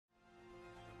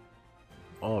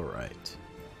Alright.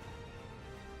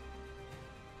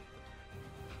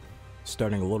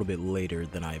 Starting a little bit later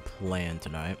than I planned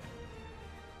tonight.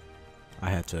 I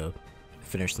had to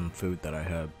finish some food that I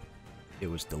had. It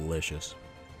was delicious.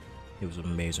 It was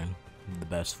amazing. The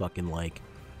best fucking, like,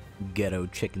 ghetto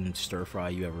chicken stir fry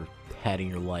you ever had in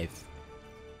your life.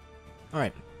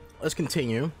 Alright, let's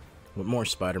continue with more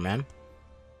Spider-Man.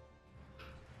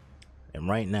 And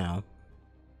right now,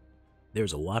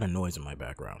 there's a lot of noise in my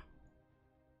background.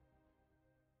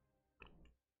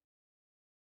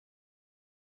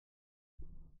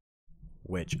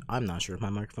 Which, I'm not sure if my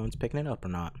microphone's picking it up or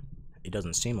not. It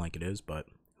doesn't seem like it is, but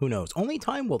who knows? Only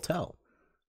time will tell.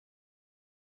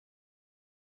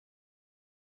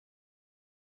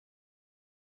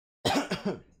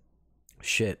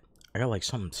 Shit, I got like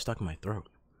something stuck in my throat.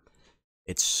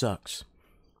 It sucks.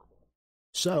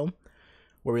 So,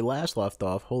 where we last left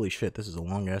off, holy shit, this is a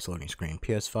long ass loading screen.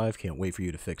 PS5 can't wait for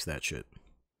you to fix that shit.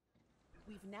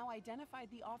 We've now identified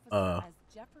the officer as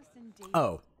Jefferson Davis.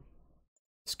 Oh.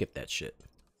 Skip that shit.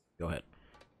 Go ahead.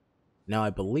 Now, I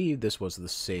believe this was the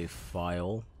save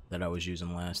file that I was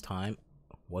using last time.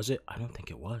 Was it? I don't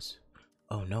think it was.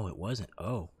 Oh, no, it wasn't.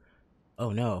 Oh. Oh,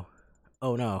 no.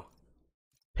 Oh, no.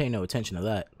 Pay no attention to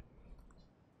that.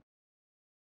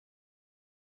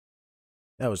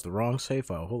 That was the wrong save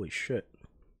file. Holy shit.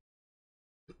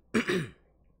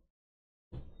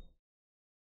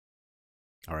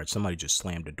 Alright, somebody just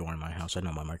slammed a door in my house. I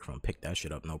know my microphone picked that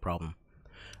shit up, no problem.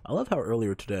 I love how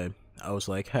earlier today, I was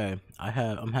like, hey,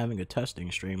 I'm having a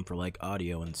testing stream for, like,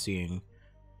 audio and seeing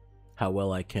how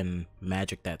well I can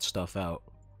magic that stuff out,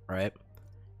 right?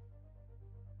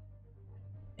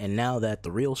 And now that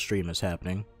the real stream is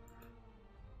happening,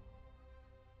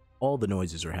 all the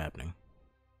noises are happening.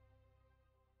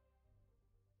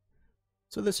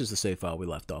 So this is the save file we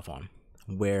left off on,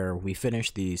 where we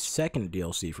finished the second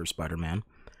DLC for Spider-Man,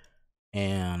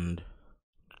 and...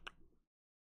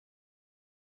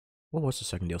 what was the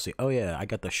second DLC? Oh yeah, I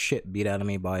got the shit beat out of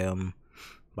me by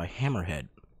Hammerhead.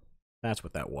 That's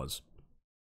what that was.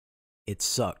 It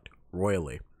sucked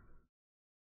royally.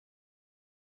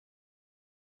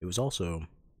 It was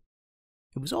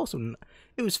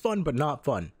fun, but not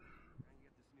fun.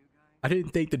 I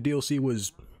didn't think the DLC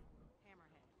was...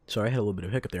 sorry, I had a little bit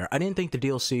of hiccup there. I didn't think the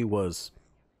DLC was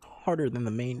harder than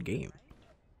the main game.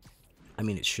 I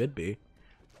mean, it should be,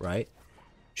 right?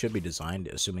 Should be designed,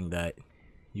 assuming that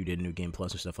you did New Game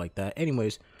Plus and stuff like that.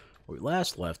 Anyways, where we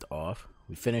last left off,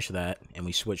 we finished that, and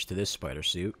we switched to this spider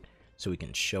suit, so we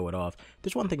can show it off.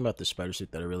 There's one thing about this spider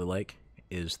suit that I really like,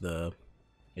 is the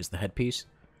headpiece.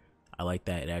 I like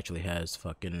that it actually has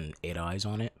fucking 8 eyes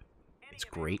on it. It's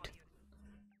great.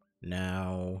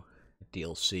 Now,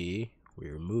 DLC,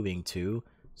 we're moving to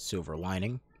Silver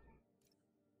Lining.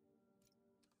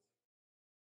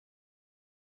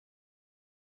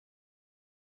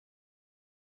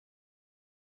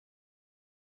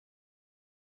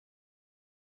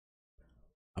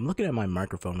 I'm looking at my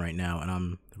microphone right now, and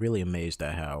I'm really amazed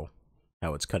at how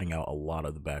it's cutting out a lot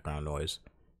of the background noise.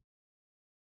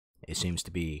 It seems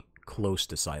to be close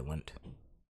to silent.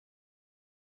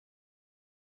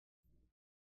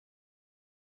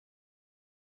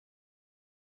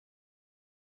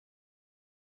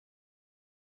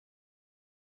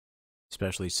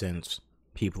 Especially since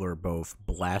people are both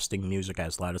blasting music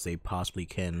as loud as they possibly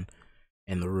can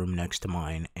in the room next to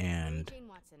mine, and Jane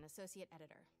Watson, associate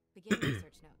editor. Begin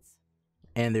research notes.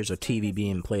 And there's a TV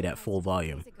being played at full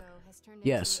volume.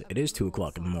 Yes, it is 2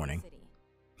 o'clock in the morning.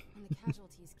 And the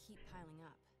casualties keep piling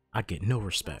up. I get no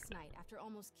respect. Last night, after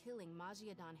almost killing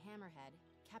Majidon Hammerhead,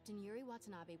 Captain Yuri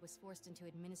Watanabe was forced into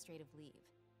administrative leave.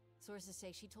 Sources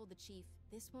say she told the chief,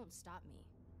 "This won't stop me."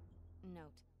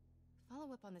 Note,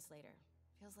 follow up on this later.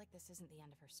 Feels like this isn't the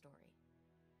end of her story.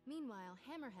 Meanwhile,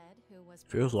 Hammerhead, who was...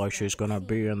 feels like she's gonna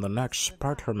be in the next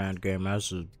Spider-Man game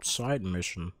as a side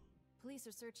mission. Police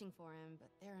are searching for him, but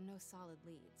there are no solid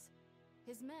leads.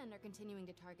 His men are continuing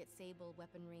to target Sable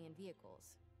weaponry and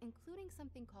vehicles, including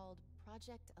something called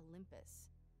Project Olympus.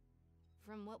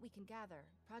 From what we can gather,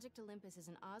 Project Olympus is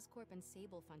an Oscorp and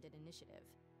Sable-funded initiative.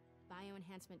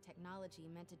 Bioenhancement technology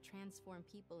meant to transform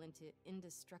people into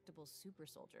indestructible super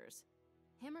soldiers.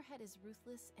 Hammerhead is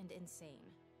ruthless and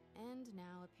insane, and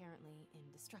now apparently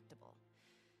indestructible.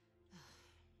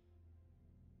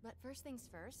 But first things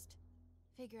first,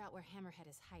 figure out where Hammerhead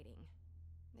is hiding.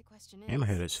 The question is...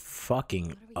 Hammerhead is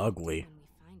fucking ugly. when we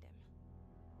find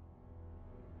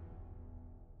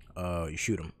him? You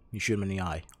shoot him. You shoot him in the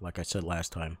eye, like I said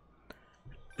last time.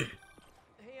 Hey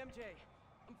MJ,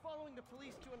 I'm following the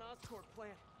police to an Oscorp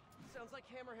plant. Sounds like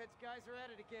Hammerhead's guys are at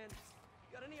it again.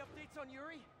 Got any updates on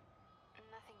Yuri?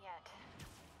 Nothing yet.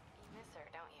 miss her,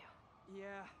 don't you?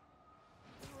 Yeah.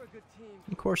 We were a good team.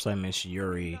 Of course I miss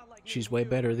Yuri. She's way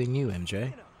better than you, MJ. I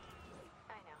know.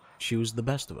 She was the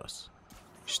best of us.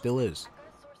 She still is. I've got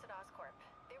a source at Oscorp.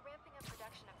 They're ramping up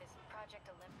production of this Project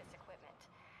Olympus equipment,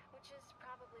 which is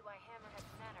probably why Hammerhead's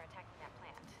men are attacking that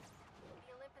plant.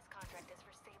 The Olympus contract is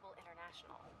for Sable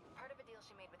International, part of a deal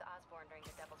she made with Osborn during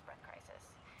the Devil's Breath crisis.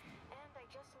 And I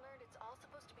just learned it's all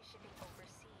supposed to be shipping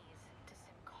overseas to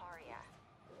Symkaria.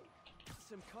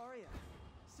 Symkaria.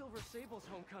 Silver Sable's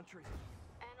home country.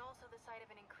 And also the site of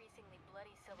an increasingly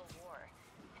bloody civil war.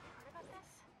 Have you heard about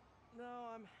this?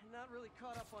 No, I'm not really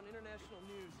caught up on international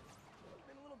news.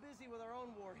 Been a little busy with our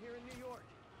own war here in New York.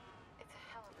 It's a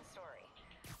hell of a story.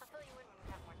 I'll fill you in when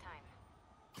we have more time.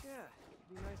 Yeah,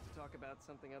 it'd be nice to talk about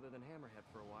something other than Hammerhead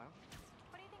for a while.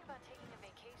 What do you think about taking a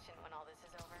vacation when all this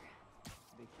is over?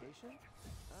 Vacation?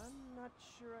 I'm not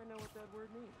sure I know what that word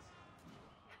means.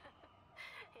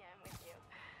 Yeah, I'm with you.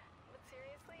 But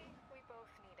seriously, we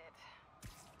both need it.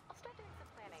 I'll start doing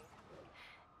some planning.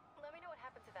 Let me know what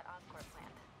happens at that Oscorp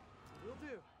plant. Will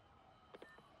do.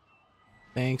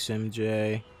 Thanks,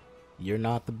 MJ. You're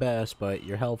not the best, but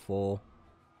you're helpful.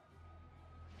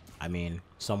 I mean,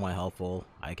 somewhat helpful.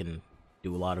 I can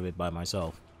do a lot of it by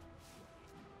myself.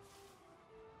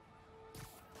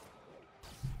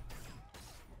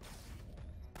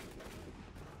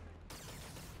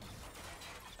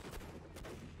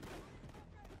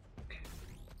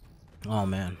 Oh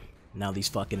man, now these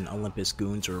fucking Olympus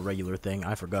goons are a regular thing.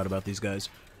 I forgot about these guys.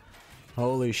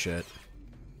 Holy shit.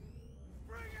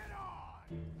 Bring it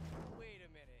on! Wait a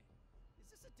minute.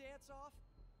 Is this a dance-off?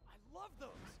 I love those.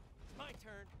 It's my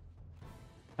turn.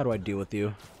 How do I deal with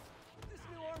you? This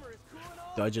new armor is cool and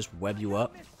all. Do I just web you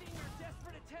up? I've seen your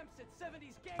desperate attempts at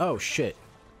 70s gang Oh war. shit.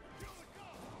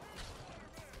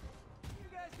 You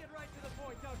guys get right to the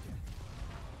point, don't you?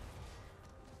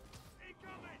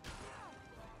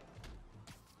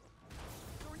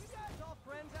 So are you guys all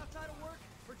friends outside of work,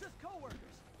 or just coworkers?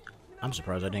 You know, I'm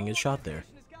surprised I didn't get shot there.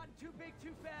 has gotten too big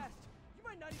too fast. You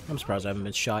might not even I'm surprised I haven't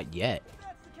been shot yet. If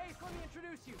that's the case, let me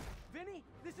introduce you. Vinny,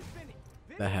 this is Vinny.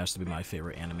 Vinny, That has to be my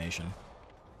favorite animation.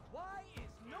 why is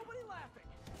nobody laughing?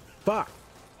 Fuck!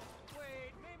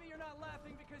 Wait, maybe you're not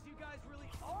laughing because you guys really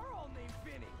are all named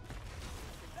Vinny.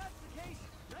 If that's the case,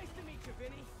 nice to meet you,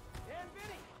 Vinny. And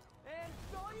Vinny. And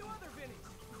all you other Vinnies.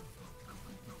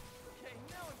 Okay,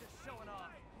 now I'm just showing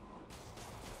off.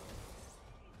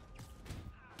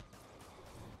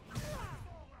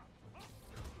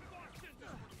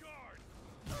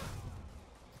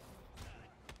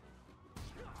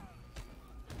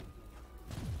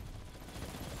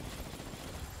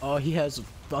 Oh, he has a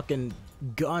fucking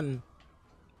gun.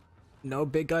 No,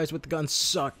 big guys with the guns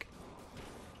suck.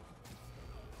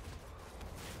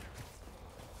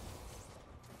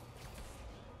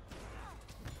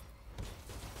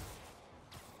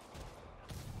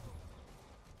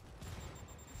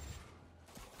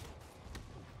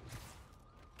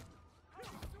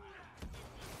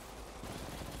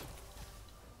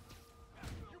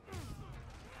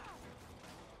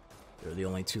 They're the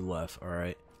only two left,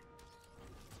 alright.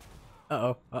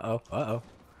 Uh-oh, uh-oh, uh-oh.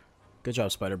 Good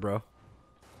job, Spider Bro.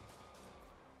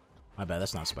 My bad,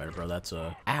 that's not Spider Bro, that's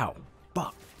ow!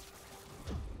 Fuck!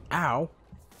 Ow!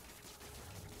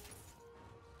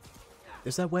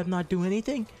 Does that web not do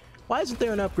anything? Why isn't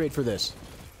there an upgrade for this?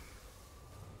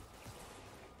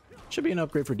 Should be an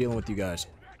upgrade for dealing with you guys.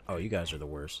 Oh, you guys are the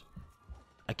worst.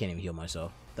 I can't even heal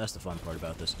myself. That's the fun part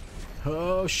about this.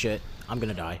 Oh shit, I'm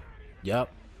gonna die. Yup.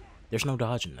 There's no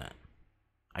dodging that.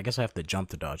 I guess I have to jump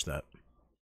to dodge that.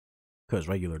 Because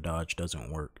regular dodge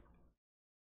doesn't work.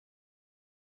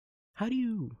 How do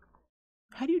you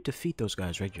defeat those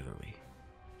guys regularly?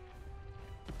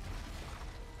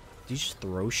 Do you just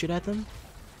throw shit at them?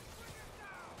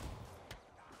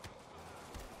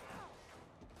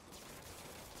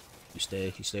 You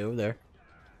stay over there.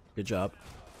 Good job.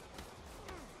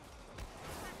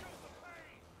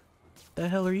 The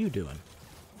hell are you doing?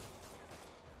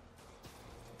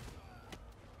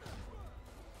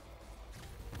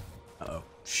 Uh-oh.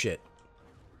 Shit.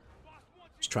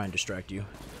 Just try and distract you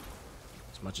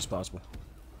as much as possible.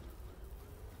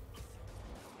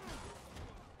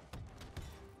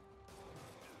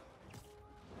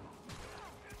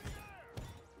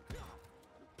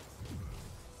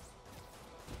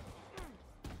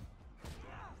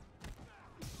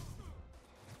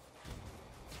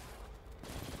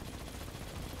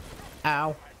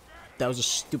 Ow. That was a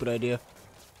stupid idea.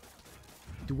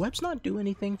 Do webs not do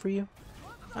anything for you?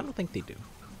 I don't think they do.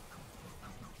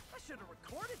 I should have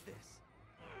recorded this.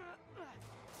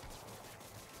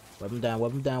 Web them down,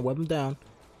 web them down, web them down.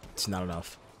 It's not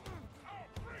enough.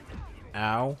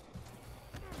 Ow.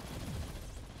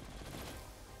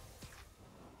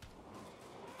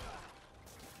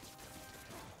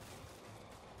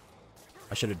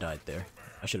 I should have died there.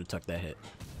 I should have tucked that hit.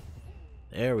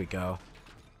 There we go.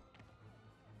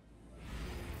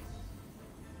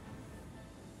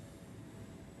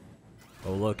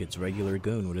 Oh look, it's regular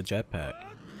goon with a jetpack.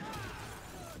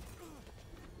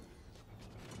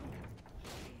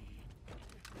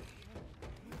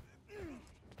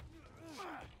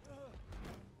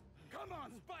 Come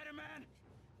on, Spider-Man!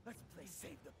 Let's play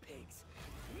Save the Pigs.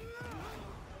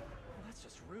 Well, that's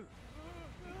just rude.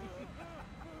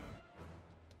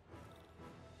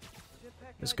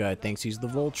 This guy thinks he's the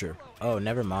Vulture. Oh,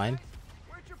 never mind.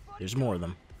 There's more of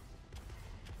them.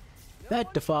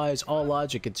 That defies all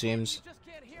logic, it seems. You just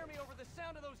can't hear me over the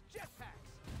sound of those jetpacks.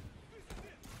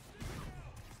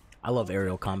 I love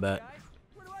aerial combat. Guys,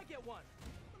 where do I get one?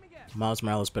 Let me guess. Miles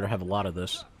Morales better have a lot of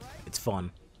this. It's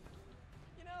fun.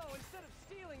 You know, instead of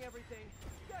stealing everything,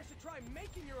 you guys should try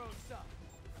making your own stuff.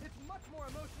 It's much more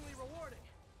emotionally rewarding.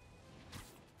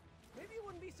 Maybe you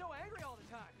wouldn't be so angry all the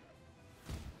time.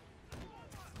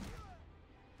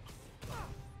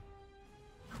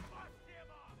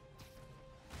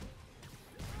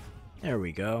 There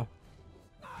we go.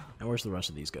 Now where's the rest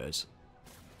of these guys?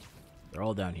 They're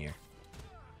all down here.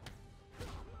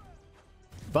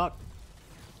 Buck!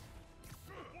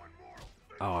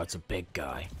 Oh, it's a big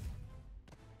guy.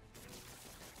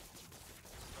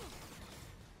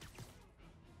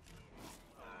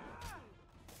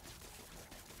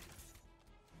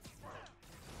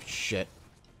 Shit.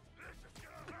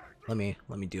 Let me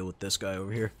deal with this guy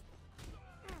over here.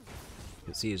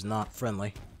 Because he is not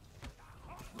friendly.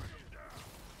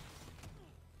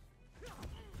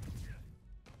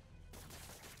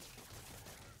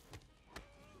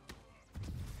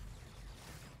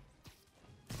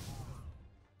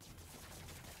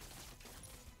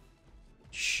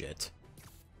 Shit.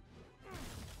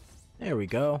 There we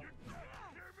go.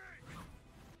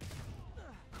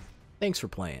 Thanks for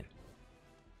playing.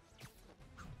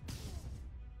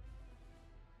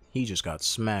 He just got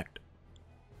smacked.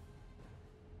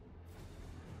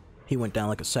 He went down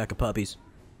like a sack of puppies.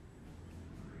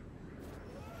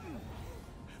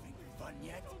 Fun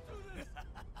yet?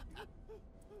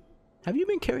 Have you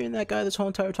been carrying that guy this whole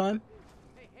entire time?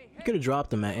 You could have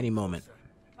dropped him at any moment.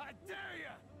 I dare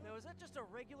ya! Now, is that just a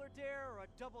regular dare or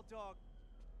a double dog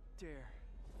dare?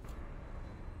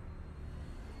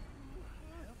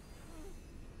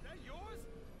 Is that yours?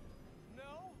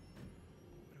 No?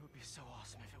 But it would be so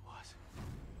awesome if it was.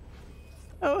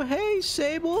 Oh, hey,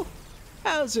 Sable.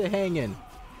 How's it hanging?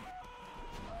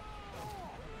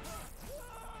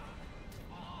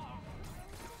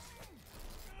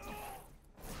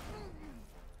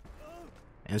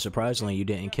 And surprisingly, you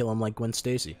didn't kill him like Gwen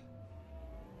Stacy.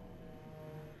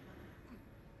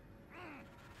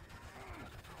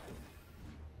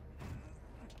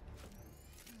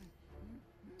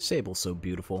 Sable's so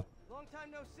beautiful. Long time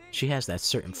no see. She has that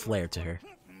certain flair to her.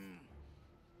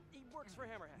 He works for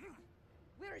Hammerhead.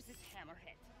 Where is this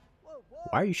hammerhead? Whoa, whoa.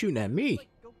 Why are you shooting at me? Like,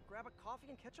 go grab a coffee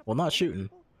and catch up Well, with not other shooting.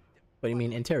 people? But you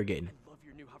mean interrogating. I love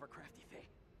your new hovercrafty thing.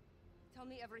 Tell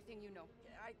me everything you know.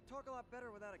 Yeah, I talk a lot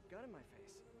better without a gun in my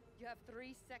face. You have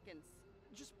 3 seconds.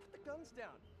 Just put the guns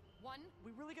down. 1,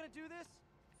 We really gonna do this?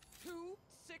 2,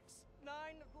 6, 9,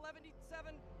 11,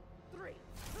 7,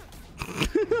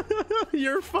 3.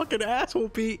 You're a fucking asshole,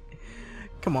 Pete.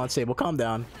 Come on, Sable, calm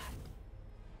down.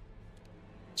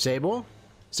 Sable?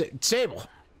 Sable!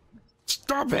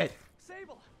 Stop it!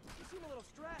 Sable, you seem a little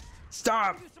stressed.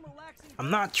 Stop! Do some relaxing. I'm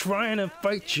not trying to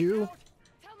fight you.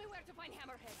 tell me where to find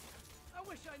hammerhead. I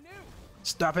wish I knew.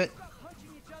 Stop it. Stop punching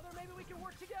each other. Maybe we can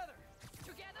work together.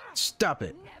 Together? Stop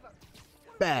it. Never.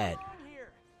 Bad. What's wrong here?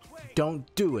 Wait,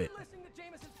 Don't do it. listening to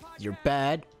Jameson's podcast? You're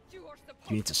bad. You are supposed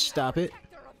You need to be the stop it.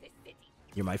 protector of this city.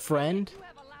 You're my friend. You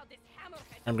have allowed this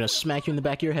hammerhead I'm gonna smack you in the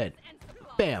back of your head. and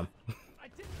supply. Bam. I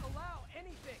didn't allow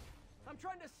anything. I'm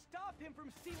trying to stop him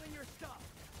from stealing your stuff.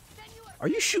 Then you Are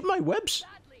you shooting my webs?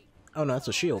 badly. Oh no, that's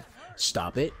a shield.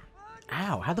 Stop it.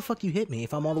 Ow, how the fuck you hit me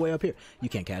if I'm all the way up here? You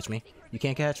can't catch me. You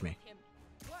can't catch me. Him.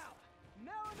 Wow,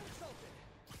 now I'm insulted.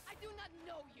 I do not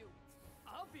know you,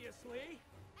 Obviously.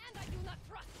 and I do not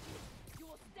trust you. You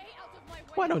will stay out of my way.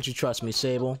 Why don't you trust me,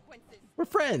 Sable? Consequences. We're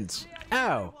friends. Yeah,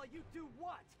 Ow. While you do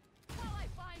what? While I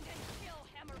find and kill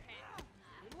Hammerhead.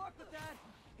 Good luck with that.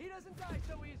 He doesn't die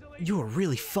so easily. You are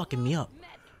really fucking me up. Met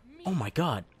me. Oh my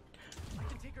god. I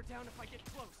can take her down if I get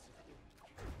close.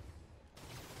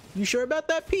 You sure about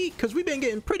that, Pete? Because we've been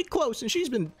getting pretty close and she's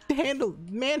been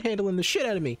manhandling the shit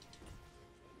out of me.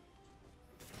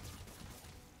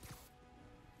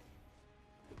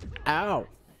 Ow.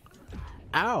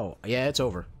 Ow. Yeah, it's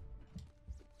over.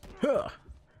 Huh.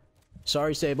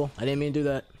 Sorry, Sable. I didn't mean to do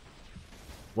that.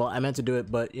 Well, I meant to do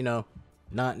it, but, you know,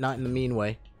 Not in the mean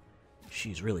way.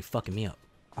 She's really fucking me up.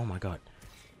 Oh my god.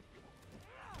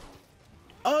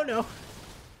 Oh no.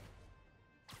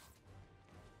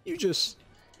 You just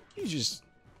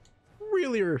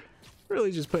really are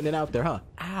really just putting it out there, huh?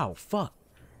 Ow, fuck.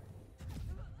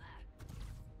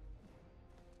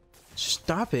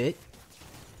 Stop it.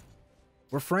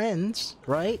 We're friends,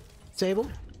 right, Sable?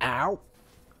 Ow.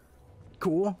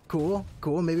 Cool, cool,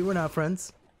 cool. Maybe we're not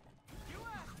friends. You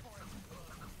asked for it.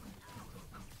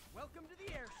 Welcome to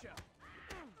the air show.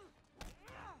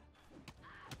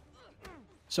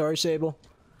 Sorry, Sable.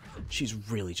 She's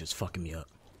really just fucking me up.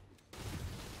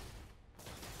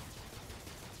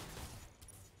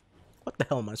 What the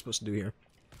hell am I supposed to do here?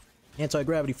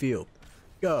 Anti-gravity field.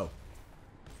 Go.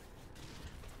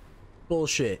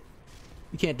 Bullshit.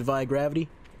 You can't defy gravity.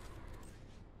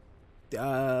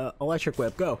 Electric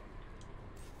whip, go.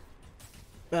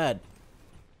 Bad.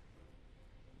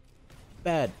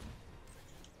 Bad.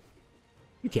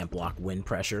 You can't block wind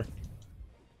pressure.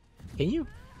 Can you?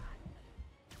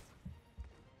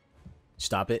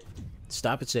 Stop it.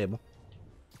 Stop it, Sable.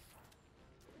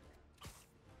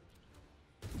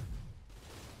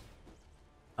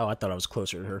 Oh, I thought I was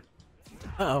closer to her.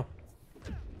 Uh-oh.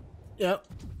 Yep.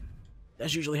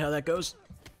 That's usually how that goes.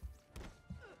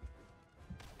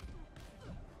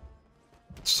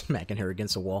 Smacking her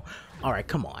against the wall. Alright,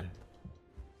 come on.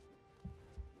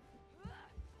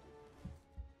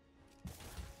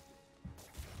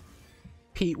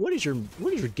 Pete, what is your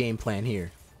game plan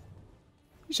here?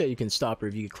 You say you can stop her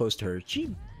if you get close to her.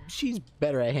 She's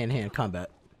better at hand-to-hand combat.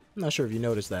 I'm not sure if you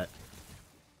noticed that.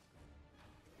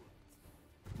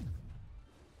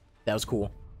 That was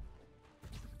cool.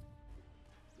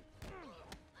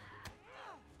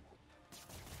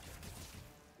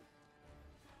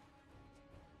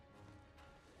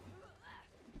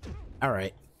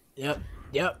 Alright. Yep.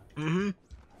 Yep. Mm-hmm.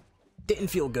 Didn't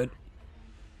feel good.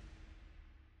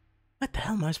 What the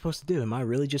hell am I supposed to do? Am I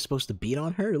really just supposed to beat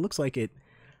on her? It looks like it...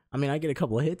 I mean, I get a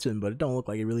couple of hits in, but it don't look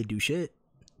like it really do shit.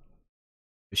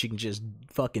 If she can just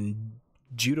fucking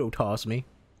judo toss me.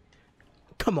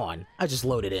 Come on. I just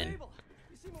loaded in. You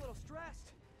seem a little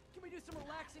stressed. Can we do some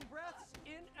relaxing breaths?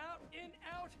 In,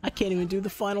 out. I can't even do the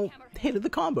final hit of the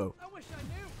combo. I wish I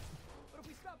knew. But if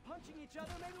we stop punching each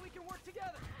other, maybe we can work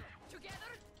together.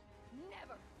 Together?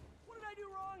 Never. What did I do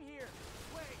wrong here?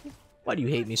 Wait. Why do you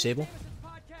hate me, Sable?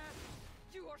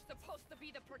 You are supposed to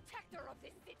be the protector of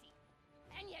this city.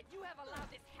 And yet you have allowed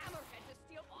this hammerhead to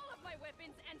steal all of my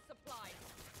weapons and supplies.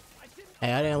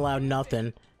 Hey, I didn't allow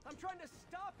nothing. I'm trying to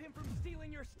stop him from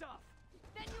stealing your stuff.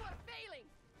 Then you are failing.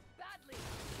 Badly.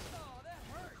 Oh, that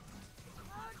hurts.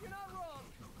 You're not wrong.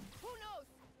 Who knows?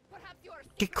 Perhaps you are...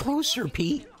 Get closer,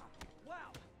 Pete.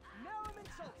 Wow. Now I'm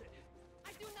insulted.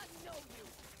 I do not know you.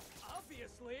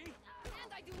 Obviously. And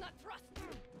I do not trust you.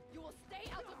 You will stay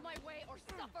out of my way or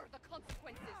suffer the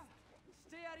consequences.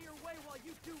 Stay out of your way while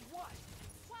you do what?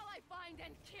 While I find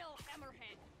and kill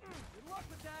Hammerhead. Good luck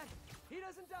with that. He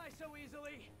doesn't die so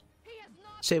easily. He has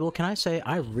not... Sable, can I say,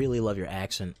 I really love your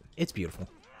accent. It's beautiful.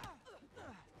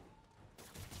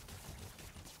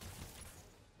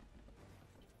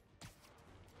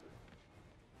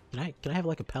 Can I have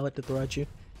like a pallet to throw at you?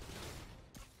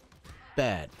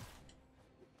 Bad.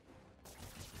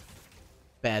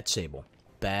 Bad, Sable.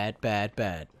 Bad, bad,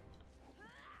 bad.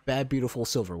 Bad, beautiful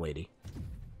silver lady.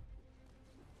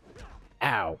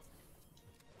 Ow.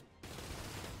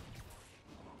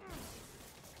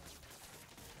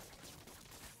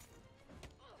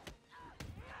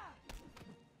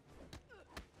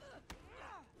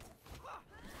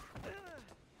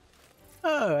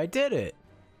 Oh, I did it!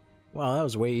 Wow, that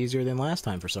was way easier than last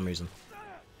time for some reason.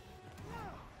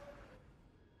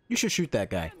 You should shoot that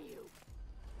guy.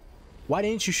 Why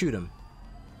didn't you shoot him?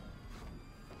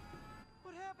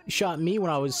 You shot me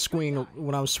when I was swinging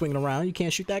around. You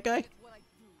can't shoot that guy? What I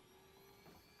do.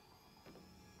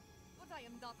 But I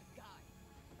am not a guy.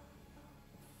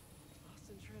 Lost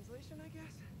in translation, I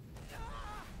guess.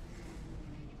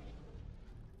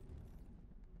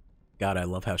 God, I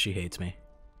love how she hates me.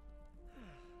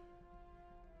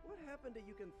 What happened to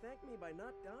you can thank me by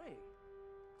not dying?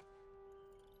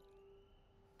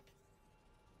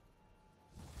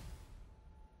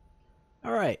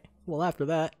 Alright, well after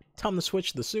that, time to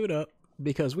switch the suit up,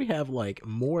 because we have like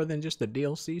more than just the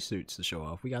DLC suits to show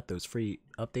off. We got those free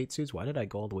update suits. Why did I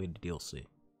go all the way to DLC?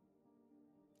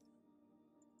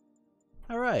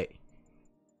 Alright,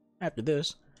 after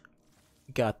this,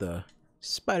 we got the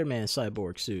Spider-Man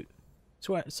Cyborg suit.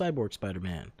 Cyborg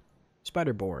Spider-Man.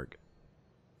 Spider-Borg.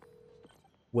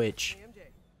 Which, Hey, MJ.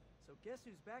 So guess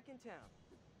who's back in town?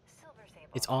 Silver Sable.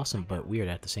 it's awesome but weird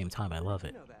at the same time. I love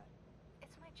it. You know that.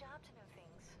 It's my job to know things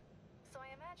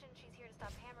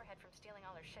stop Hammerhead from stealing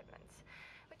all her shipments,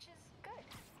 which is good.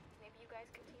 Maybe you guys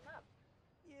can team up.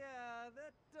 Yeah,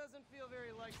 that doesn't feel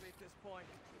very likely at this point.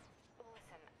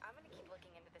 Listen, I'm gonna keep looking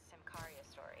into the Simcaria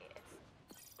story.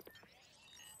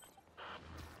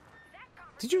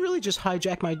 Did you really just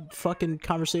hijack my fucking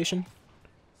conversation?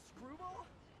 Screwball?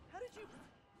 How did you...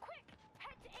 Quick!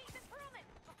 Head to Ace's Perlman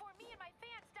before me and my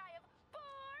fans die of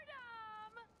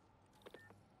boredom!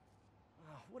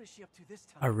 Oh, what is she up to this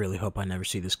time? I really hope I never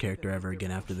see this character ever again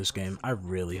after this game. I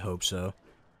really hope so.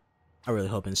 I really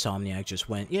hope Insomniac just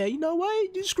went, yeah, you know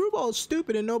what? Screwball is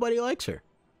stupid and nobody likes her.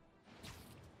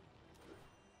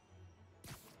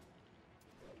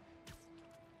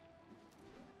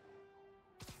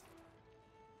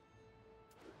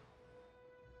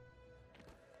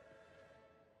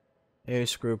 Hey,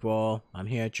 Screwball, I'm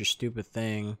here at your stupid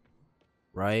thing.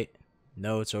 Right?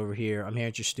 No, it's over here. I'm here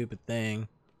at your stupid thing.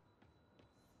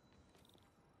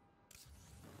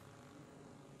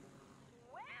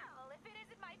 Well, if it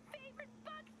isn't my favorite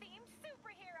bug-themed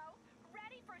superhero,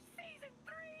 ready for season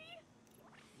 3?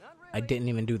 Not really. I didn't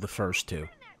even do the first two. Turn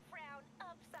that frown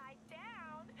upside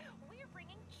down. We're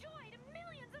bringing joy to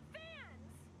millions of fans.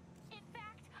 In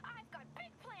fact, I've got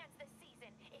big plans this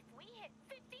season. If we hit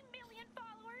 50 million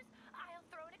followers, I'll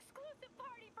throw an exclusive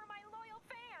party for my loyal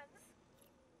fans.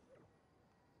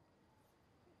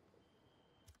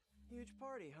 Huge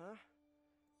party, huh?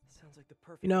 Sounds like the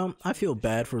perfect... You know, I opportunity feel to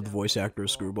bad shut for the down voice one actor of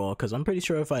for all. Screwball, because I'm pretty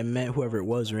sure if I met whoever it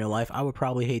was in real life, I would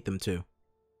probably hate them too.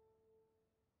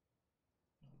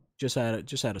 Just out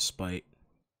of spite.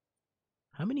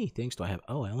 How many things do I have?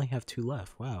 Oh, I only have 2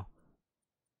 left. Wow.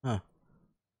 Huh.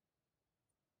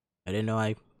 I didn't know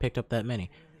I picked up that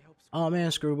many. Really hope Oh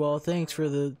man, Screwball Screwball, doesn't thanks for fire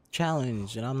the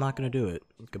challenge, and I'm not gonna do it.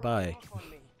 She's Goodbye. rubbing off on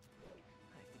me.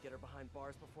 I have to get her behind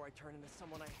bars before I turn into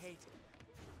someone I hate.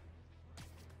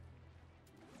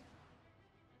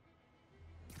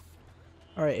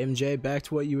 Alright, MJ, back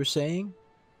to what you were saying.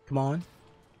 Come on.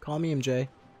 Call me MJ.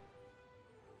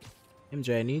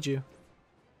 MJ, I need you.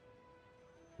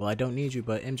 Well, I don't need you,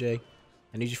 but MJ,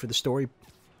 I need you for the story.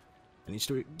 I need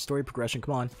story progression,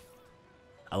 come on.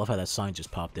 I love how that sign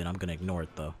just popped in. I'm gonna ignore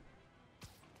it, though.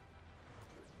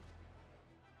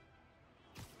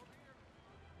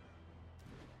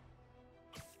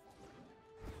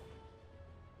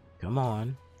 Come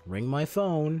on. Ring my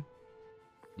phone.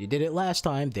 You did it last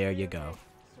time. There you go.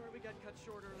 Sorry we got cut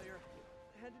short earlier.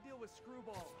 I had to deal with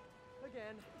Screwball.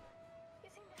 Again. You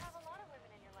seem to have a lot of women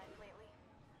in your life lately.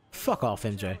 Fuck off,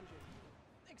 MJ. Challenging.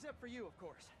 Except for you, of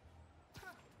course.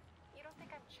 Huh. You don't think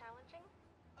I'm challenging?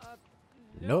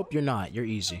 Nope, you're not. You're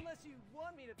easy. Unless you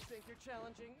want me to think you're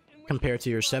challenging. in which Compared case to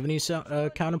your you are 70s challenging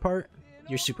counterpart, in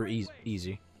you're all super the right ways.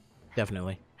 easy.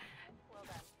 Definitely. Well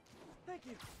done. Thank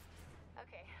you.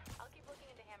 Okay, I'll keep looking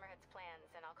into Hammerhead's plans,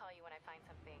 and I'll call you when I find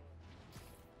something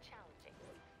challenging.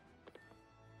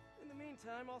 In the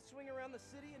meantime, I'll swing around the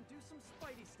city and do some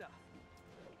Spidey stuff.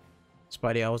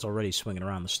 Spidey, I was already swinging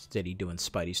around the city doing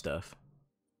Spidey stuff.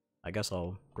 I guess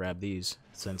I'll grab these,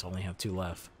 since I only have 2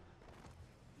 left.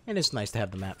 And it's nice to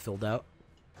have the map filled out.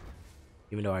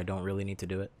 Even though I don't really need to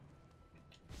do it.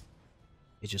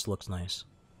 It just looks nice.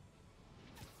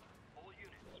 All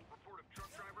units, report of truck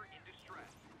driver in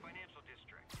distress, financial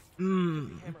district.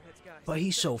 Hammerhead's guys. But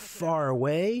he's so Check it out. far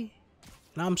away.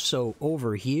 And I'm so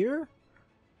over here.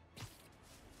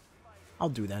 I'll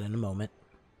do that in a moment.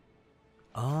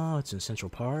 Oh, it's in Central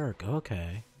Park.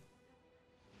 Okay.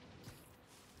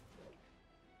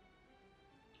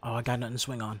 Oh, I got nothing to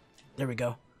swing on. There we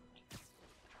go.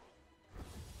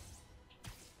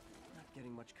 Not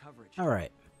getting much coverage.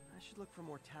 Alright. I should look for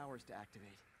more towers to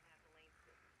activate.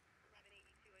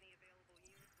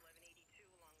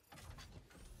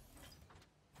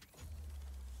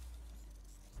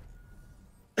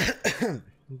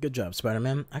 Good job,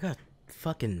 Spider-Man. I got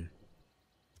fucking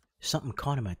something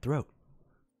caught in my throat.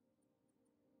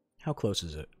 How close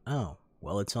is it? Oh,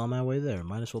 well, it's on my way there.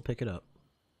 Might as well pick it up.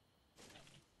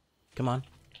 Come on.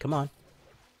 Come on.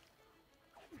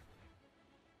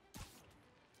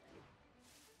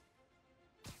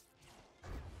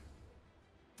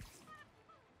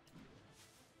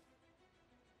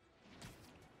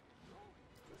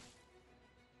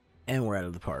 And we're out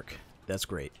of the park. That's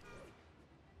great.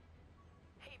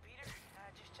 Hey, Peter.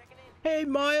 Just checking in. Hey,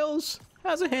 Miles!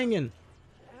 How's it hanging?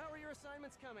 How are your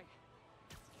assignments coming?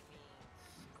 You mean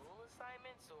school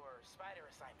assignments or spider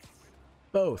assignments?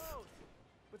 Both.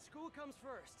 But school comes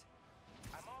first.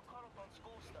 I'm all caught up on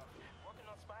school stuff, working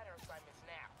on spider assignments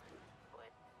now.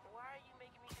 But why are you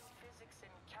making me do physics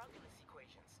and calculus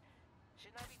equations?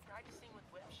 Shouldn't I be practicing with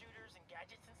web shooters and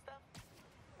gadgets and stuff?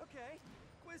 Okay,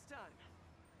 quiz time.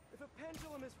 If a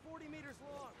pendulum is 40 meters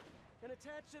long, and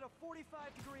attached at a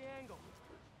 45-degree angle.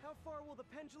 How far will the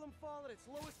pendulum fall at its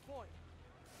lowest point?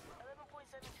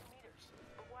 11.72 meters.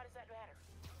 But why does that matter?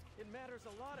 It matters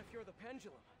a lot if you're the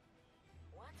pendulum.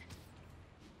 What?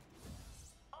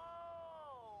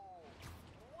 Oh!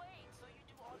 Wait, so you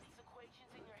do all these equations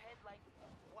in your head like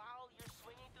while you're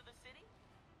swinging through the city?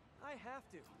 I have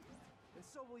to. And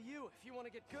so will you if you want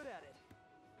to get good at it.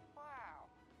 Wow.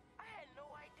 I had no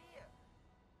idea.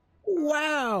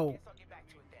 Wow. Guess I'll get back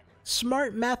to it then.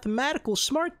 Smart mathematical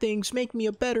smart things make me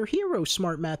a better hero,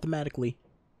 smart mathematically.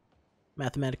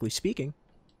 Mathematically speaking.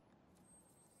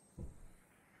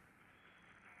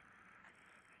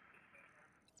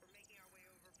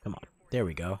 Come on. There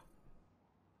we go.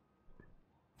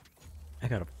 I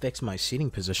gotta fix my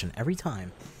seating position every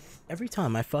time. Every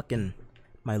time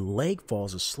my leg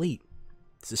falls asleep.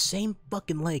 It's the same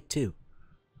fucking leg, too.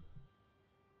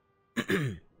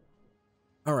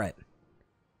 Alright.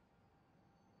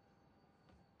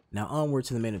 Now onward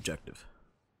to the main objective.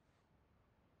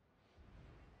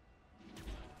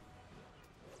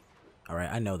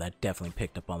 Alright, I know that definitely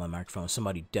picked up on my microphone.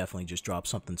 Somebody definitely just dropped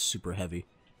something super heavy.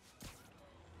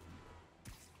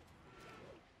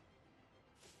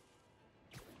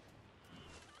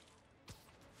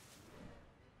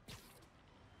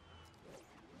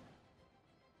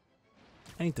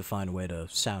 I need to find a way to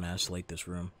sound isolate this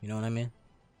room, you know what I mean?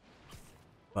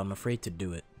 But I'm afraid to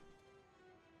do it.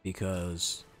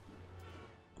 Because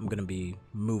I'm gonna be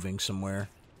moving somewhere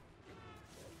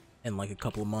in like a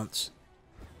couple of months.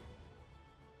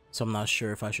 So I'm not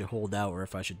sure if I should hold out or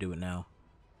if I should do it now.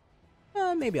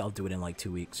 Maybe I'll do it in like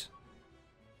 2 weeks.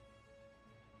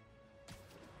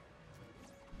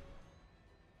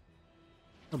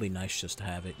 It'll be nice just to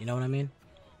have it, you know what I mean?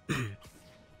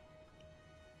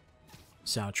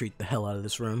 Sound treat the hell out of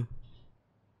this room.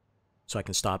 So I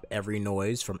can stop every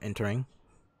noise from entering.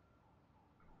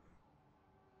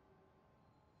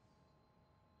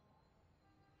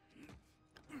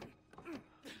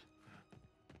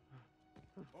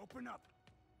 Open up,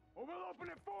 or we'll open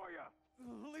it for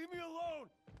you. Leave me alone.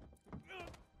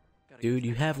 Dude,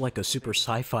 you have like a super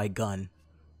sci-fi gun.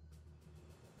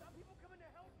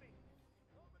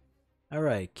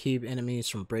 Alright, keep enemies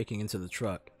from breaking into the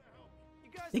truck.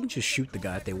 They can just shoot the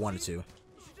guy if they wanted to. You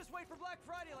should just wait for Black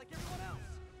Friday like everyone else.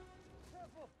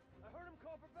 Careful, I heard him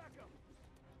call for backup.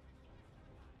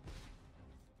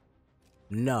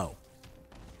 No.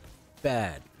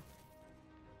 Bad.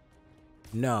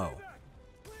 No.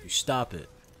 You stop it.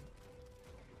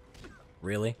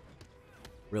 Really?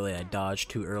 Really, I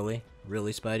dodged too early?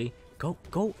 Really, Spidey? Go,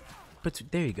 go! But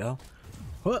there you go.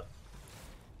 What?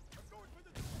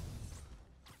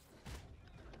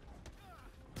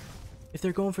 If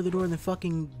they're going for the door, then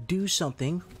fucking do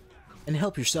something. And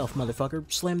help yourself, motherfucker.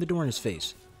 Slam the door in his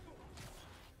face.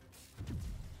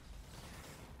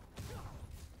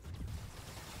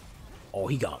 Oh,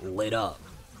 he got lit up.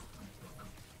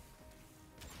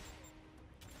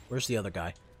 Where's the other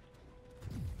guy?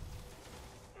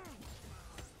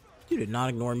 You did not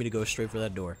ignore me to go straight for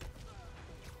that door.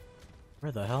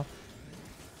 Where the hell?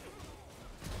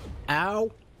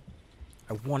 Ow!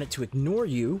 I wanted to ignore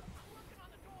you.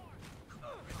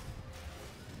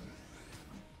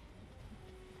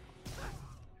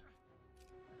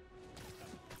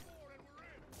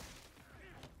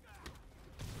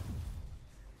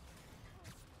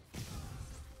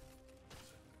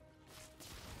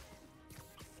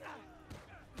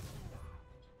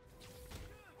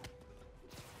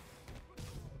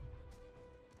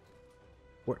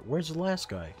 Where's the last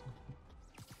guy?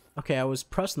 Okay, I was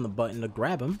pressing the button to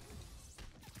grab him.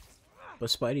 But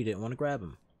Spidey didn't want to grab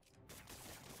him.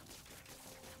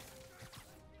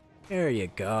 There you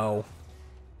go.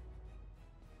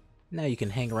 Now you can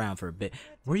hang around for a bit.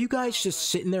 Were you guys just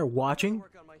sitting there watching?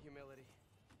 Work on my humility.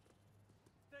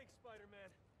 Thanks, Spider-Man.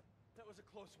 That was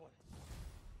a close one.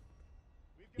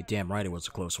 You're damn right it was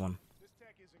a close one. This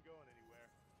tech isn't going anywhere.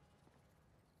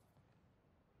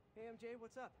 Hey, MJ,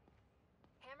 what's up?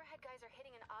 Hammerhead guys are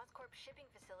hitting an Oscorp shipping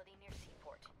facility near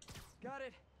Seaport. Got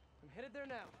it. I'm headed there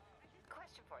now.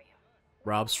 Question for you.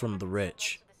 Robs from the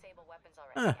rich. Disable weapons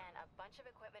already, and a bunch of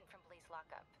equipment from police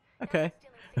lockup. Okay.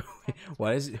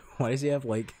 why does he have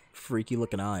like freaky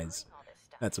looking eyes?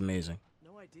 That's amazing.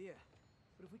 No idea.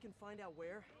 But if we can find out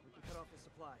where, we can cut off his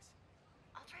supplies.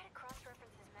 I'll try to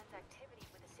cross-reference his men's activity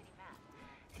with the city map.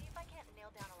 See if I can't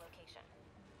nail down a location.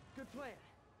 Good plan.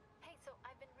 Hey, so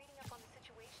I've been reading up on the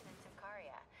situation in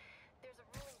Symkaria. There's a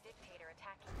ruling dictator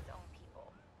attacking his own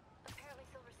people. Apparently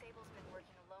Silver Sable's been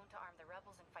working alone to arm the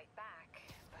rebels and fight back,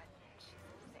 but she's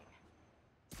losing.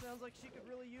 Sounds like she could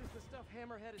really use the stuff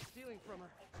Hammerhead is stealing from her.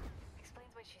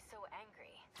 Explains why she's so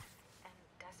angry and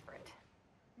desperate. desperate.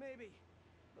 Maybe.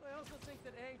 But I also think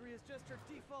that angry is just her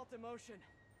default emotion.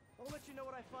 I'll let you know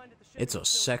what I find at the shipping It's a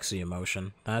facility. sexy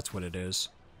emotion. That's what it is.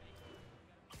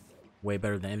 Way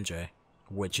better than MJ,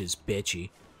 which is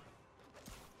bitchy.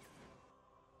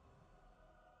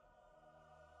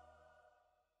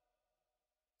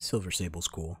 Silver Sable's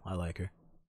cool. I like her.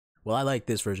 Well, I like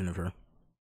this version of her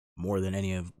more than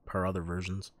any of her other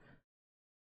versions.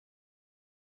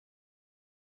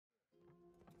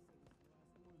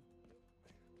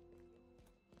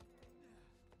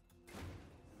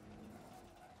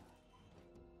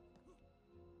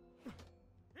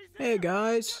 Hey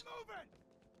guys!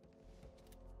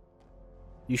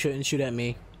 You shouldn't shoot at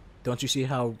me. Don't you see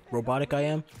how robotic I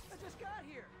am? I just got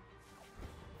here.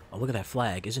 Oh, look at that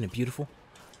flag. Isn't it beautiful?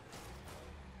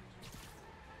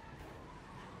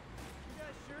 You guys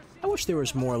sure see I wish there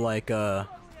was more like, probably has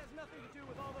nothing to do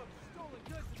with all those stolen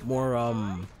goods in the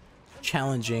more,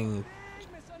 challenging, big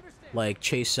misunderstanding. like,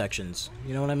 chase sections.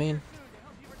 You know what I mean? Soon to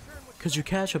help you return what's Because you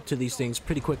catch up to these things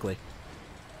pretty quickly.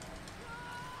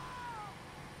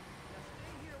 Stay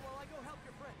here while I go help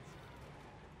your friends.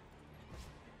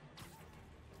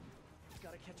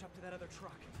 Gotta catch up to that other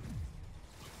truck.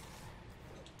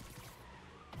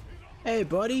 Hey,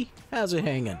 buddy. How's it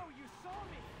hanging? Oh, you saw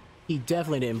me. He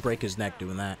definitely didn't break his neck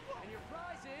doing that. And your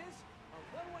prize is a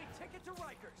one-way ticket to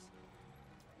Rikers.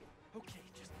 Okay,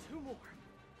 just 2 more.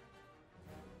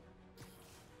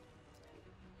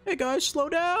 Hey, guys, slow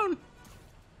down.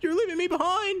 You're leaving me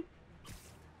behind.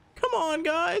 Come on,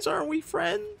 guys. Aren't we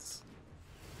friends?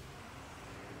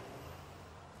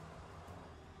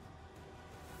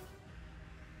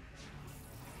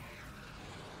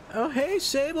 Oh, hey,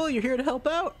 Sable. You're here to help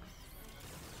out.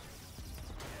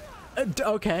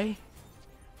 Okay.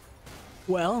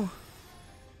 Well,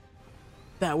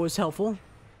 that was helpful.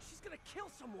 She's gonna kill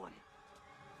someone.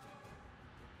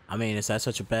 I mean, is that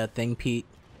such a bad thing, Pete?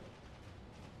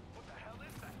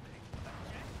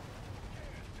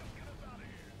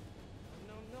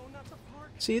 No, no, not the park.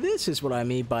 See, this is what I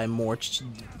mean by more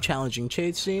challenging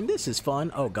chase scene. This is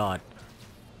fun. Oh, God.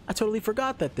 I totally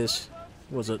forgot that this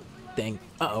was a thing.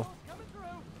 Uh-oh. Coming through.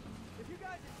 If you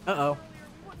guys Uh-oh. earlier,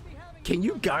 we wouldn't be having Can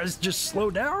you guys just slow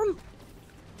down?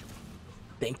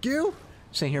 Thank you.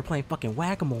 Sitting here playing fucking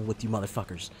whack-a-mole with you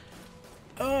motherfuckers.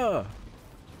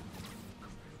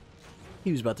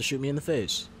 He was about to shoot me in the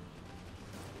face.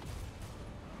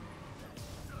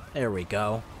 There we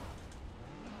go.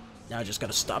 Now I just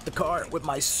gotta stop the car with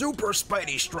my super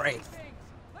spidey strength. things.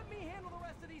 Let me handle the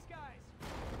rest of these guys.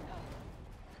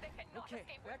 They cannot Okay,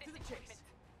 escape back with to the this chase.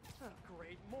 equipment. Oh,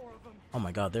 great, more of them. Oh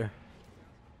my God, they're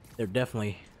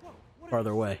definitely Whoa, what are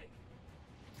farther you away. shooting?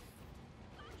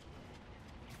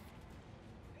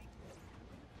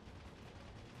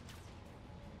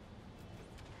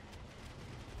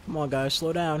 Come on, guys,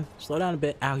 slow down. Slow down a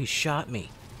bit. Ow, he shot me.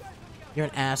 You're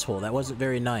an asshole. That wasn't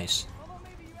very nice. Although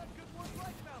maybe you have good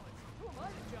work-life balance. Who am I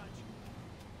to judge?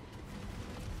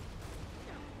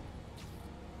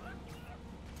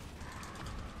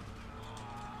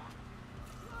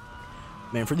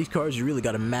 Man, for these cars, you really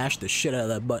gotta mash the shit out of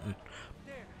that button.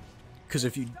 There. Because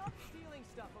if you, Stop stealing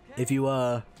stuff, okay?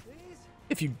 Please?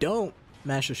 if you don't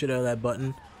mash the shit out of that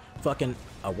button, fucking,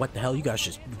 what the hell? You guys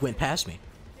just went past me.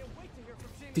 Can't wait to hear from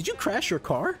Jamie. Did you crash your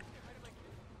car?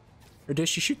 Or did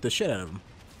she shoot the shit out of him?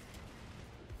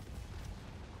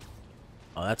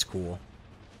 Oh, that's cool.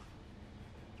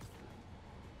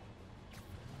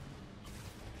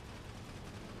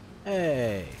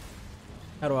 Hey.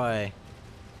 How do I...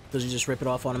 Does he just rip it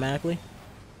off automatically?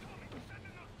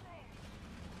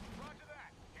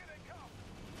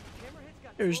 Hammerhead's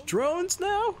got There's drones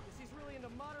now? Guess he's really into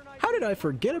modern How did I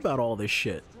forget about all this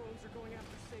shit? drones are going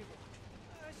after Sable.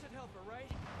 I should help her, right?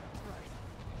 Right.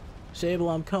 Sable,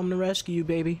 I'm coming to rescue you,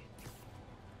 baby.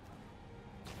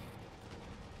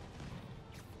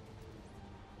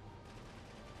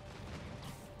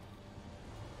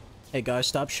 Hey guys,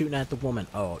 stop shooting at the woman.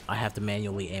 Oh, I have to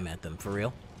manually aim at them, for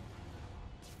real?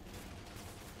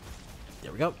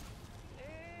 There we go.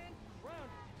 And round.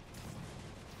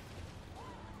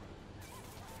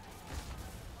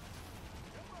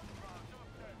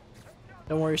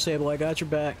 Don't worry, Sable, I got your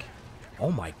back.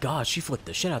 Oh my god, she flipped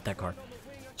the shit out that car.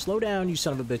 Slow down, you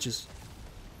son of a bitches.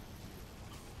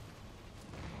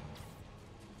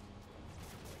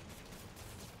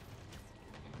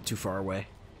 Too far away.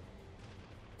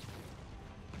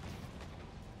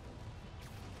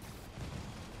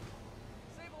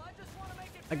 Sable, I just want to make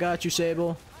it I got you,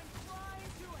 Sable. I'm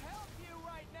trying to help you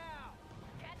right now.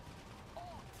 Get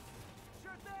off!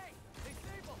 Sure thing. Hey,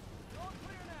 Sable, you're all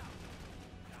clear now.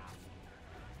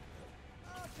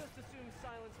 I'll just as soon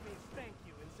silence means thank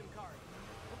you in some cards.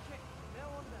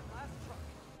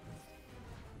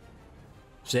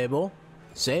 Sable,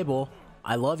 Sable,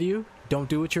 I love you. Don't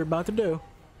do what you're about to do.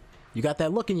 You got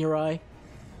that look in your eye.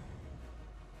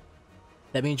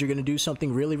 That means you're gonna do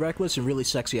something really reckless and really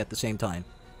sexy at the same time.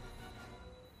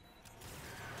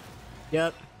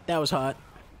 Yep, that was hot.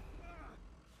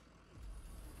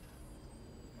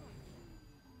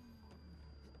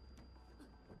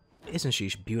 Isn't she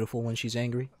beautiful when she's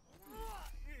angry?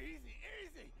 Easy,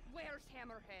 easy. Where's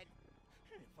Hammerhead?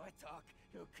 If I talk,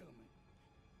 he'll kill me.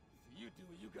 So you do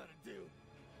what you gotta do.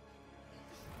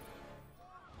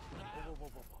 Whoa.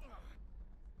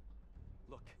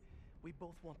 Look, we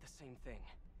both want the same thing.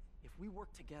 If we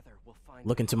work together, we'll find.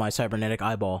 Look into my cybernetic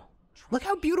eyeball. Look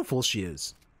how beautiful she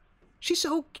is. She's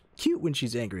so cute when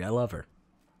she's angry. I love her.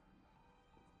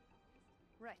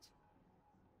 Right.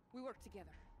 We work together.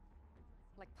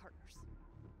 Like partners.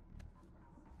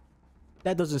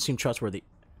 That doesn't seem trustworthy.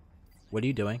 What are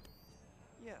you doing?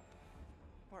 Yeah,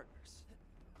 partners.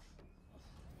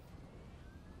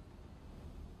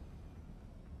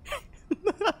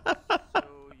 So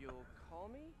you'll call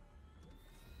me?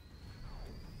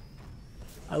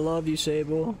 I love you,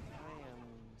 Sable. I am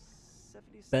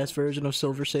 77. Best version of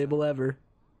Silver Sable ever.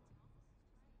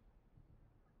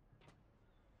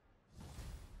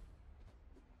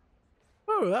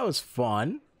 Oh, that was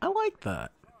fun. I like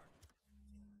that.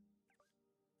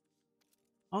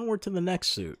 Onward to the next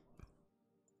suit.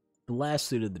 The last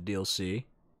suit of the DLC,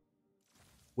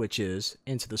 which is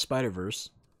Into the Spider-Verse.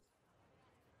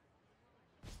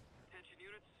 Attention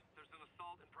units, there's an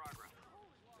assault in progress.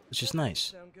 Which is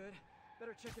nice. Sound good?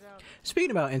 Better check it out.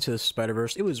 Speaking about Into the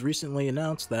Spider-Verse, it was recently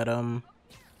announced that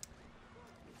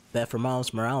that for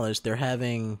Miles Morales, they're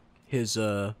having his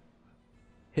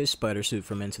spider suit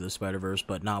from Into the Spider-Verse,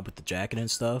 but not with the jacket and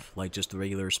stuff, like just the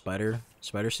regular spider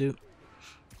suit.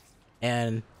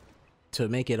 And to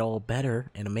make it all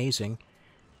better and amazing,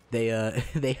 they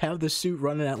they have the suit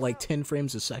running at like 10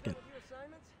 frames a second.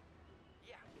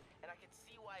 Yeah, and I can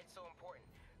see why it's so important.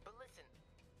 But listen,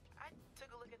 I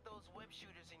took a look at those web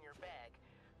shooters in your bag.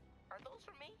 Are those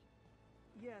for me?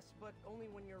 Yes, but only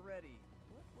when you're ready.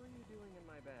 What were you doing in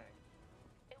my bag?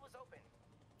 It was open,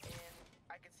 and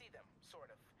I could see them, sort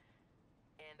of.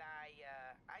 And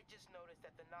I just noticed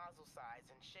that the nozzle size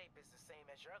and shape is the same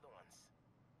as your other ones.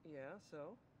 Yeah,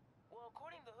 so? Well,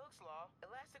 according to Hooke's law,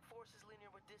 elastic force is linear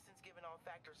with distance given all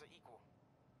factors are equal.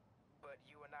 But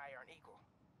you and I aren't equal.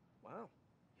 Wow,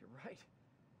 you're right.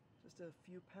 Just a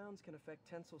few pounds can affect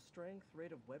tensile strength,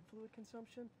 rate of web fluid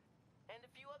consumption. And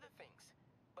a few other things.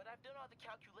 But I've done all the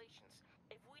calculations.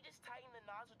 If we just tighten the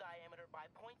nozzle diameter by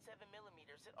 0.7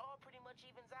 millimeters, it all pretty much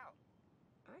evens out.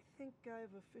 I think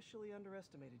I've officially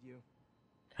underestimated you.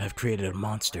 I've created a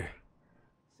monster.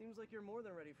 Seems like you're more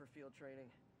than ready for field training.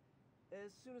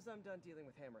 As soon as I'm done dealing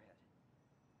with Hammerhead.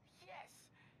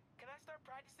 Yes! Can I start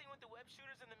practicing with the web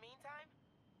shooters in the meantime?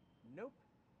 Nope.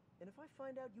 And if I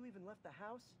find out you even left the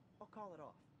house, I'll call it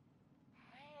off.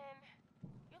 Man,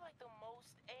 you're like the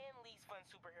most and least fun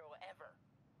superhero ever.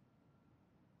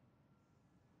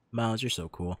 Miles, you're so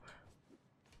cool.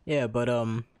 Yeah, but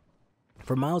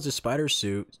for Miles' spider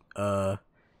suit,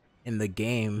 in the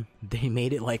game, they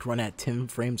made it like run at 10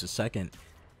 frames a second,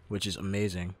 which is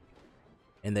amazing.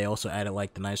 And they also added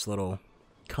like the nice little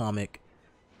comic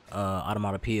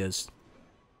automatopoeias,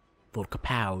 little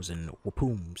kapows and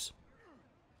wapooms.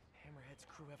 Hammerhead's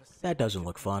crew have a That doesn't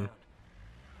look fun. Not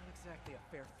exactly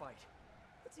a fair fight.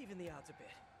 Let's even the odds a bit.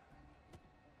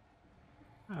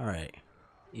 Alright.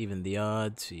 Even the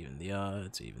odds, even the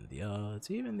odds, even the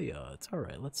odds, even the odds.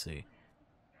 Alright, let's see.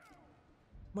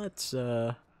 Let's,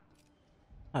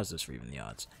 how's this for even the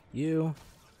odds? You.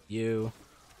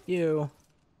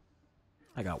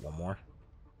 I got one more.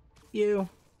 You.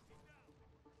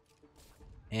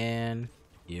 And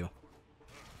you.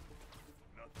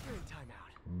 You're in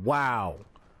timeout. Wow.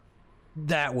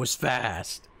 That was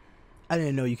fast. I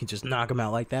didn't know you could just knock him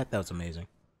out like that. That was amazing.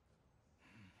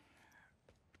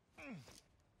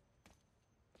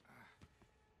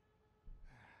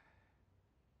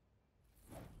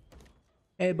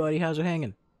 Hey, buddy, how's it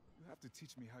hanging? You have to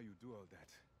teach me how you do all that.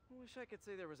 I wish I could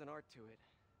say there was an art to it.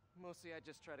 Mostly I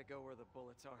just try to go where the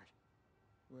bullets aren't.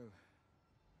 Well,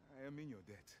 I am in your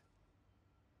debt.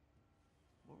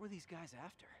 What were these guys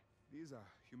after? These are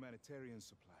humanitarian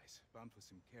supplies bound for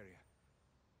Simcaria.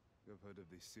 You have heard of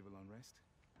the civil unrest?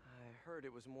 I heard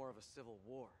it was more of a civil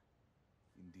war.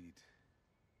 Indeed.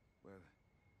 Well,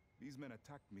 these men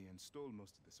attacked me and stole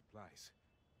most of the supplies.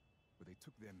 Where they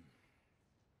took them,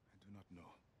 I do not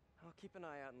know. I'll keep an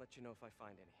eye out and let you know if I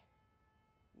find any.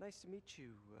 Nice to meet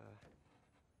you,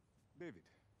 David.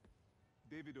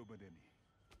 David Obademi.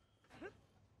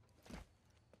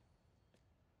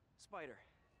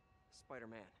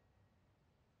 Spider-Man.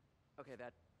 Okay,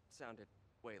 that sounded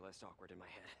way less awkward in my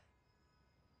head.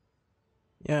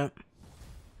 Yeah.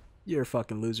 You're a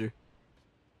fucking loser.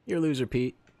 You're a loser,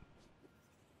 Pete.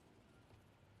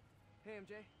 Hey,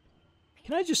 MJ.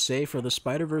 Can I just say, for the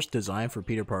Spider-Verse design for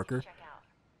Peter Parker,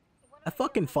 I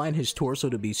fucking find his torso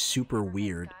to be super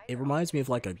weird. It reminds me of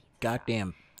like a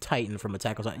goddamn Titan from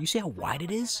Attack on Titan. You see how wide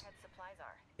it is?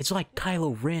 It's like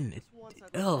Kylo Ren.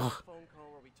 Ugh.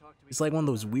 It's like one of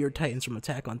those weird Titans from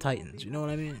Attack on Titans. You know what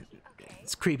I mean?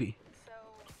 It's creepy. So,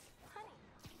 honey,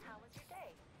 how was your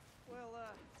day? Well,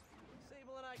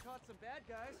 Sable and I caught some bad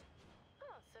guys.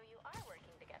 Oh, so you are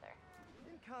working together.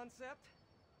 In concept.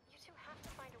 You two have to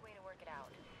find a way to work it out.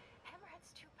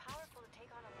 Hammerhead's too powerful to take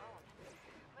on alone.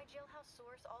 My jailhouse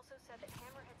source also said that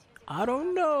Hammerhead's using... I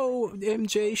don't know,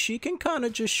 MJ. She can kind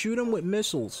of just shoot him with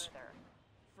missiles.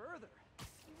 Further?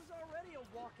 He was already a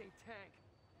walking tank.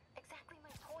 Exactly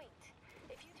my point.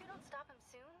 If you two don't stop him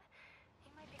soon,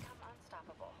 he might become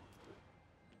unstoppable.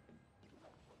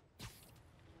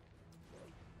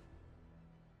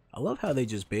 I love how they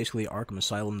just basically Arkham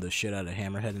Asylum the shit out of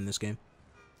Hammerhead in this game.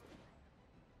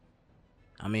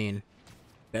 I mean,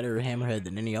 better Hammerhead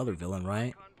than any other villain,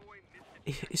 right?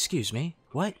 Excuse me,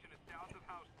 what?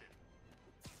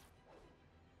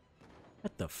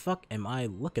 What the fuck am I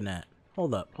looking at?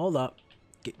 Hold up, hold up.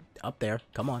 Get up there,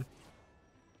 come on.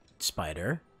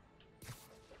 Spider.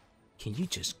 Can you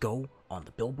just go on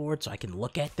the billboard so I can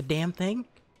look at the damn thing?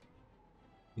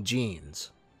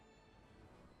 Jeans.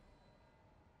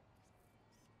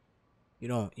 You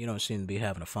don't seem to be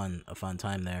having a fun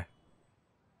time there.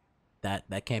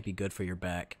 That can't be good for your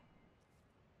back.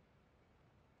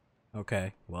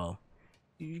 Okay, well,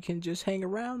 you can just hang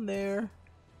around there.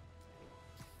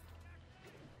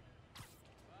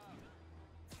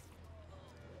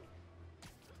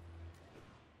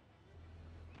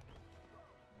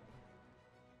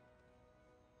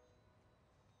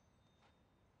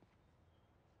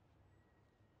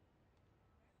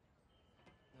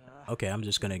 Okay, I'm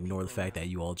just gonna ignore the fact that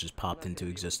you all just popped into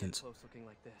existence.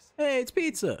 Hey, it's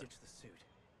pizza!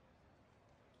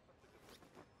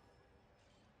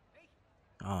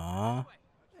 Aww.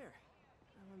 There.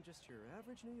 I'm just your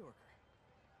average New Yorker.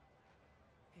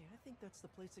 Hey, I think that's the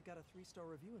place that got a 3-star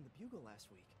review in the Bugle last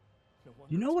week. No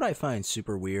wonder You know what I find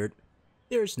super weird?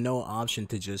 There's no option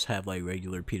to just have like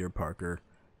regular Peter Parker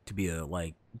to be a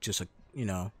just a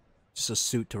just a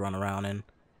suit to run around in.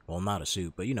 Well, not a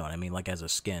suit, but you know what I mean, like as a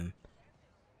skin.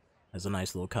 As a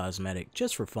nice little cosmetic,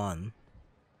 just for fun.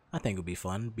 I think it would be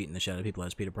fun, beating the shit out of people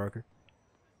as Peter Parker.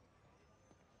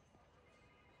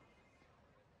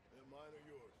 Mine or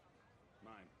yours?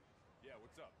 Mine. Yeah,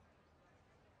 what's up?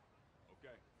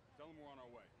 Okay, tell him we're on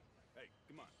our way. Hey,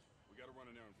 come on. We gotta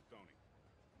run an errand for Tony.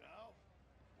 Now?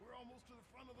 We're almost to the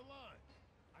front of the line.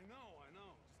 I know.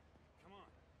 Just come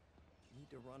on. Need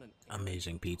to run an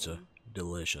Amazing pizza.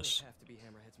 Delicious. Have to be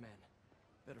Hammerhead's man.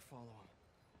 Better follow him,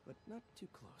 but not too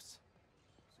close.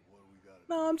 So what do we gotta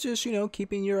No, I'm just,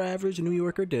 keeping your average New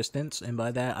Yorker distance, and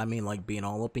by that I mean like being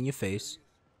all up in your face.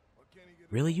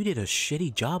 Really? You did a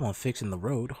shitty job on fixing the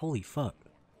road. Holy fuck.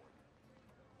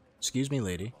 Excuse me,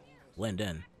 lady. Blend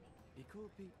in. Be cool,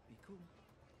 Pete. Be cool.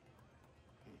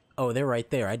 Oh, they're right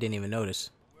there. I didn't even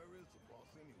notice.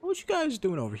 What you guys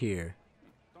doing over here?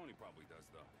 Tony probably does,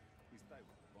 though. He's tight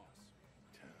with the boss.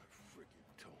 Frickin'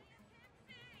 Tony.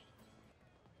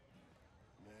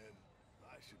 Man,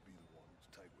 I should be the one who's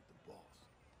tight with the boss.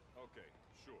 Okay,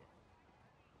 sure.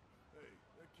 Hey,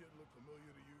 that kid look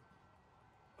familiar to you?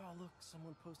 Oh, look,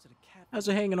 someone posted a cat. How's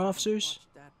it hanging, officers?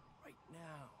 Watch that right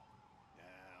now.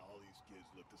 Yeah, all these kids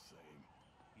look the same.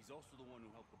 He's also the one who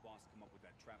helped the boss come up with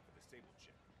that trap for the Sable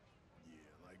chick. Yeah,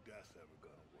 like that's ever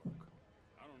gonna work.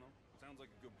 I don't know. Sounds like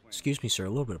a good plan. Excuse me, sir.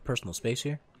 A little bit of personal space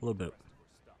here. A little bit.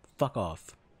 Fuck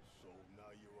off. So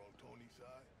now you're on Tony's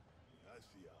side? I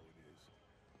see how it is.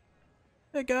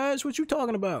 Hey guys, what you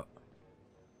talking about?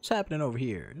 What's happening over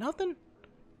here? Nothing?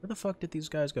 Where the fuck did these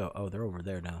guys go? Oh, they're over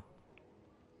there now.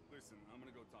 Listen, I'm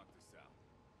gonna go talk to Sal.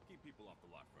 Keep people off the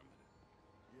lot for a minute.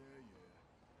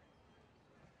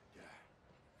 Yeah.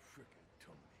 Frickin'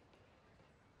 Tony.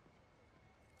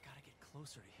 Gotta get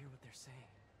closer to hear what they're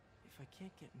saying. If I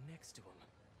can't get next to them,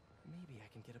 maybe I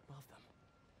can get above them.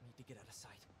 Need to get out of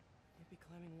sight. Can't be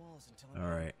climbing walls until I'm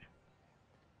Alright.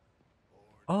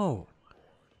 Oh.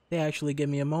 They actually give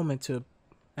me a moment to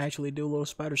actually do a little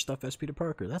spider stuff as Peter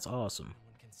Parker. That's awesome.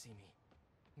 No one can see me.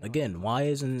 No, Again, why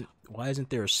isn't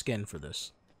there a skin for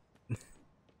this? if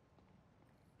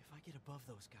I get above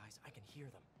those guys, I can hear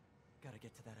them. Gotta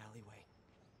get to that alleyway.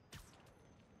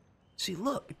 See,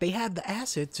 look, they have the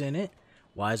assets in it.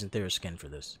 Why isn't there a skin for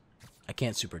this? I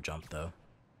can't super jump though.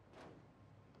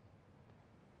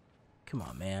 Come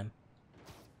on, man.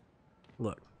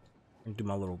 Look. I'm gonna do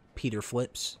my little Peter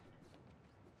flips.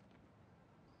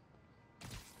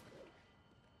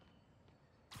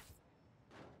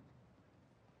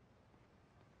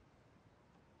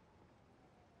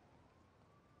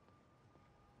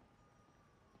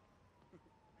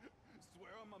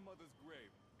 Swear on my mother's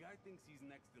grave. Guy thinks he's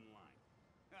next in line.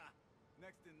 Ha!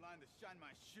 Next in line to shine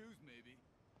my shoes, maybe.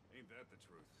 Ain't that the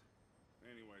truth?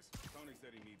 Anyways, Tony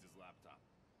said he needs his laptop.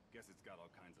 Guess it's got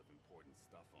all kinds of important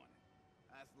stuff on it.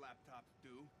 As laptops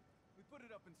do. We put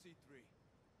it up in C3.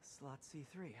 Slot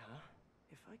C3, huh?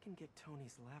 If I can get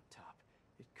Tony's laptop,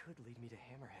 it could lead me to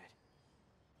Hammerhead.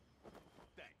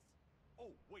 Thanks.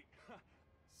 Oh, wait.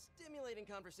 Stimulating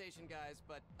conversation, guys,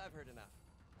 but I've heard enough.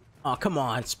 Oh, come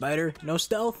on, Spider. No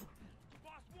stealth?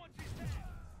 Boss wants his head.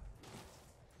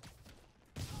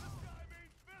 This guy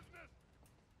means business.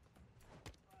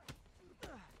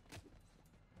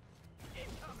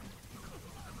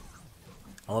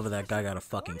 I love that guy got a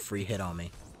fucking free hit on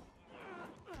me.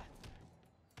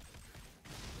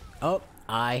 Oh,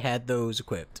 I had those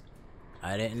equipped.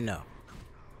 I didn't know.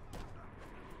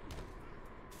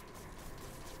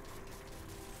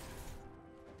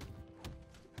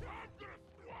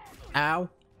 Ow.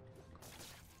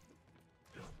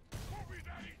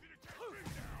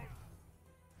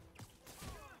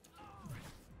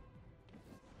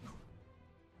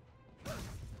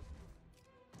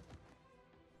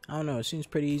 I don't know, it seems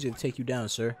pretty easy to take you down,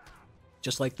 sir.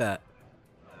 Just like that.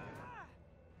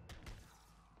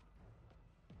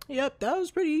 Yep, that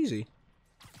was pretty easy.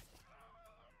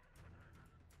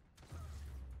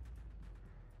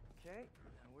 Okay,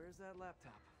 now where's that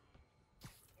laptop?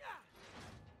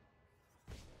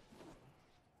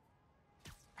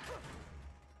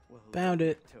 Well, Found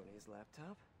it. Tony's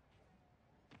laptop.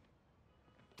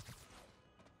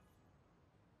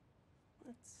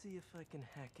 Let's see if I can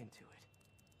hack into it.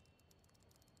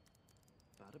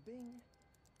 Bada bing.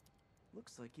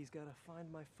 Looks like he's got a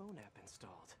Find My Phone app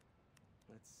installed.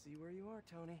 Let's see where you are,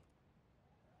 Tony.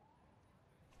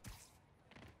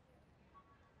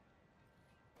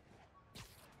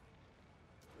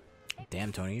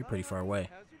 Damn, Tony, you're pretty far away.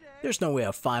 How's your day? There's no way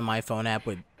a Find My Phone app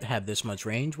would have this much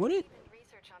range, would it?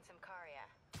 Research on Simcaria.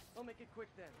 I'll make it quick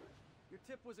then. Your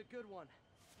tip was a good one.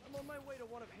 I'm on my way to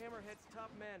one of Hammerhead's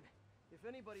top men. If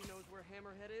anybody knows where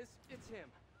Hammerhead is, it's him.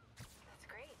 That's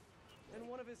great. And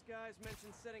one of his guys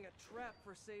mentioned setting a trap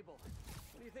for Sable.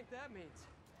 What do you think that means?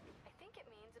 I think it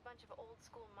means a bunch of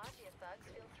old-school Magia thugs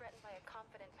feel threatened by a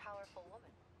confident, powerful woman.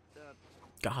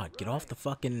 God, get off the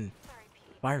fucking Sorry,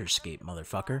 Pete. fire escape,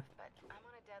 motherfucker. But I'm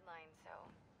on a deadline, so...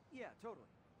 Yeah, totally.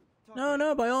 Talk No, later.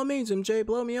 no, by all means, MJ,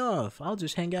 blow me off. I'll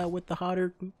just hang out with the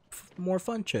hotter, more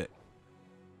fun chick.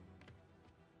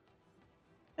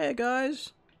 Hey,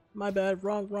 guys. My bad,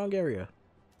 wrong area.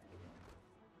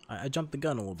 I jumped the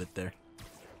gun a little bit there.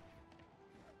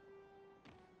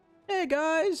 Hey,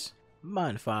 guys.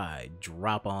 Mind if I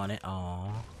drop on it?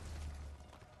 Aww.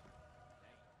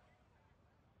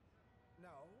 No,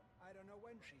 I don't know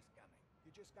when she's coming.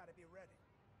 You just gotta be ready.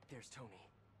 There's Tony.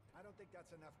 I don't think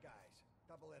that's enough, guys.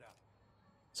 Double it up.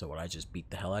 So what, I just beat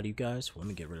the hell out of you guys? Well, let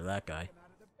me get rid of that guy. Come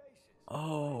out of the bases.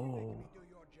 Oh, Let me do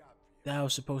your job for you. that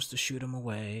was supposed to shoot him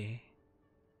away.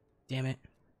 Damn it.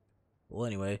 Well,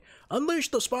 anyway, unleash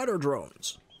the spider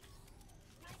drones.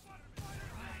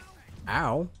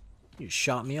 Ow. You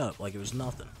shot me up like it was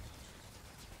nothing.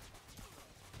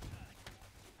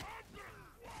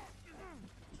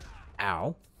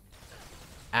 Ow.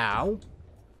 Ow.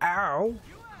 Ow.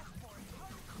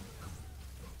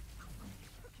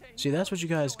 See, that's what you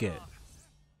guys get.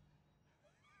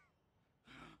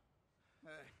 Hey,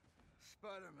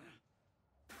 Spider-Man.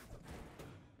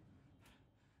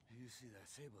 You see that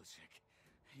Sable chick?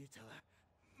 You tell her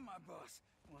my boss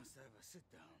wants to have a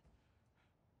sit-down.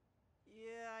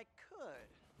 Yeah, I could.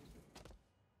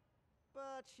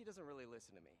 But she doesn't really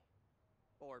listen to me.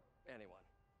 Or anyone.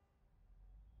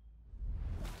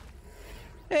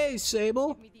 Hey,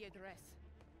 Sable. Give me the address.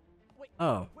 Wait,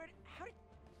 Oh. where did, how did...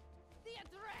 The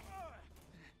address!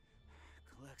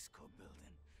 Colexco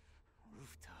building.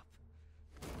 Rooftop.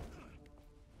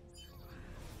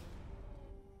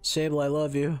 Sable, I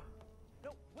love you.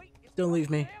 No, wait, it's Don't leave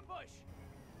me. ambush!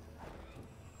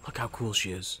 Look how cool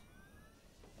she is.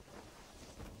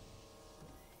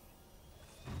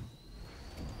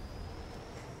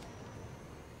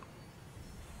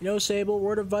 You know, Sable,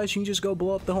 word of advice, you can just go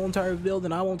blow up the whole entire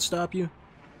building. I won't stop you.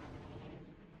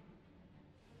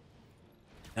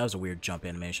 That was a weird jump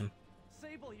animation.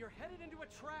 Sable, you're headed into a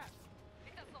trap!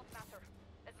 It does not matter,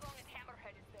 as long as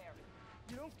Hammerhead is there.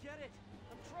 You don't get it!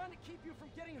 I'm trying to keep you from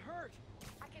getting hurt!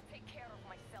 I can take care of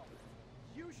myself.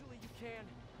 Usually you can.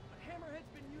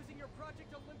 Hammerhead's been using your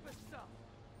Project Olympus stuff.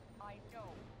 I know.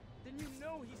 Then you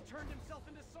know he's turned himself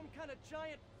into some kind of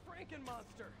giant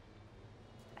Franken-monster.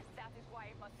 And that is why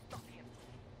I must stop him.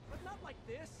 But not like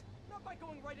this. Not by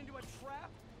going right into a trap.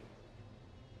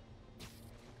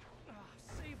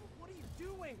 Sable, what are you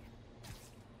doing?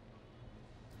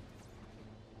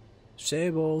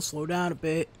 Sable, slow down a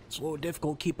bit. It's a little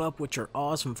difficult to keep up with your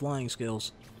awesome flying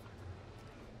skills.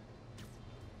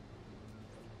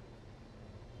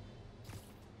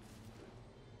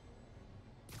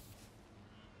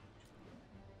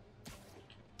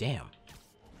 Damn.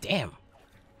 Damn.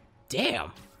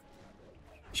 Damn.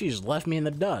 She just left me in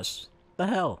the dust. The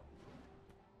hell?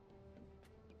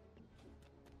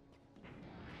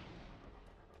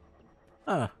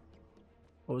 Huh.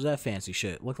 What was that fancy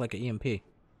shit? Looked like an EMP. Did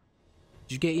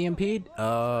you get EMP'd?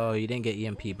 Oh, you didn't get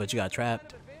EMP'd, but you got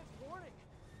trapped.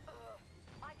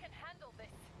 I can handle this.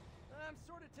 I'm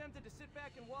sort of tempted to sit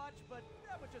back and watch, but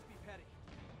that would just be petty.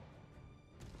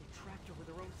 They tracked her with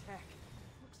their own tech.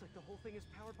 Looks like the whole thing is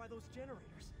powered by those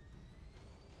generators.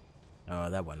 Oh,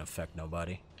 that wouldn't affect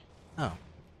nobody. Oh.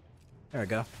 There we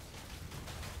go.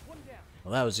 One down.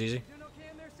 Well, that was easy. Doing okay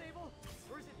in there, Sable?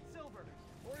 Or is it silver?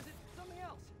 Or is it something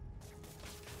else?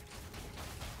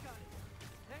 Got it.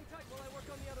 Hang tight while I work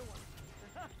on the other one.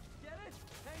 Get it?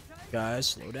 Hang tight. Guys,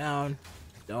 slow down.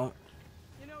 Don't.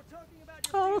 You know, talking about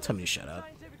Oh, your don't tell me to shut up.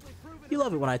 scientifically proven You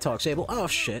love it when I talk, Sable. Oh,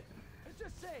 shit.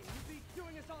 Just saying, you'd be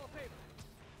doing us all a favor.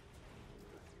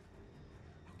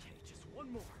 Okay, just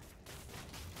one more.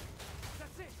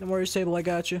 That's it. Don't worry, Sable, I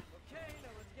got you. Okay, now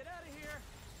let's get out of here.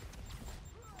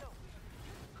 No.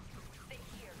 Stay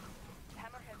here.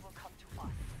 Hammerhead will come to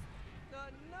us.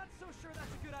 Not so sure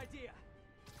that's a good idea.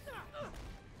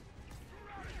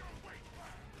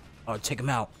 Oh, take him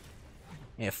out.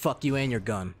 Yeah, fuck you and your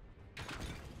gun.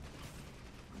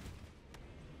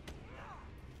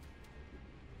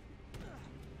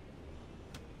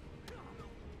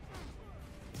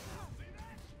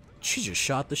 She just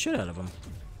shot the shit out of him.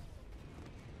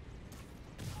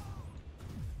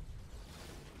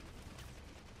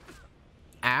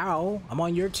 Ow! I'm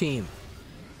on your team.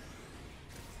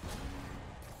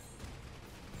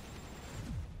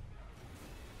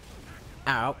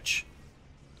 Ouch.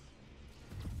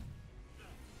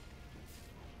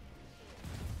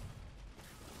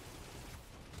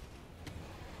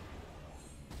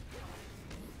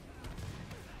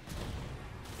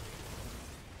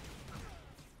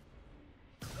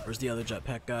 Where's the other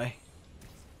jetpack guy?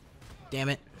 Damn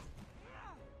it.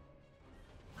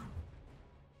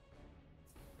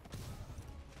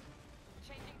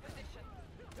 Changing position.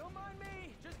 Don't mind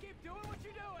me. Just keep doing what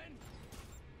you're doing.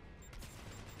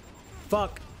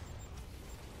 Fuck.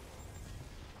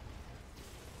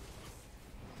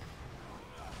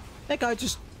 That guy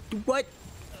just... What?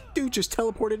 Dude just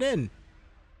teleported in.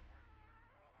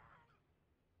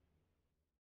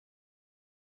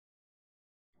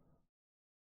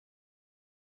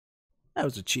 That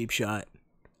was a cheap shot.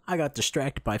 I got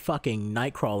distracted by fucking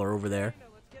Nightcrawler over there. Now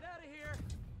let's get out of here.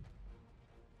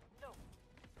 No.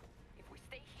 If we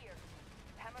stay here,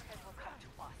 Hammerhead will come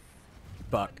to us.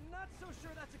 Fuck. Not so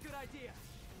sure that's a good idea.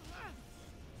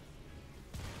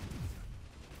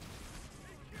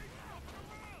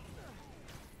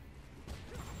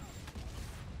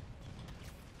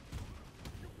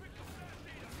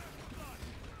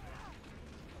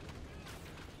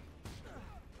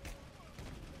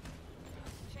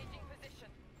 Changing position.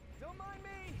 Don't mind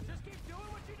me. Just keep doing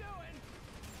what you're doing.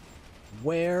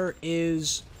 Where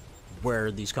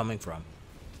are these coming from?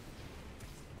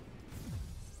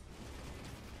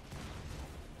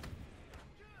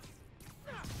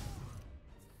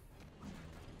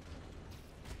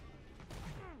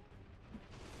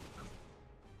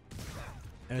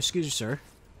 Excuse you, sir.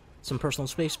 Some personal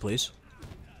space, please.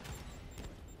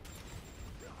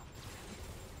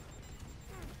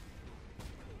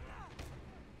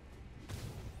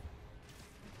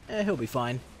 He'll be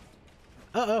fine.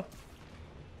 Uh-oh.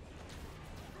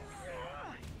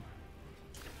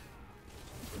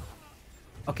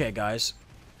 Okay, guys.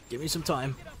 Give me some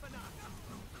time. Get up a notch.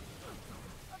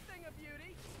 A thing of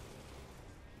beauty.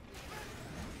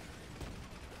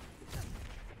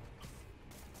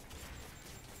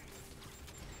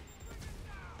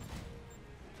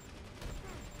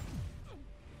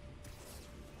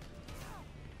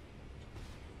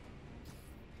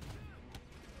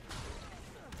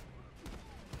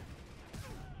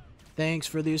 Thanks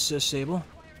for the assist, Sable.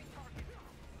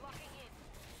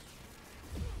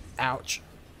 Ouch.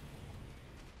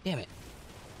 Damn it.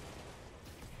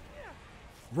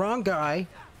 Wrong guy.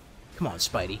 Come on,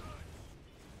 Spidey.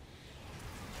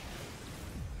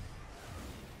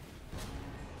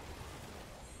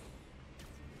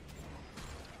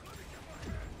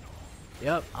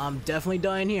 Yep, I'm definitely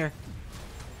dying here.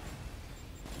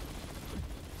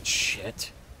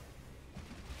 Shit.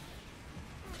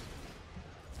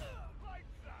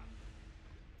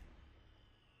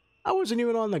 I wasn't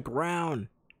even on the ground.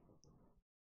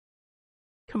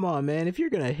 Come on, man. If you're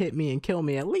gonna hit me and kill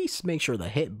me, at least make sure the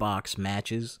hitbox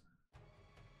matches.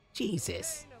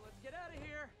 Jesus. Okay, now let's get out of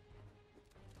here.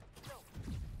 So,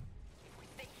 if we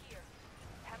stay here,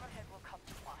 Hammerhead will come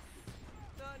to us.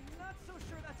 Not so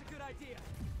sure that's a good idea.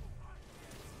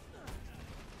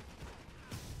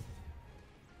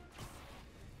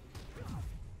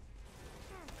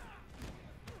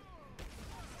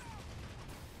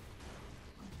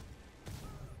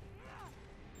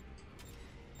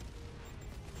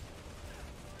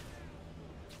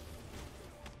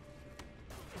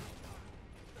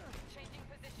 Changing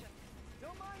position.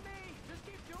 Don't mind me. Just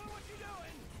keep doing what you're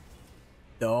doing.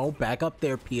 No, back up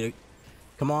there, Peter.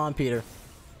 Come on, Peter.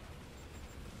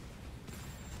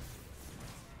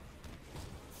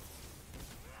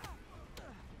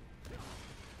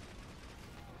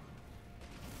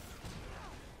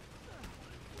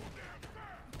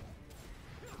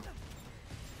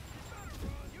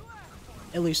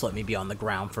 At least let me be on the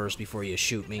ground first before you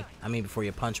shoot me. I mean, before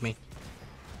you punch me.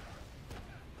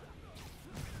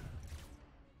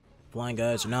 Flying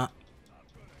guys are not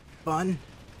fun.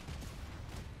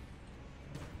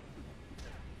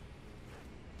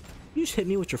 You just hit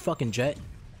me with your fucking jet.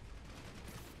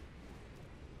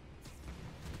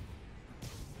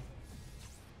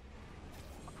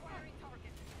 Acquiring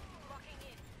target. Locking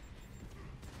in.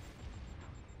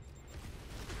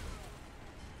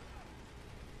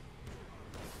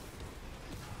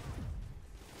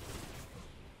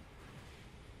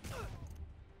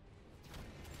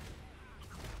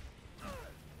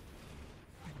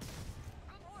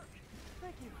 Good work.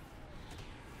 Thank you.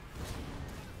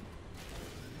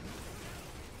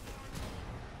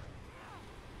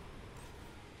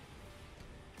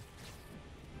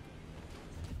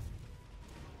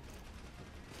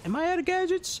 Am I out of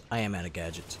gadgets? I am out of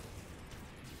gadgets.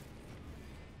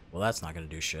 Well, that's not gonna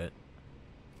do shit.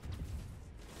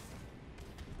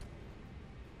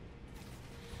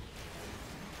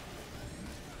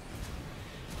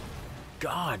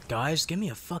 God, guys, give me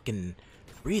a fucking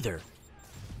breather.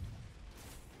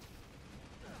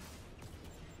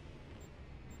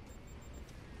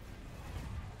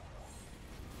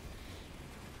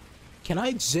 Can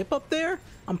I zip up there?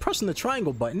 I'm pressing the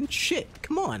triangle button. Shit,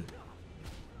 come on.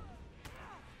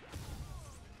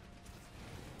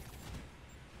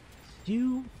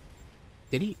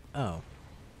 Did he? Oh.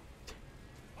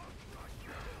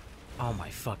 Oh my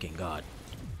fucking god.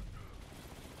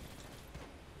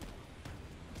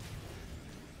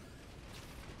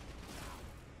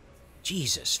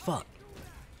 Jesus, fuck.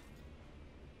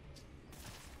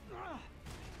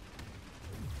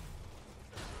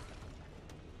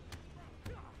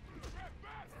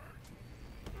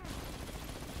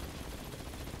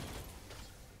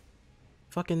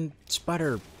 Fucking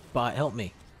spider bot, help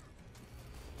me.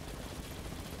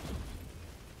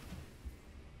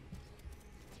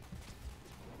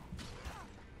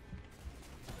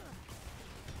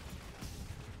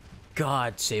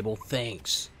 God, Sable,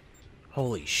 thanks.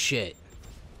 Holy shit.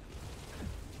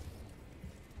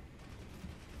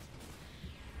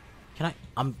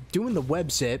 I'm doing the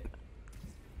web zip.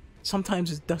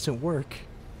 Sometimes it doesn't work.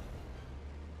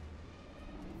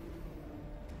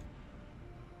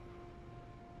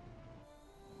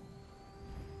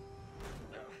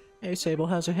 Hey, Sable,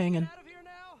 how's it hanging? Out of here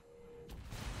now.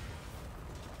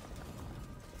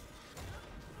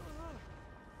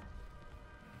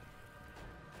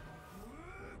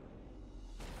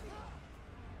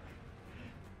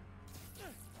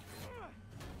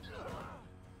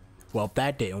 Well,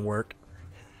 that didn't work.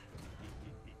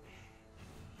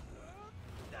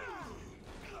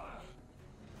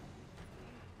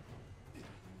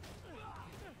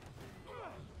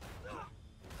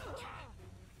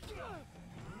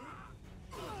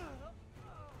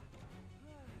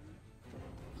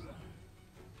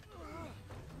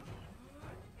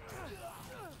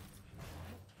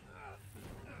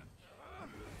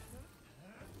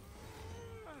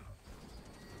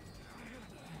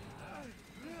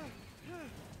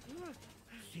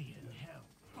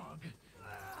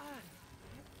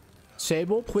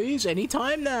 Sable, please,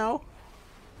 anytime now.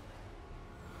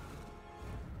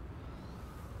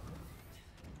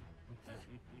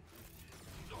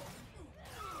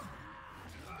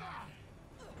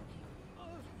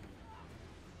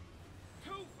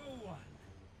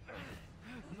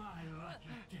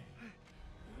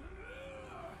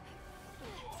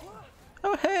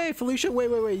 Oh, hey, Felicia,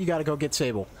 wait, you gotta go get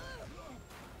Sable.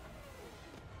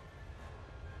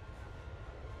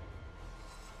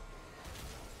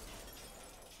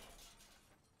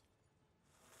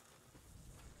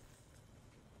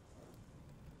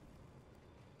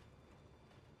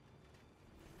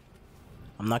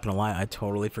 I'm not gonna lie, I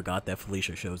totally forgot that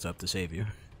Felicia shows up to save you.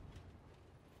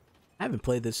 I haven't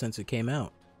played this since it came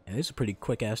out, and it's a pretty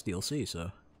quick-ass DLC,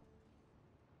 so...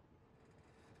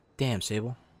 Damn,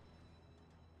 Sable.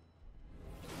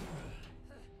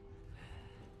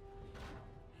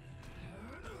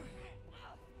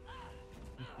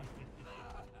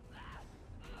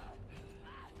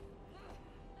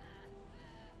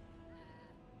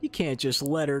 You can't just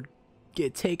let her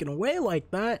get taken away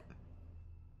like that.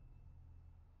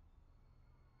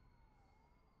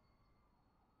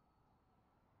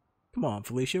 Come on,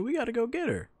 Felicia, we gotta go get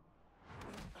her.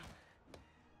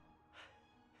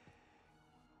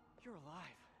 You're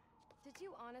alive. Did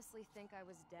you honestly think I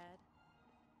was dead?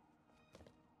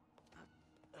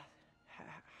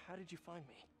 How did you find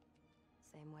me?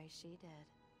 Same way she did.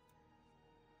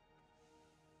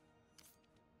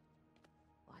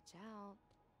 Watch out.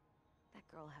 That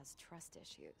girl has trust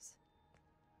issues.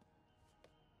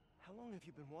 How long have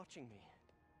you been watching me?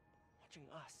 Watching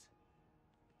us?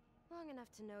 Long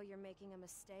enough to know you're making a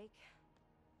mistake.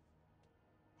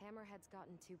 Hammerhead's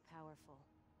gotten too powerful.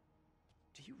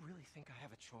 Do you really think I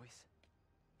have a choice?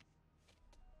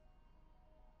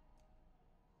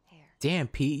 Here. Damn,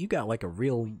 Pete, you got like a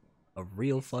real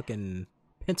fucking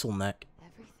pencil neck.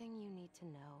 Everything you need to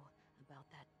know about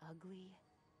that ugly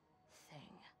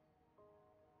thing.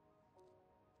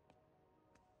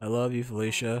 I love you,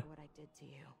 Felicia. What I did to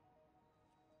you.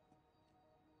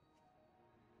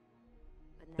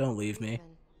 But now Don't we're leave me. even.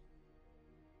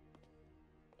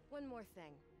 One more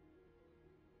thing.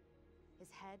 His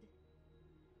head,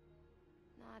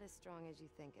 not as strong as you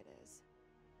think it is.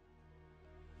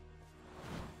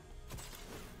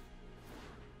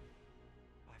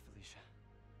 Bye, Felicia.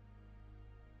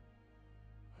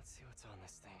 Let's see what's on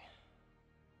this thing.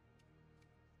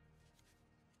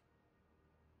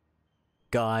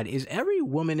 God, is every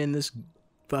woman in this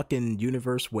fucking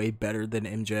universe way better than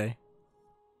MJ?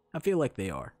 I feel like they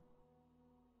are.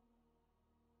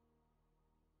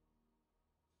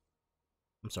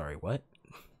 I'm sorry, what?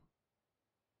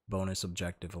 Bonus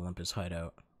objective, Olympus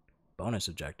hideout. Bonus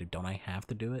objective, don't I have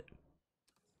to do it?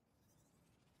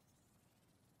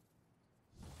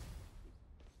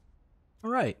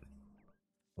 Alright.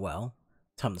 Well,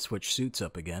 time to switch suits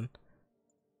up again.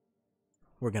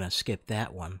 We're gonna skip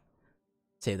that one.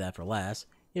 Save that for last.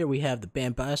 Here we have the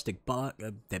bombastic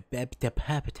the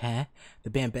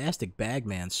bombastic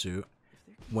Bagman suit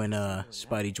when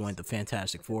Spidey joined the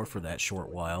Fantastic Four for that short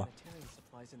while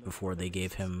before they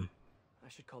gave him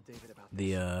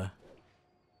the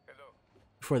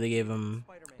before they gave him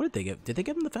what did they give? Did they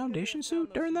give him the Foundation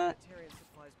suit during that?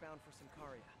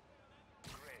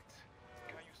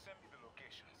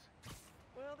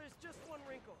 Well, there's just one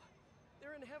wrinkle.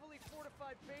 They're in heavily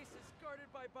fortified bases guarded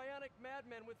by bionic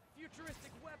madmen with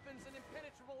futuristic weapons and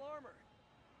impenetrable armor.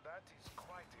 That is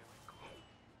quite a wrinkle.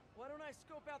 Why don't I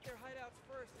scope out their hideouts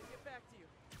first and get back to you?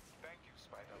 Thank you,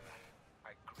 Spider-Man.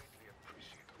 I greatly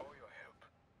appreciate all your help.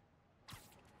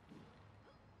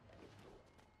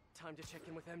 Time to check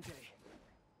in with MJ.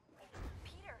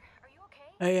 Peter, are you okay?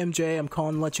 Hey MJ, I'm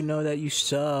calling to let you know that you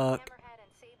suck. Hammerhead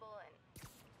and Sable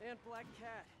And Black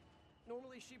Cat.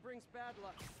 Normally she brings bad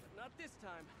luck, but not this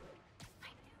time. I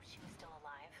knew she was still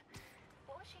alive.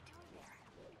 What was she doing there?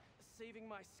 Saving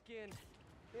my skin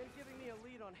and giving me a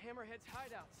lead on Hammerhead's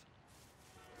hideouts.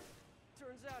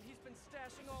 Turns out he's been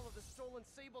stashing all of the stolen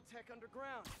Sable tech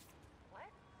underground. What?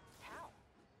 How?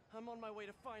 I'm on my way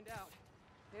to find out.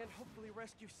 And hopefully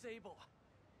rescue Sable.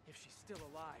 If she's still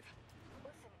alive.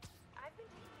 Listen, I've been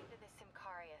digging into this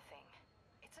Simcaria thing.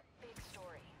 It's a big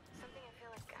story. Something I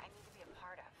feel like I need to be a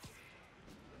part of.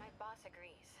 My boss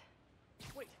agrees.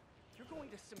 Wait, you're going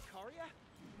to Simcaria?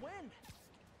 When?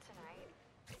 Tonight.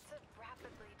 It's a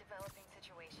rapidly developing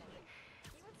situation.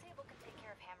 You and Sable can take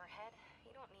care of Hammerhead.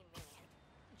 You don't need me.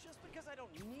 Just because I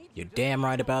don't need You're damn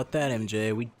right about that,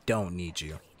 MJ. We don't need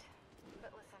you.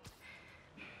 But listen,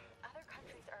 other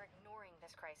countries are ignoring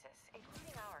this crisis,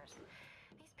 including ours.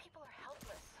 These people are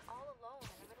helpless, all alone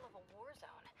in the middle of a war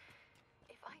zone.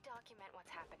 If I document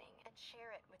what's happening and share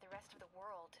it with the rest of the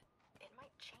world, it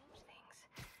might change things.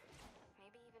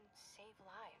 Maybe even save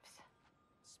lives.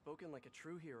 Spoken like a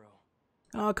true hero.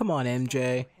 Oh, come on,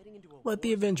 MJ. Let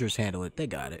the Avengers handle it. They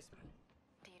got it.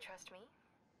 Do you trust me?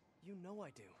 You know I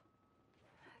do.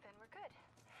 Then we're good.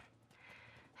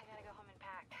 I gotta go home and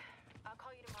pack. I'll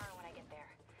call you tomorrow when I get there.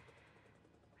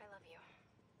 I love you.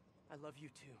 I love you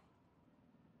too.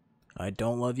 I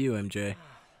don't love you, MJ.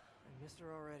 I miss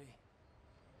her already.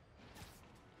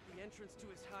 The entrance to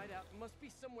his hideout must be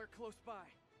somewhere close by.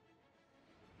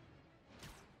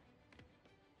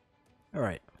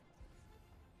 Alright.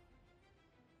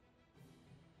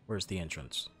 Where's the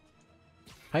entrance?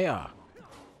 Hiya!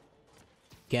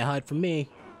 Can't hide from me.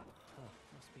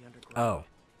 Must be underground. Oh.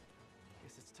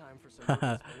 Guess it's time for some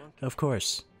Haha, spelunking. of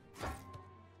course.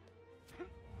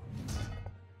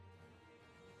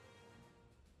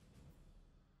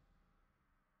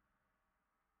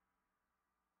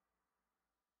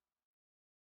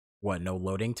 What, no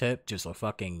loading tip? Just a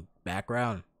fucking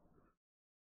background?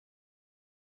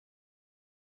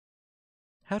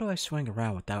 How do I swing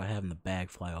around without having the bag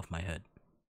fly off my head?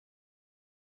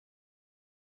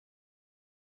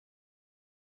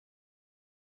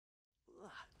 Ugh,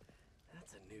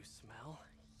 that's a new smell.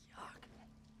 Yuck.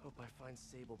 Hope I find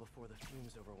Sable before the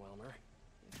fumes overwhelm her.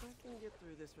 If I can get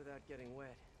through this without getting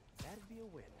wet, that'd be a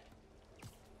win.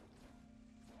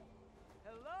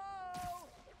 Hello?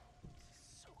 This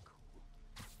is so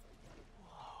cool.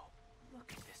 Whoa,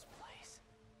 look at this place.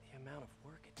 The amount of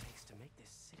work it takes to make this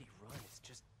city run is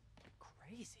just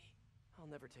crazy. I'll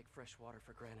never take fresh water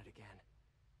for granted again.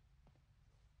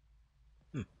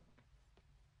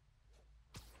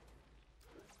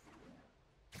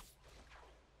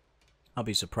 I'll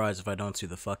be surprised if I don't see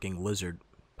the fucking lizard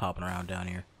popping around down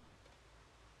here.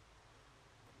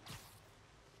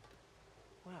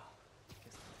 Well,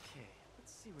 guess okay.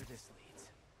 Let's see where this leads.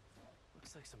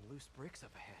 Looks like some loose bricks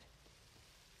up ahead.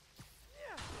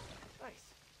 Yeah,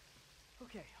 nice.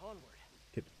 Okay, onward.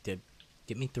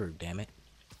 Get me through, damn it.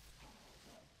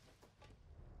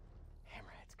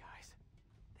 Hammerheads, guys.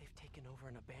 They've taken over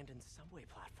an abandoned subway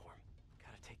platform.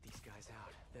 Gotta take these guys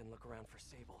out, then look around for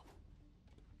Sable.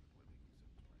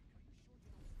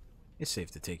 It's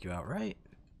safe to take you out, right?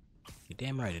 You're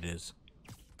damn right it is.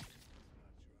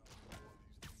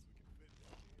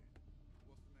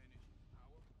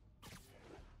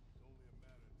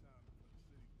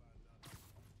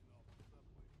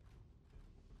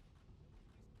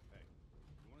 Hey,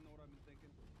 you wanna know what I've been thinking?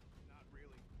 Not really.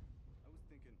 I was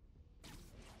thinking,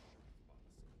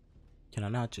 Can I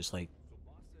not just, like, so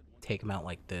boss said once take him out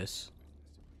like this?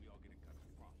 we all get a cut of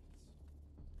the profits. Yeah.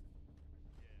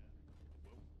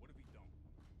 Well, what if he don't?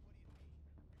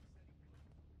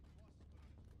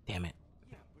 Damn it.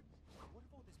 Yeah, but what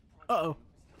about this project? Uh-oh.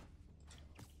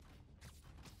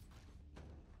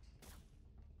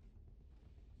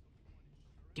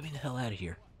 Get me the hell out of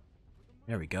here.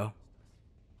 There we go.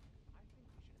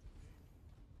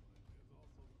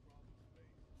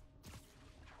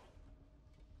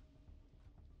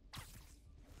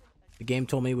 The game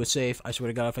told me it was safe. I swear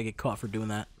to God if I get caught for doing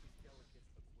that.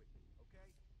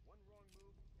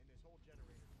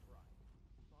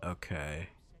 Okay.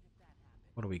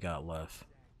 What do we got left?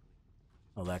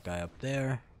 Oh, that guy up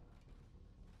there.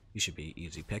 You should be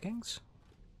easy pickings.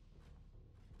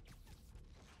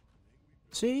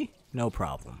 See? No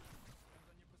problem.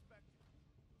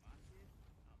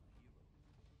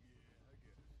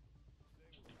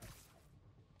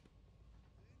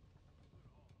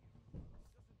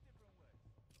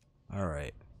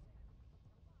 Alright.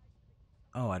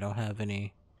 Oh, I don't have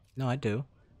any... No, I do.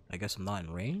 I guess I'm not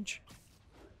in range?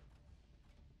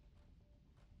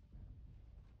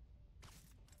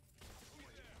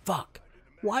 Fuck!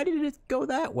 Why did it go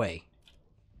that way?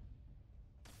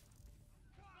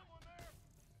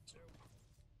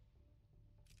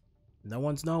 No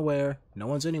one's nowhere. No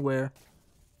one's anywhere.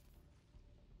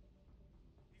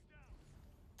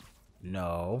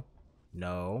 No.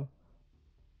 No.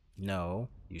 No.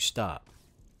 You stop.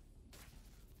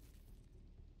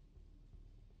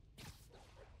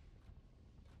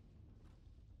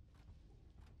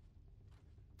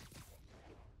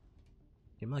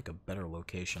 Give me like a better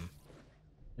location.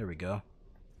 There we go.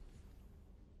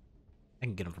 I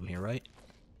can get him from here, right?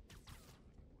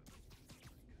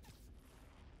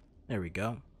 There we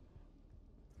go.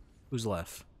 Who's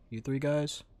left? You three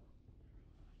guys?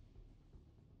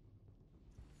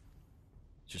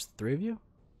 Just the three of you?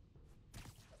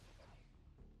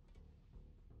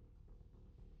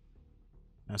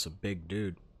 That's a big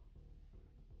dude.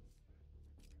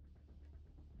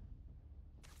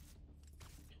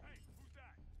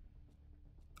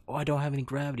 Oh, I don't have any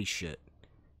gravity shit.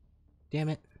 Damn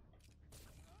it.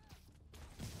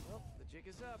 Well, the jig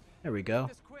is up. There we go.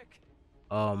 This quick.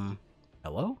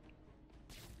 Hello?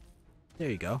 There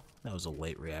you go. That was a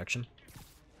late reaction.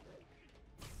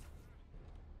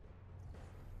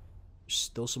 There's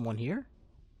still someone here?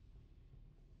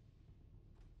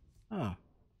 Oh.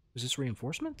 Is this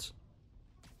reinforcements?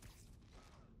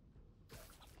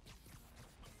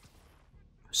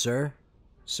 Sir?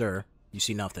 Sir, you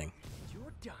see nothing.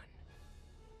 You're done.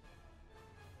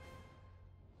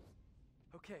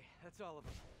 Okay, that's all of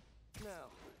them. Now,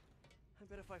 I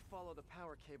bet if I follow the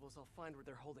power cables, I'll find where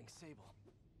they're holding Sable.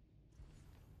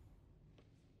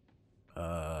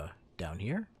 Down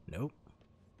here? Nope.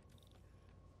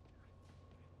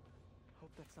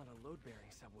 Hope that's not a load-bearing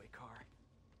subway car.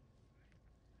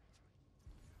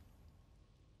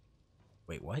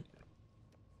 Wait, what?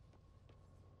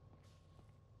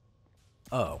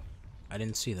 Oh, I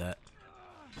didn't see that.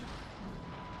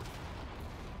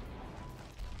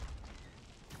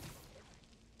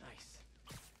 Nice.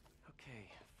 Okay,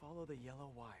 follow the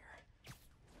yellow wire.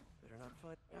 Better not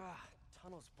find...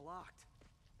 tunnel's blocked.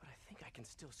 But I think I can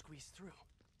still squeeze through.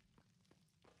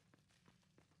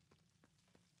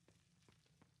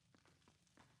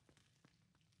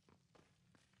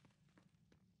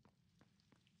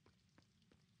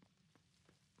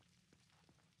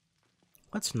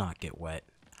 Let's not get wet.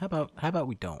 How about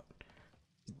we don't?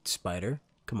 Spider,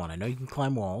 come on, I know you can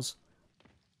climb walls.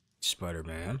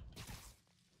 Spider-Man.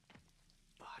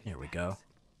 There we go.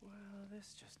 Well,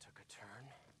 this just took a turn.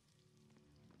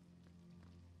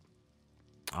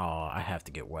 Oh, I have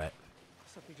to get wet.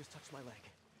 Something just touched my leg.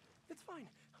 It's fine.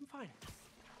 I'm fine.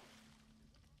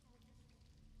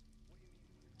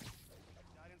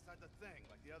 Died inside the thing,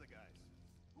 like the other guys.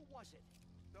 Who was it?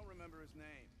 Don't remember his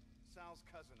name. Sal's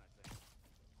cousin, I think.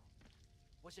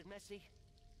 Was it messy?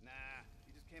 Nah,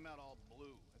 he just came out all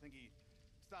blue. I think he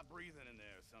stopped breathing in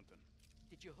there or something.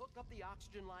 Did you hook up the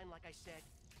oxygen line like I said?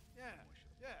 Yeah,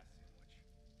 yes.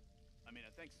 I mean,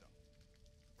 I think so.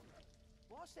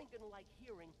 Boss ain't gonna like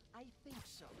hearing, I think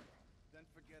so. Then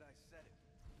forget I said it.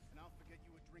 And I'll forget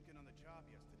you were drinking on the job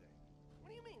yesterday.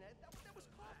 What do you mean? That was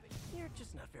coffee. You're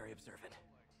just not very observant.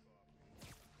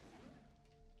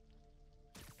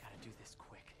 Gotta do this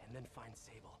quick, and then find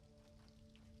Sable.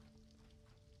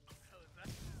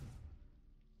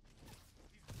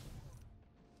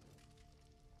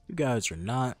 You guys are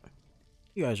not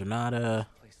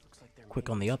quick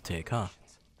on the uptake, huh?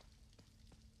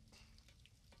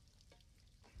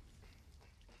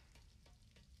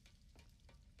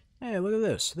 Hey, look at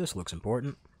this. This looks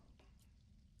important.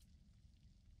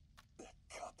 That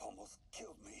cop almost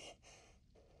killed me.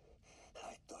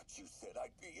 I thought you said I'd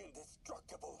be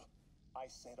indestructible. I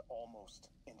said almost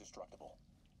indestructible.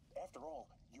 After all,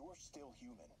 you're still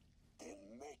human. Then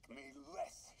make me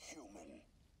less human.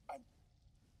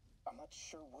 I'm not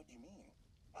sure what you mean.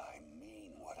 I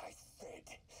mean what I said.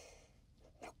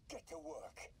 Now get to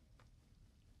work.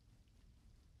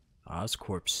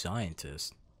 Oscorp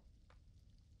scientist.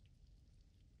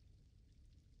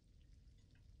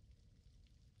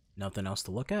 Nothing else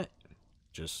to look at?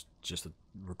 Just a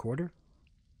recorder?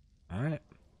 Alright.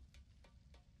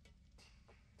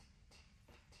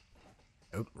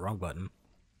 Oh, wrong button.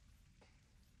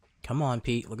 Come on,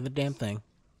 Pete. Look at the damn thing.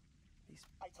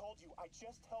 I told you, I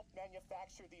just helped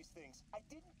manufacture these things. I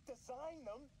didn't design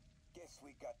them. Guess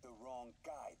we got the wrong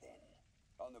guy then.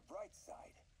 On the bright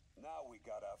side, now we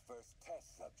got our first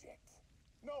test subject.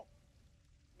 No!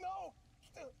 No!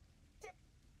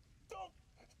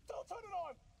 Don't turn it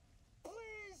on!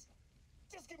 Please!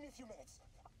 Just give me a few minutes.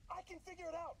 I can figure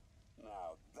it out.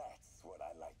 Now that's what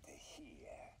I like to hear.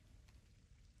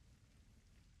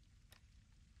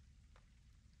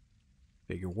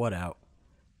 Figure what out?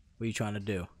 What are you trying to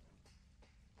do?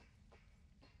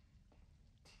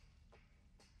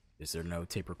 Is there no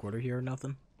tape recorder here or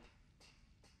nothing?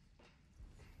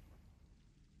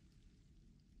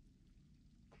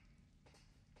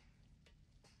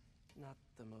 Not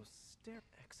the most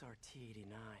XRT-89,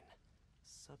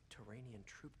 subterranean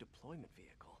troop deployment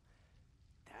vehicle.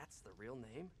 That's the real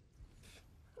name?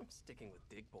 I'm sticking with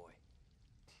Dig Boy.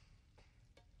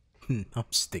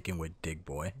 I'm sticking with Dig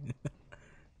Boy.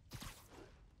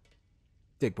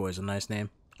 Dig Boy's a nice name.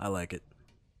 I like it.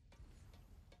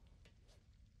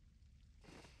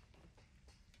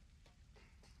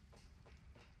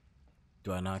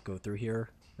 Do I not go through here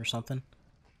or something?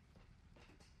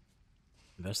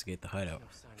 Investigate the hideout.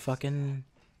 Fucking.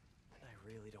 I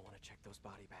really don't want to check those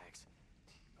body bags.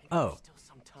 Maybe Oh. there's still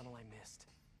some tunnel I missed.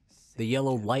 The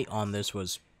yellow light on this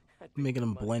was I'd be making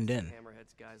them money blend to see in.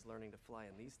 Hammerhead's guys learning to fly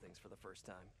in these things for the first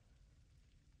time.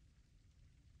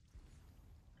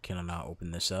 Can I not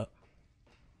open this up?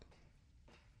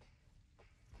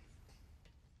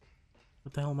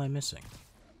 What the hell am I missing?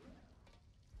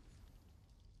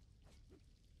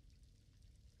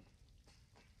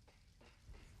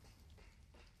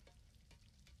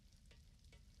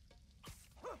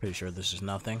 Pretty sure this is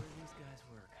nothing. Where do these guys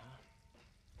work, huh?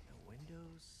 No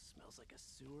windows, smells like a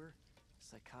sewer,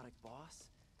 psychotic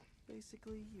boss.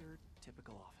 Basically, your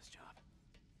typical office job.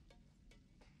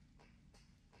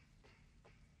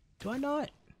 Do I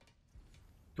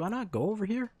not go over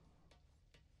here?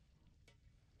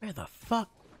 Where the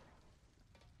fuck?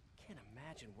 Can't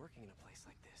imagine working in a place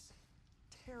like this.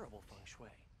 Terrible feng shui.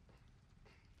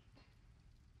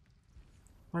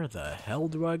 Where the hell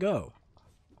do I go?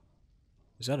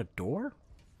 Is that a door?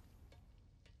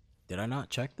 Did I not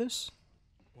check this?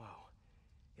 Wow.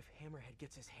 If Hammerhead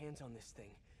gets his hands on this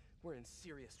thing, we're in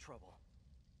serious trouble.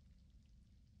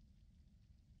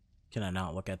 Can I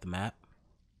not look at the map?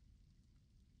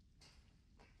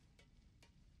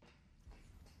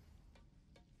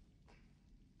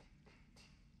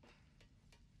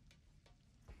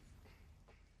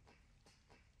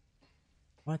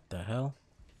 What the hell?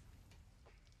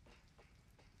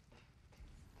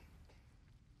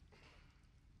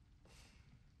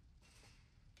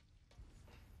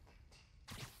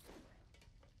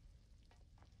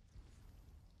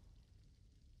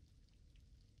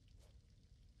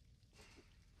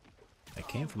 I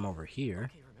came from over here.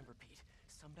 Okay, remember, Pete.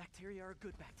 Some bacteria are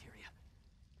good bacteria.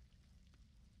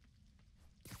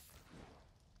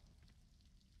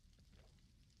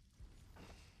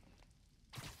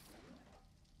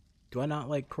 Do I not,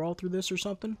 like, crawl through this or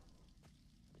something?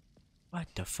 What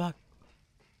the fuck?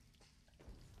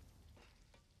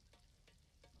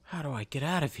 How do I get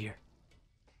out of here?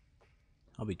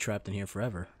 I'll be trapped in here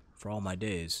forever, for all my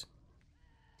days.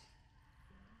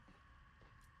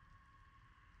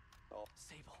 Oh,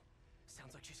 Sable.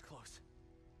 Sounds like she's close.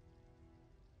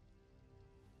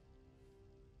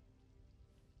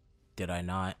 Did I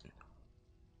not?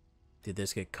 Did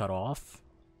this get cut off?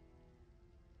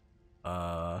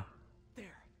 There.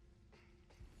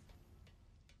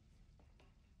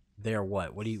 There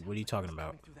what? What are you talking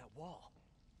about? Through that wall.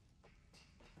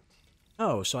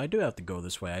 Oh, so I do have to go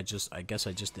this way. I guess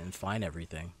I just didn't find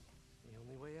everything. The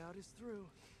only way out is through.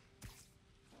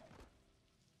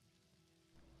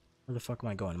 Where the fuck am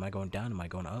I going? Am I going down? Am I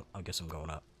going up? I guess I'm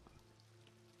going up.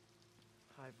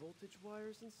 High voltage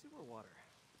wires and sewer water.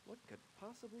 What could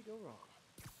possibly go wrong?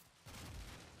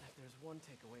 If there's one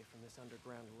takeaway from this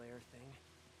underground lair thing,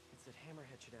 it's that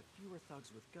Hammerhead should have fewer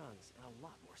thugs with guns and a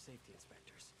lot more safety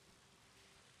inspectors.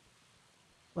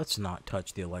 Let's not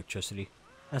touch the electricity.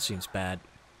 That seems bad.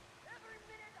 Every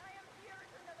minute I am here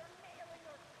is another nail in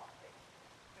your coffin.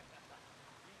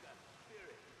 You got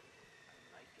spirit.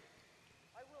 I like it.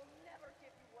 I will never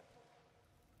give you what you...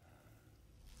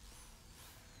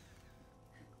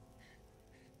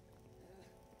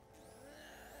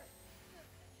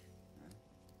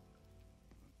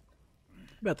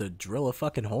 You about to drill a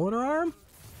fucking hole in her arm?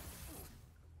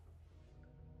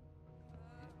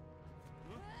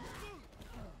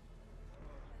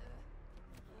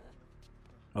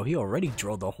 Oh, he already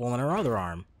drilled the hole in her other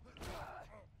arm.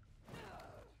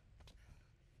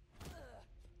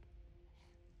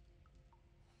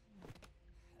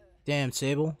 Damn,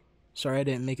 Sable. Sorry I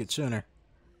didn't make it sooner.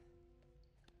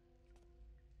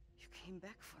 You came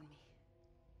back for me.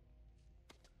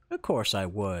 Of course I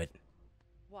would.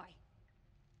 Why?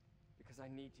 Because I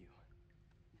need you.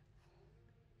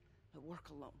 I work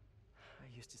alone.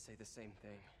 I used to say the same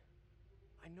thing.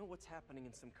 I know what's happening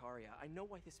in Symkaria. I know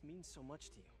why this means so much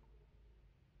to you.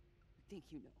 You think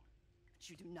you know, but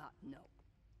you do not know.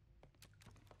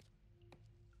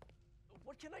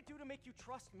 What can I do to make you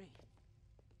trust me?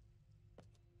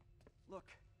 Look,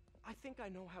 I think I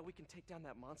know how we can take down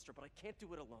that monster, but I can't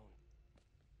do it alone.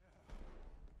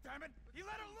 Damn it! You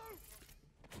let her loose!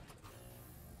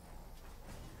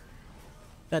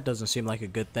 That doesn't seem like a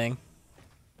good thing.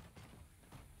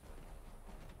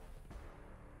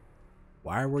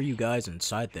 Why were you guys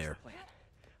inside there?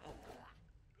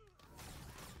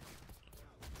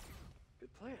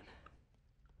 Good plan.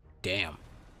 Damn.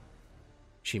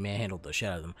 She manhandled the shit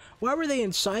out of them. Why were they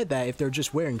inside that if they're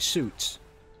just wearing suits?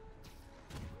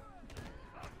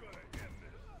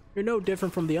 You're no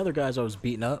different from the other guys I was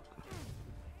beating up.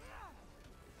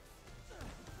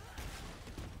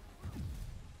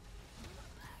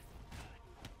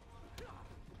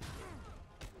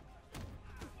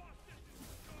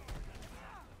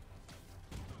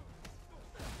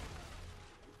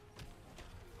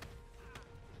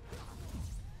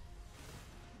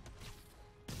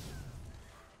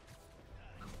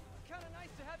 Kinda nice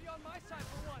to have you on my side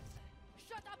for once.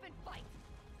 Shut up and fight!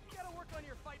 You gotta work on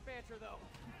your fight banter, though.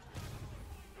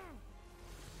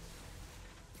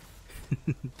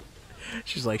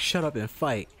 She's like, shut up and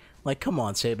fight. Like, come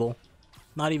on, Sable.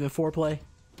 Not even foreplay?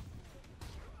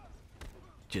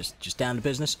 Just down to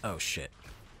business? Oh, shit.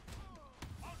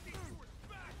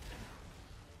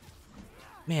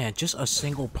 Man, just a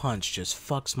single punch just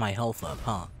fucks my health up,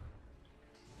 huh?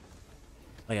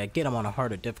 Like, I get him on a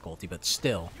harder difficulty, but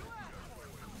still.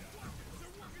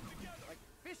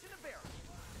 Fish in a barrel.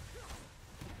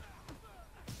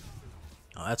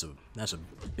 Oh, that's a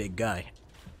big guy.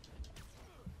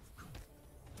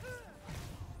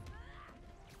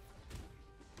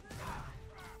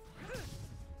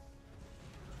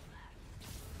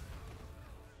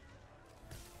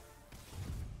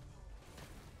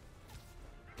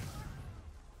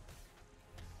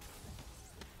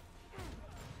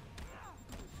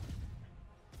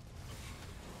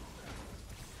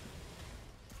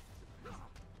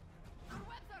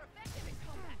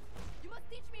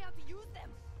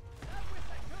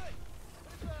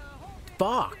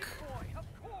 fuck? Boy, of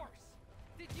course.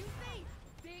 Did you say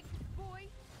big boy?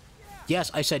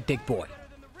 Yes, I said Dick Boy. Better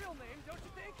than the real name, don't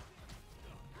you think?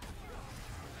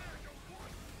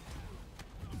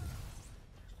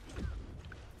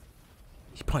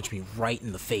 He punched me right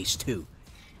in the face, too.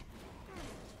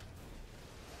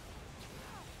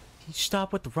 Can you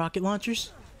stop with the rocket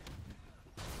launchers?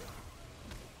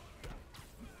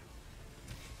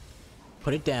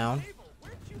 Put it down. Abel,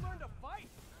 where'd you learn to fight?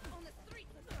 On the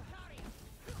streets of Sicaria.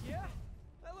 Yeah?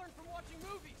 I learned from watching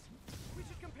movies. We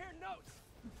should compare notes.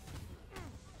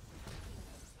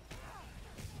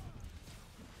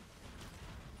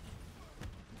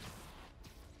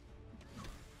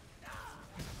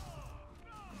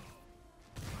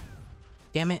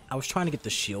 Damn it, I was trying to get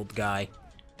the shield guy.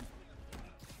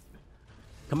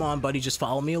 Come on, buddy, just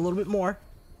follow me a little bit more.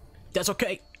 That's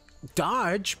okay.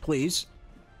 Dodge, please.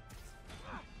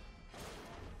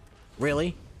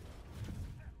 Really?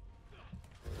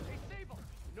 Hey, Sable,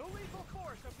 no lethal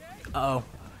force, okay? Uh-oh.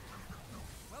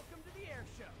 Welcome to the air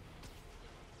show.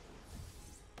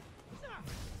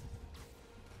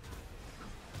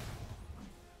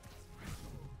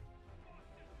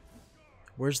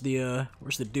 Where's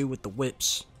the dude with the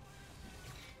whips?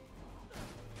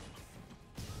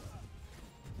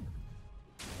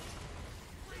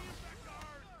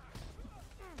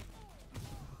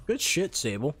 Good shit,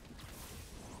 Sable.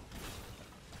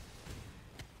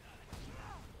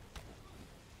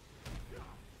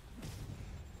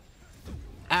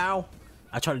 Ow!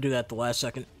 I tried to do that at the last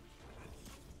second.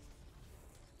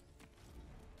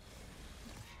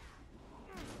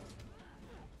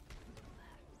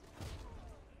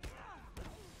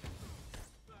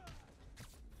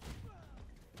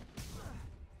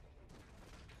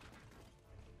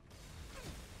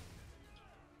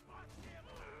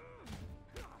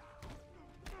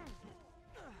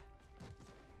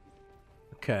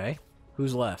 Okay.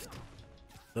 Who's left?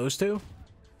 Those two?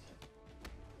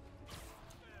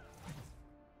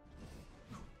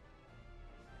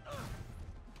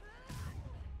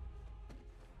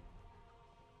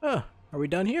 Oh, are we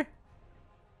done here?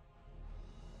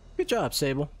 Good job,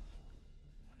 Sable.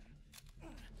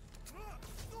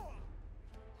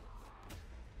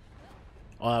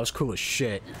 Oh, that was cool as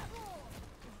shit.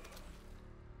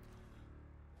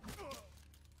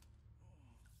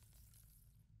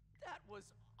 That was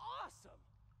awesome.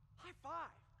 High five.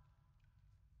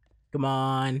 Come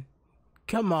on.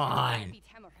 Come on. Beat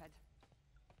Hammerhead.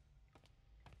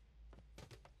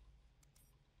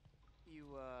 You,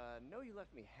 know you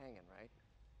left me hanging, right?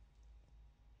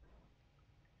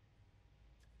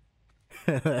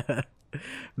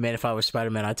 Man, if I was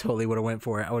Spider-Man, I totally would have went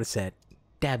for it. I would have said,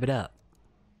 dab it up.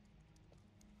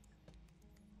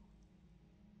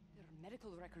 There are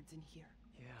medical records in here.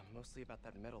 Yeah, mostly about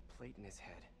that metal plate in his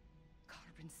head.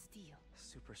 Carbon steel.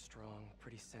 Super strong,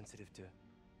 pretty sensitive to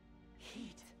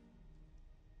Heat.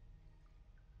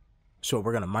 So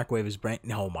we're gonna microwave his brain?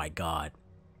 Oh my god.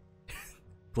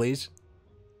 Please?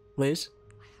 Please?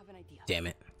 I have an idea. Damn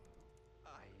it. I,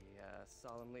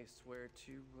 solemnly swear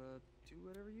to, do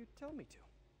whatever you tell me to.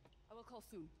 I will call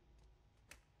soon.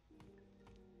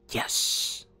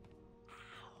 Yes!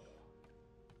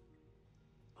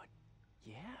 But,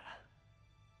 yeah.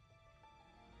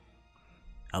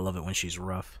 I love it when she's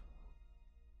rough.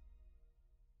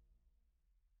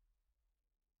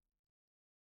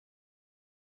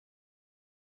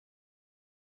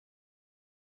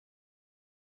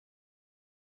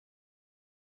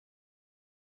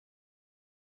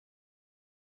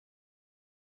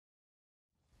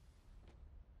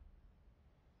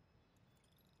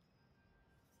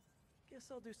 Guess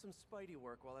I'll do some Spidey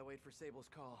work while I wait for Sable's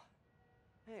call.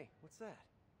 Hey, what's that?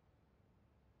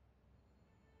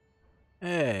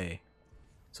 Hey.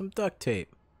 Some duct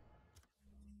tape.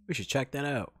 We should check that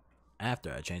out.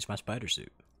 After I change my spider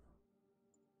suit.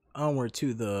 Onward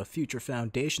to the Future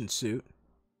Foundation suit.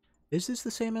 Is this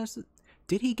the same as the...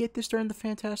 Did he get this during the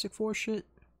Fantastic Four shit?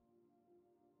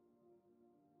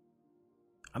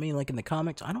 I mean, like in the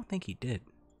comics, I don't think he did.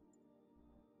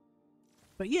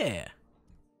 But yeah.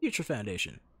 Future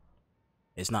Foundation.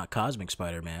 It's not Cosmic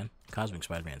Spider-Man. Cosmic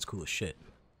Spider-Man's cool as shit.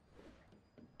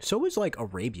 So is like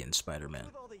Arabian Spider-Man.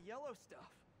 With all the yellow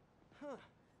stuff. Huh.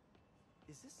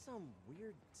 Is this some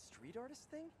weird street artist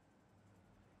thing?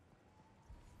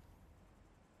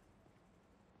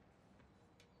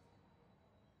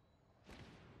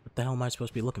 What the hell am I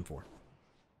supposed to be looking for?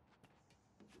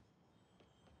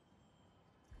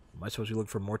 Am I supposed to be looking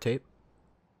for more tape?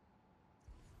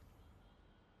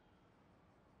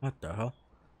 What the hell?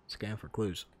 Scan for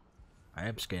clues. I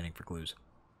am scanning for clues.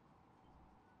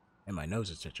 And my nose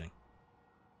is itching.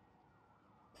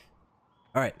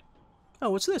 Alright. Oh,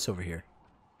 what's this over here?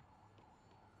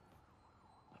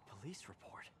 A police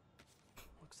report.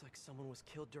 Looks like someone was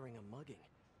killed during a mugging,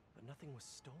 but nothing was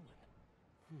stolen.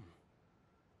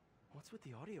 What's with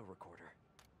the audio recorder?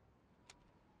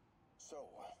 So,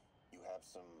 you have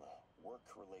some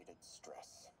work-related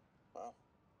stress. Well,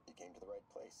 you came to the right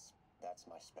place. That's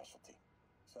my specialty.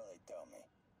 So they tell me.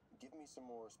 Give me some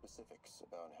more specifics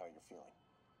about how you're feeling.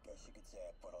 Guess you could say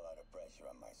I put a lot of pressure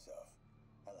on myself.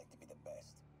 I like to be the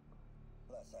best.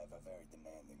 Plus, I have a very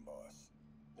demanding boss.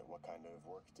 And what kind of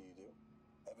work do you do?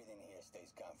 Everything here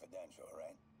stays confidential,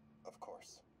 right? Of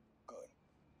course. Good.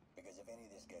 Because if any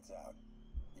of this gets out,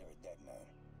 you're a dead man.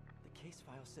 The case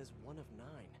file says 1 of 9.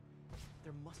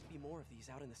 There must be more of these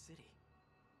out in the city.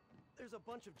 There's a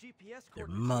bunch of GPS There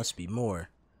coordinates. must be more.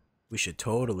 We should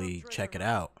totally check it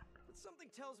out. But something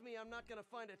tells me I'm not gonna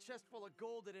find a chest full of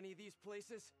gold at any of these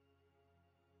places.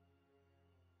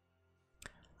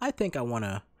 I think I want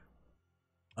to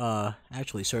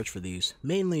actually search for these,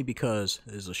 mainly because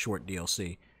this is a short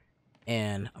DLC,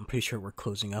 and I'm pretty sure we're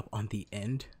closing up on the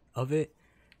end of it,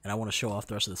 and I want to show off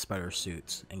the rest of the spider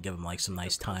suits and give them like some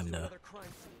nice time to,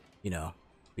 you know,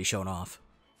 be shown off.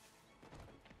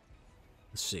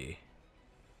 Let's see.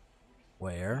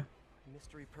 Where?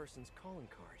 Mystery person's calling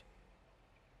card.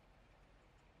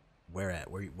 Where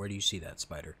at? Where do you see that,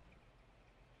 Spider?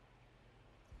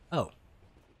 Oh.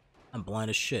 I'm blind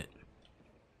as shit.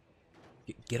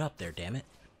 Get up there, damn it.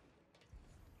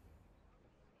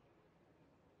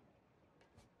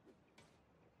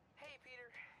 Hey, Peter.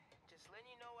 Just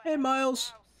letting you know. Hey,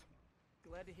 Miles.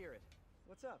 Glad to hear it.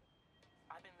 What's up?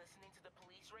 I've been listening to the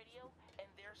police radio, and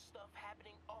there's stuff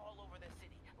happening all over the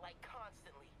city, like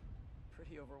constantly.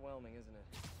 Pretty overwhelming, isn't it?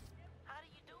 How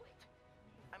do you do it?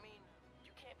 I mean,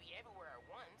 you can't be everywhere at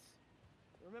once.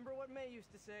 Remember what May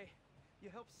used to say? You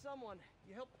help someone,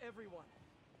 you help everyone.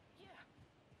 Yeah,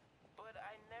 but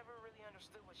I never really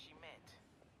understood what she meant.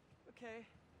 Okay.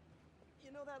 You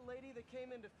know that lady that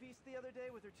came in to feast the other day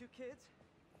with her 2 kids?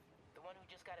 The one who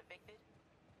just got evicted?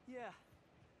 Yeah.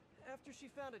 After she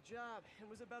found a job and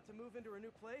was about to move into her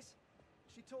new place,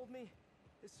 she told me,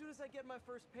 as soon as I get my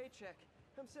first paycheck,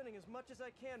 I'm sending as much as I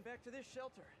can back to this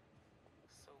shelter.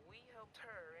 So we helped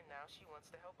her, and now she wants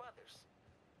to help others.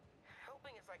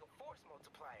 Helping is like a force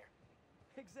multiplier.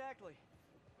 Exactly.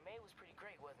 May was pretty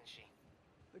great, wasn't she?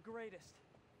 The greatest.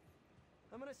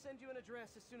 I'm gonna send you an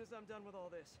address as soon as I'm done with all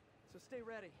this, so stay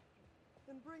ready.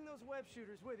 And bring those web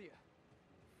shooters with you.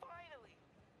 Finally!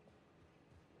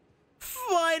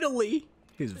 Finally!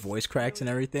 His voice cracks and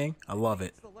everything. I love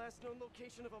it. It's the last known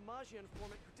location of a Maggia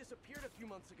informant who disappeared a few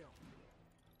months ago.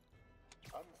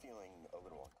 I'm feeling a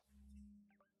little...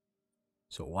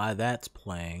 So while that's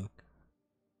playing,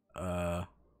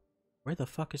 where the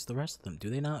fuck is the rest of them? Do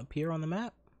they not appear on the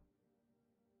map?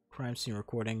 Crime scene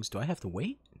recordings. Do I have to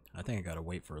wait? I think I gotta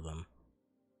wait for them.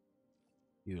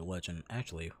 You legend.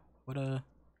 Actually, what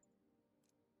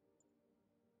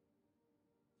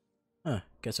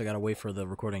guess I gotta wait for the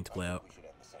recording to play out. We should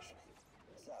end the session.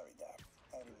 Sorry, Doc.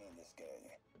 I didn't mean to scare you.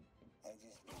 I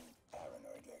just been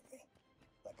paranoid lately.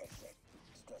 Like I said,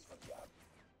 stressful job.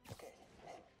 Okay.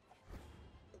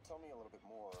 Tell me a little bit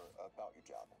more about your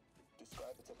job.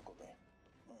 Describe a typical day.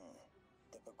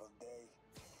 Typical day?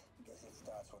 Guess it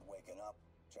starts with waking up,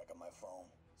 checking my phone,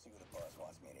 see who the boss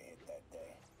wants me to hit that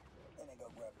day. Then I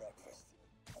go grab breakfast.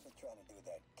 I've been trying to do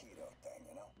that keto thing,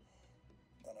 you know?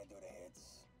 Then I do the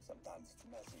hits. Sometimes it's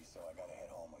messy, so I gotta head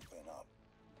home and clean up.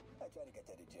 I try to get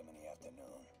to the gym in the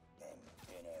afternoon, then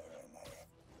dinner, and I...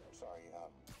 Sorry,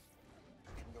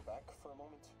 can you go back for a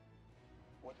moment?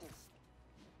 What does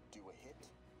do a hit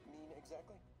mean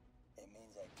exactly? It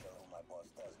means I kill who my boss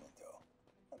tells me to.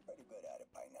 I'm pretty good at it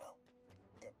by now.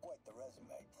 Got quite the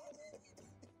resume.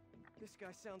 This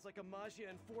guy sounds like a Maggia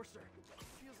enforcer.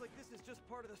 Feels like this is just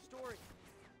part of the story.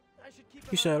 I should keep.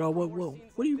 You said, "Oh, what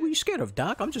are you scared of,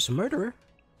 Doc? I'm just a murderer.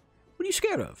 What are you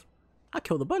scared of? I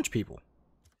killed a bunch of people."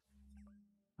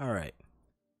 All right,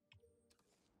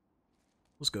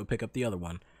 let's go pick up the other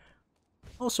one.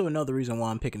 Also, another reason why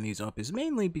I'm picking these up is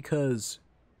mainly because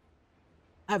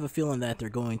I have a feeling that they're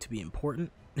going to be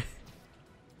important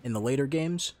in the later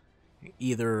games,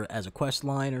 either as a quest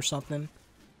line or something.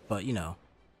 But you know,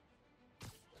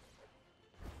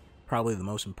 probably the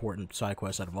most important side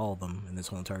quest out of all of them in this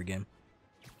whole entire game.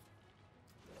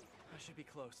 I should be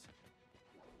close.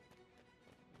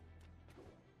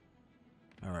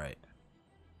 Alright.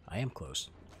 I am close.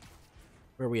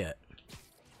 Where are we at?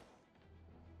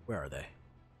 Where are they?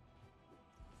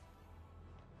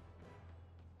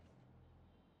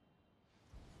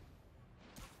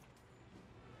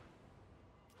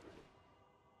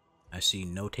 I see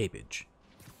no tapage.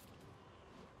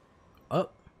 Oh.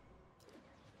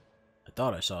 I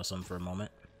thought I saw some for a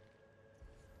moment.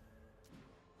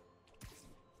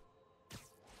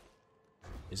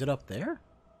 Is it up there?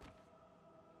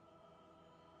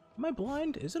 Am I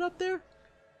blind? Is it up there?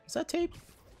 Is that tape?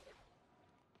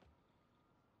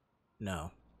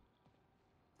 No.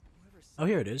 Oh,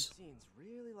 here it is. Scenes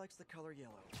really likes the color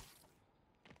yellow.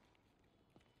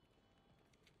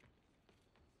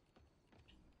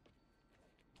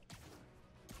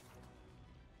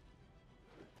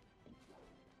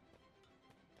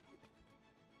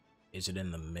 Is it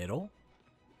in the middle?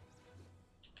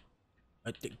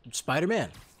 Spider-Man!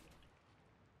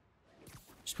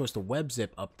 You're supposed to web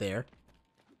zip up there.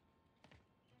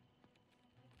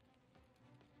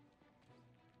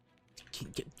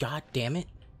 God damn it.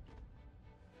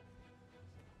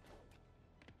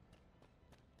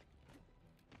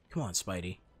 Come on,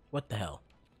 Spidey. What the hell?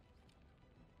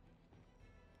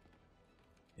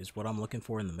 Is what I'm looking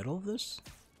for in the middle of this?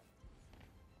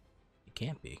 It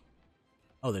can't be.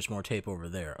 Oh, there's more tape over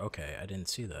there. Okay, I didn't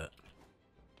see that.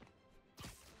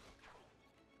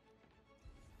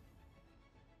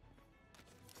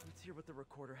 Let's hear what the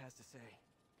recorder has to say.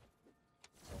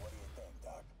 So what do you think,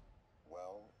 Doc?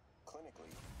 Well,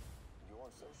 clinically, you're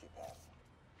a sociopath.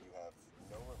 You have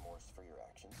no remorse for your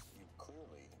actions. You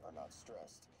clearly are not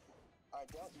stressed. I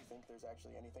doubt you think there's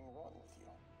actually anything wrong with you.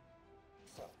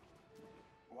 So,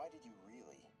 why did you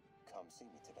really come see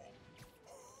me today?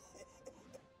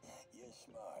 You're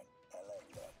smart. I like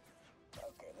that.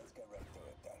 Okay, let's get right to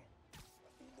it then.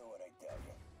 You do what I tell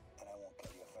you, and I won't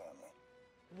kill your family.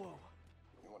 Whoa.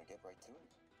 You want to get right to it?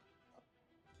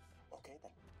 Okay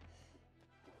then.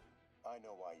 I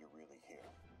know why you're really here.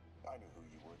 I knew who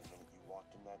you were the minute you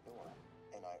walked in that door.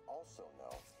 And I also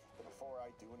know that before I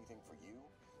do anything for you,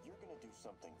 you're gonna do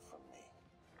something for me.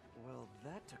 Well,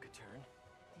 that took a turn.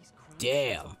 These crimes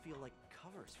Damn. feel like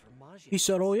covers for Maggia. He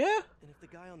said, oh yeah? And if the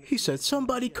guy on the He said,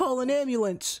 somebody call an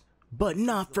ambulance, but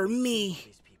not for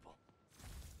me.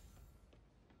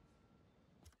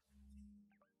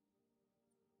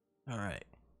 Alright,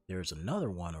 there's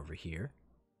another one over here.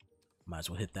 Might as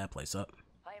well hit that place up.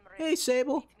 Hey,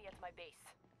 Sable. Meet me at my base.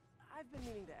 I've been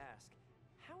meaning to ask,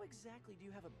 how exactly do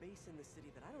you have a base in the city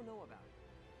that I don't know about?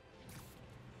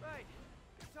 Right,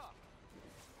 good talk.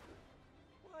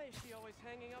 Why is she always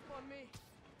hanging up on me?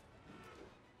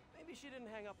 Maybe she didn't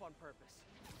hang up on purpose.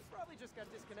 She probably just got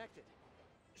disconnected.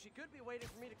 She could be waiting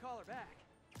for me to call her back.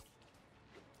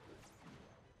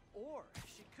 Or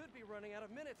she could be running out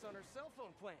of minutes on her cell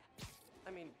phone plan.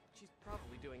 I mean, she's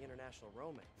probably doing international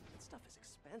roaming. That stuff is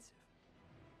expensive.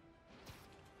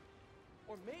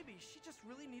 Or maybe she just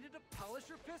really needed to polish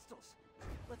her pistols.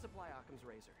 Let's apply Occam's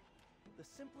razor. The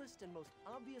simplest and most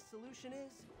obvious solution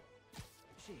is...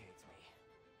 she hates me.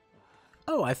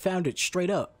 Oh, I found it straight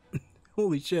up.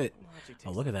 Holy shit.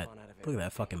 Oh, look at that. Look at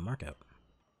that fucking markup.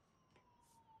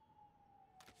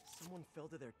 Someone fell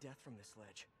to their death from this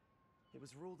ledge. It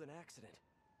was ruled an accident.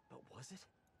 But was it?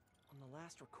 On the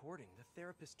last recording, the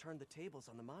therapist turned the tables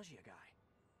on the Maggia guy.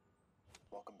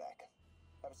 Welcome back.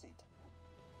 Have a seat.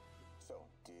 So,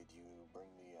 did you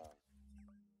bring the,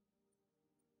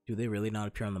 Do they really not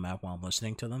appear on the map while I'm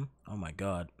listening to them? Oh my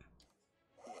god.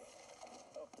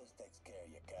 Hope this takes care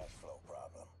of your cash flow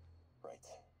problem. Right.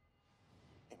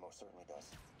 It most certainly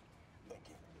does. Thank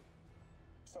you.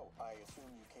 So, I assume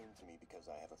you came to me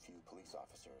because I have a few police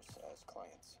officers as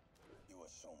clients. You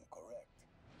assume correct.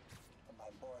 My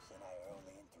boss and I are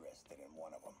only interested in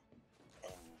one of them.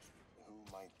 And who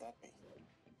might that be?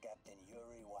 Captain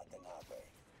Yuri Watanabe.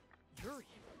 Yuri?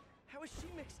 How is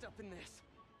she mixed up in this?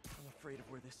 I'm afraid of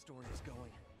where this story is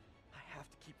going. I have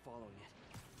to keep following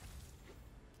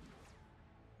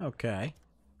it. Okay.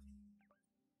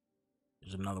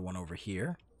 There's another one over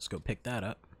here. Let's go pick that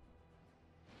up.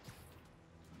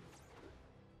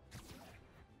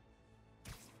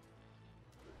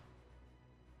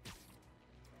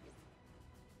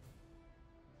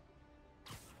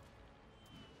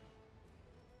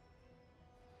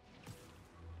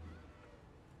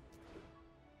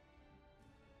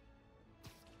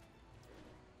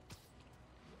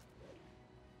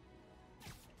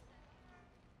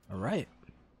 All right.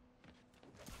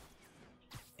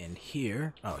 And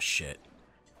here, oh shit.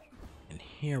 And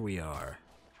here we are.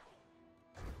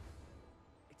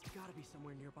 It's gotta be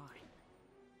somewhere nearby.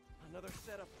 Another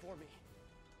setup for me.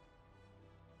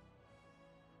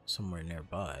 Somewhere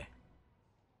nearby.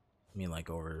 I mean, like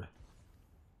over.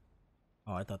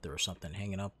 Oh, I thought there was something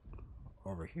hanging up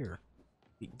over here.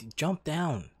 Jump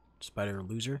down, spider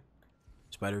loser.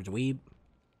 Spider dweeb.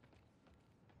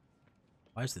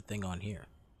 Why is the thing on here?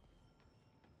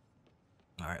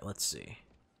 Alright, let's see.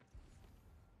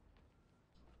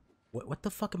 What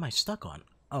the fuck am I stuck on?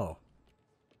 Oh.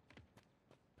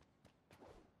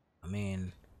 I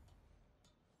mean,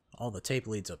 all the tape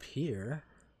leads up here.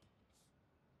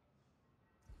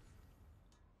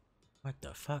 What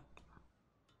the fuck?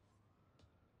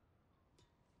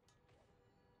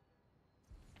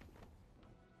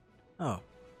 Oh.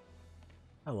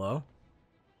 Hello.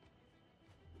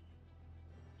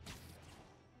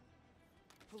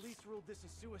 Police ruled this a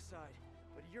suicide,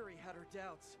 but Yuri had her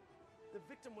doubts. The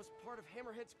victim was part of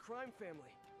Hammerhead's crime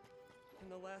family.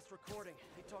 In the last recording,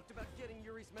 they talked about getting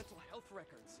Yuri's mental health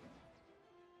records.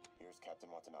 Here's Captain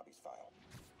Watanabe's file.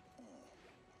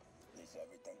 This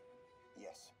everything?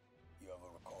 Yes. You ever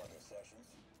record her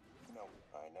sessions? No,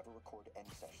 I never record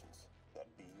any sessions.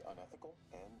 That'd be unethical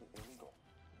and illegal.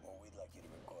 Well, we'd like you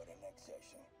to record the next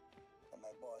session. And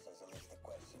my boss has a list of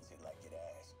questions he'd like you to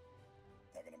ask.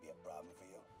 That gonna be a problem for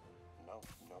you? No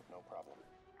problem.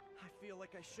 I feel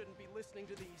like I shouldn't be listening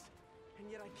to these, and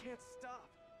yet I can't stop.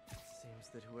 Seems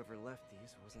that whoever left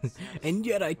these wasn't satisfied. And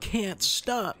yet I can't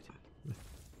stop.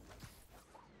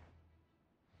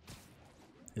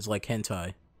 It's like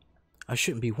hentai. I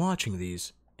shouldn't be watching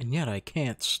these, and yet I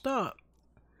can't stop.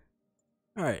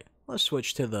 Alright, let's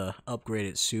switch to the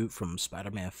upgraded suit from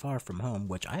Spider-Man Far From Home,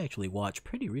 which I actually watched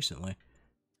pretty recently.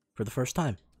 For the first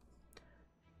time.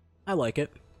 I like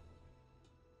it.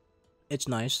 It's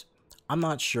nice. I'm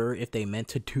not sure if they meant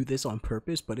to do this on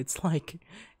purpose, but it's like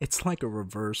a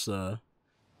reverse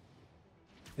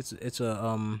it's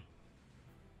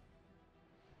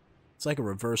like a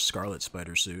reverse Scarlet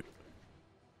Spider suit.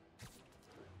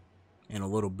 And a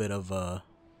little bit of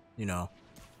you know,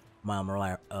 Miles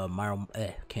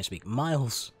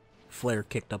flare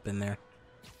kicked up in there.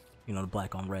 You know, the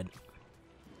black on red.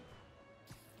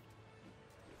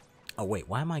 Oh wait,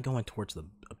 why am I going towards the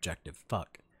objective?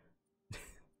 Fuck.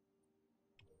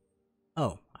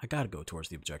 Oh, I gotta go towards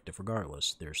the objective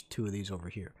regardless. There's two of these over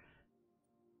here.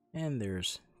 And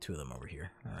there's two of them over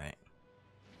here. Alright.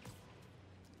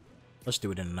 Let's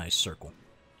do it in a nice circle.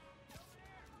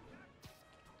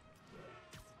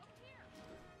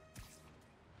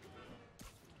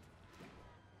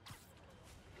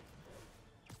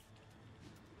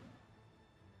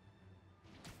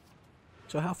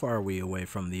 So how far are we away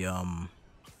from the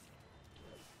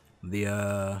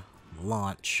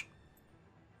launch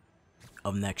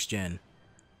of next gen?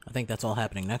 I think that's all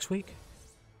happening next week.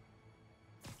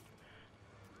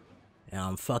 And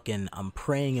I'm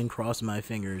praying and crossing my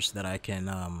fingers that I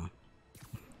can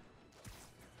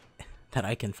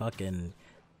fucking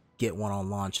get one on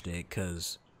launch day,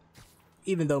 cause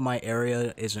even though my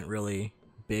area isn't really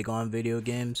big on video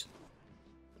games,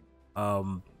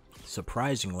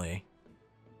 surprisingly,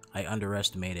 I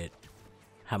underestimated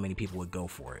how many people would go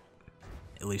for it,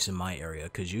 at least in my area,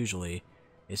 because usually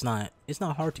it's not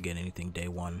hard to get anything day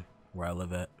one where I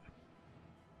live at.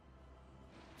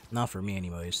 Not for me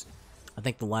anyways. I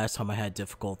think the last time I had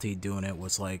difficulty doing it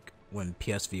was like when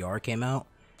PSVR came out,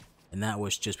 and that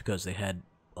was just because they had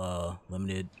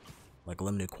limited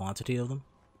quantity of them.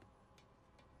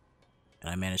 And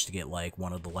I managed to get like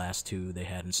one of the last two they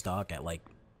had in stock at like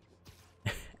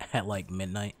at like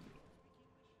midnight.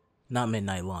 Not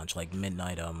midnight launch, like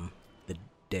midnight the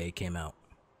day it came out.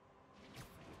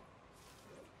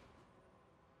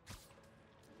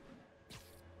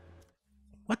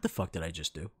 What the fuck did I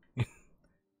just do?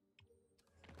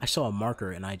 I saw a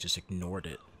marker and I just ignored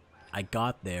it. I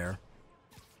got there,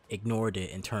 ignored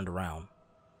it, and turned around.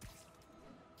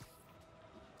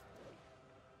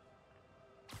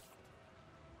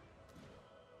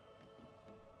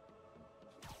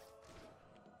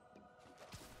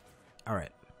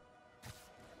 Alright.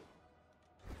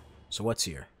 So what's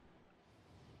here?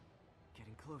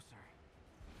 Getting closer.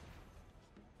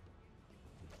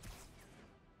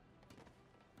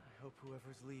 I hope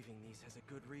whoever's leaving these has a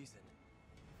good reason.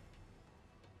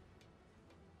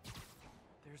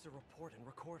 There's a report and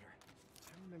recorder.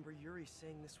 I remember Yuri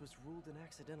saying this was ruled an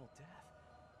accidental death.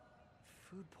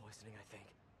 Food poisoning, I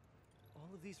think. All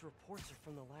of these reports are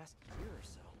from the last year or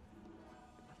so.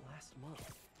 But last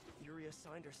month, Yuri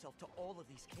assigned herself to all of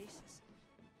these cases.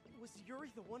 Was Yuri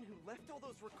the one who left all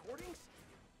those recordings?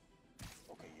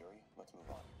 Okay, Yuri, let's move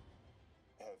on.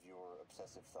 Have your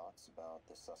obsessive thoughts about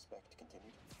the suspect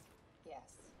continued?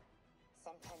 Yes.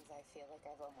 Sometimes I feel like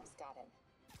I've almost got him.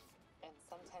 And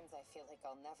sometimes I feel like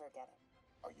I'll never get him.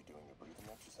 Are you doing your breathing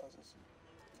exercises?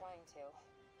 Trying to.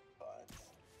 But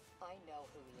I know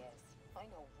who he is. I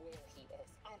know where he is.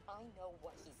 And I know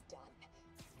what he's done.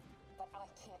 But I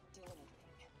can't do anything.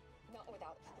 Not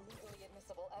without legally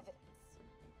admissible evidence.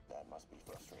 that must be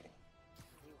frustrating.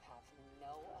 You have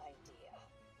no idea.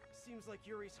 seems like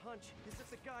Yuri's hunch is that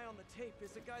the guy on the tape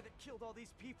is the guy that killed all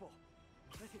these people.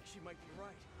 I think she might be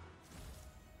right.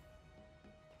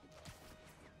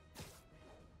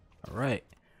 Alright.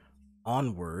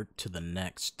 Onward to the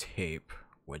next tape,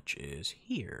 which is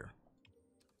here.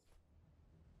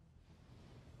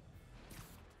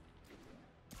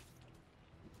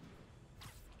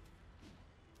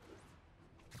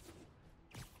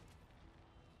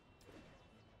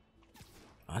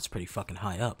 Oh, that's pretty fucking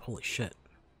high up. Holy shit.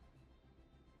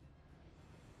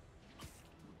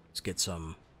 Let's get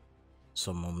some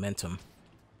momentum.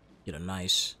 Get a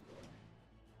nice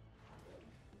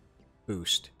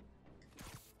boost.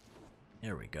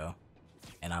 There we go.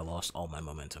 And I lost all my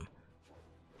momentum.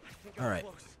 Alright.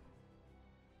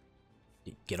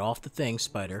 Get off the thing,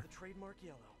 Spider. The trademark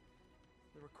yellow.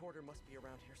 The recorder must be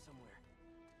around here somewhere.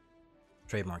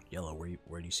 Trademark yellow,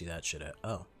 where do you see that shit at?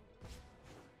 Oh.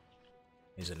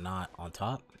 Is it not on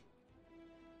top?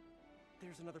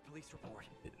 There's another police report.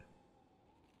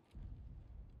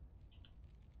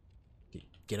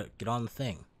 Get on the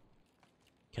thing.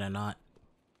 Can I not?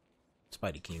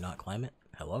 Spidey, can you not climb it?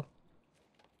 Hello?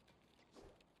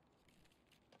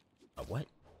 What?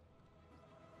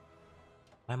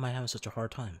 Why am I having such a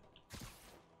hard time?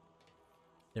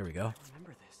 There we go. I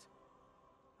remember this.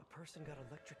 A person got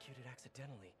electrocuted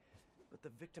accidentally, but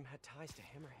the victim had ties to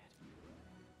Hammerhead.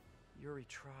 Yuri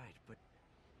tried, but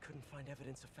couldn't find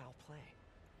evidence of foul play.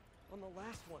 On the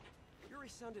last one, Yuri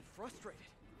sounded frustrated.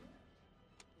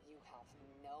 You have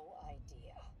no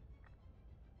idea.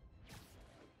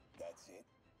 That's it?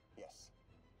 Yes.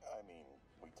 I mean,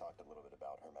 we talked a little bit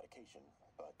about her medication,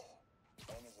 but...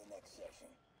 When is the next session?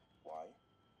 Why?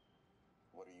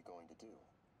 What are you going to do?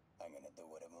 I'm gonna do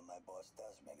whatever my boss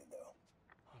tells me to do.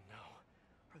 Oh no.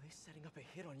 Are they setting up a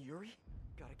hit on Yuri?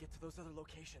 Gotta get to those other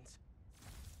locations.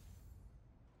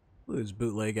 Look at this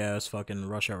bootleg ass fucking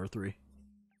Rush Hour 3.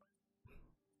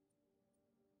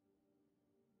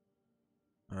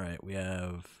 Alright, we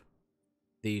have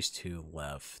these two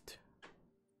left.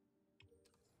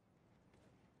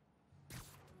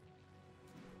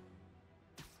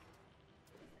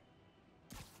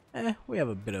 We have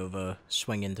a bit of a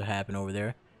swinging to happen over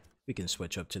there. We can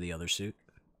switch up to the other suit.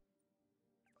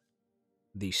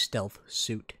 The stealth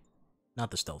suit.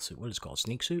 Not the stealth suit. What is it called?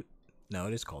 Sneak suit? No,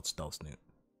 it is called stealth suit.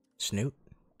 Snoot?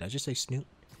 Did I just say snoot?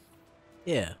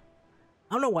 Yeah.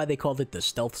 I don't know why they called it the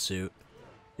stealth suit.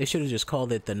 They should have just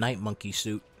called it the Night Monkey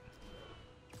suit.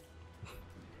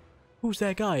 Who's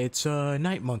that guy? It's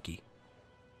Night Monkey.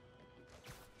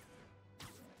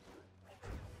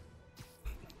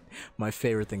 My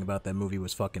favorite thing about that movie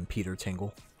was fucking Peter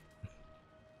Tingle.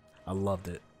 I loved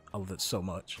it. I loved it so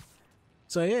much.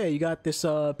 So yeah, you got this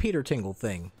Peter Tingle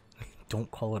thing. Don't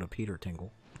call it a Peter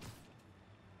Tingle.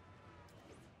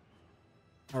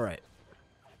 Alright.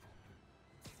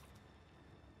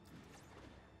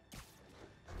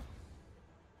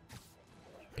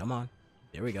 Come on.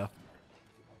 There we go.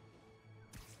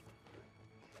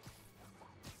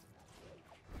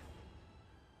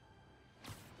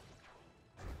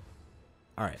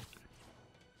 Alright.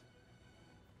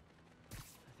 I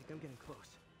think I'm getting close.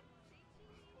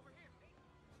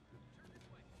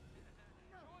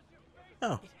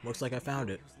 Oh, looks like I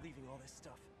found it.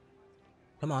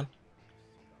 Come on.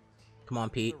 Come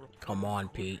on, Pete. Come on,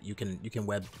 Pete. You can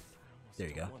web. There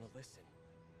you go.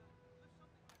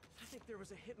 I think there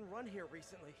was a hit and run here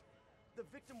recently. The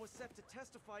victim was set to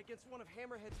testify against one of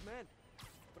Hammerhead's men.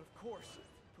 But of course,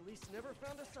 police never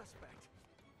found a suspect.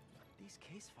 These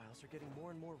case files are getting more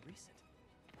and more recent.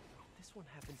 This one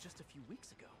happened just a few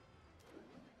weeks ago.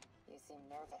 You seem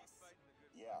nervous.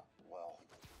 Yeah, well,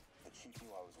 the chief knew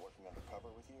I was working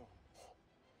undercover with you.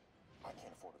 I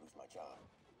can't afford to lose my job.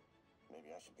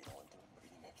 Maybe I should be the one doing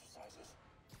breathing exercises.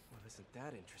 Well, isn't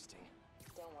that interesting?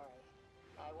 Don't worry.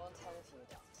 I won't tell if you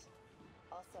don't.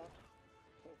 Also,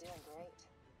 you're doing great.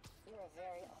 You're a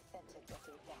very authentic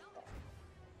looking doctor.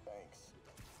 Thanks.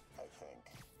 I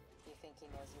think. You think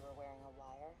he knows you were wearing a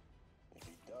wire? If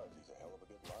he does, he's a hell of a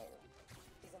good liar.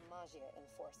 He's a Magia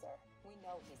enforcer. We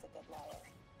know he's a good liar.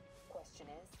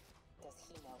 Question is, does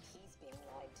he know he's being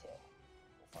lied to?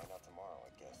 We'll find out tomorrow,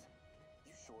 I guess.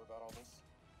 You sure about all this?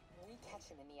 We catch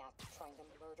him in the act of trying to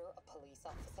murder a police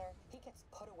officer, he gets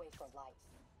put away for life.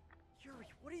 Yuri,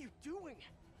 what are you doing?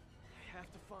 I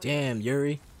have to find. Damn,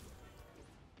 Yuri.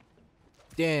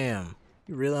 Damn.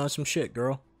 You really on some shit,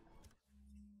 girl.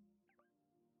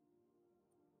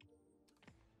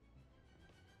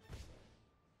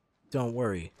 Don't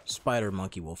worry, Spider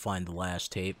Monkey will find the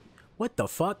last tape. What the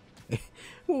fuck?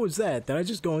 What was that? Did I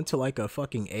just go into like a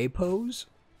fucking A pose?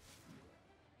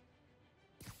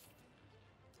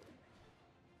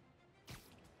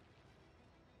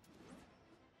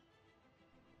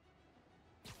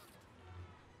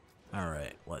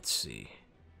 Alright, let's see.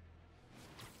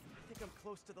 I think I'm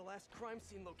close to the last crime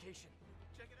scene location.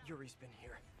 Yuri's been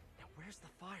here. Now where's the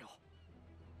file?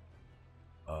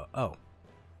 Oh.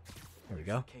 There we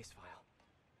go. Case file.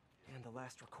 And the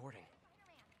last recording.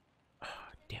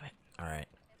 Damn it. Alright.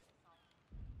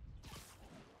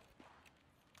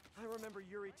 I remember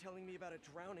Yuri telling me about a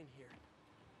drowning here.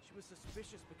 She was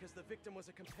suspicious because the victim was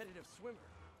a competitive swimmer.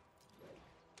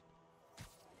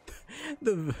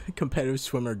 The competitive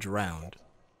swimmer drowned.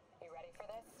 You ready for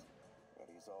this?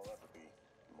 Ready as I'll ever be.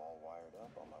 I'm all wired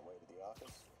up on my way to the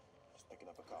office. Just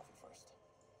picking up a coffee first.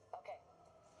 Okay.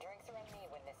 Drinks are on me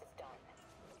when this is done.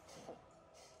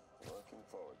 Looking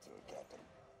forward to it, Captain.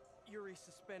 Yuri's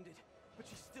suspended, but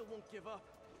she still won't give up.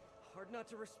 Hard not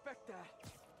to respect that.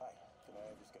 Hi, can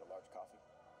I just get a large coffee?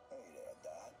 Hey there,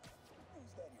 Dad.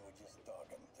 Who's that you were just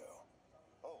talking to?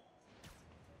 Oh.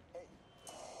 Hey.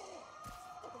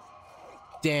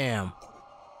 Damn.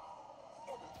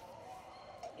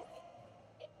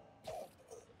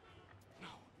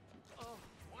 Oh,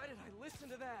 why did I listen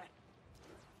to that?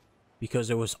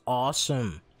 Because it was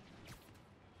awesome.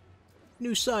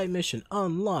 New side mission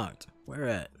unlocked. Where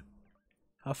at?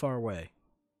 How far away?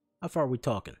 How far are we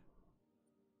talking?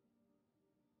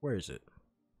 Where is it?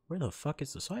 Where the fuck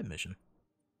is the side mission?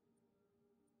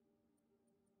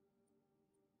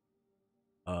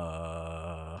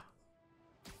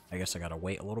 I guess I gotta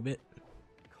wait a little bit.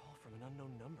 Call from an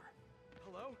unknown number.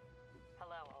 Hello?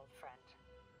 Hello, old friend.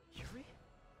 Yuri?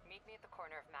 Meet me at the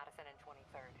corner of Madison and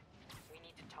 23rd. We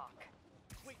need to talk.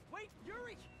 Wait,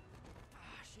 Yuri!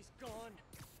 She's gone.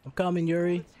 I'm coming,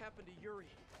 Yuri. What's happened to Yuri?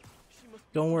 She must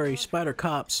be Don't worry, gone. spider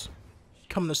cops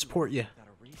coming to support you. Without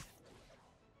a reason.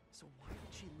 So why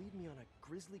did she lead me on a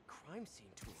grisly crime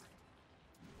scene tour?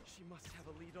 She must have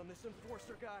a lead on this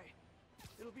enforcer guy.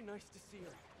 It'll be nice to see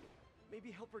her. Maybe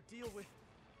help her deal with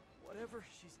whatever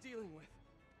she's dealing with.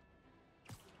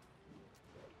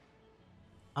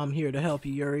 I'm here to help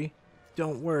you, Yuri.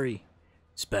 Don't worry.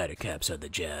 Spider caps are the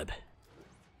job.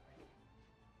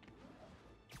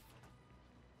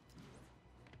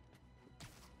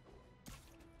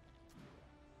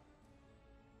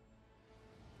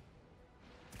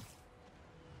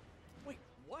 Wait,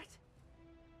 what?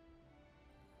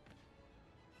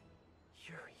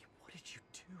 Yuri, what did you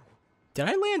do? Did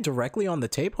I land directly on the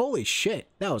tape? Holy shit,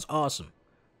 that was awesome.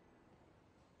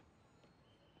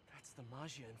 That's the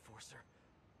Magia enforcer.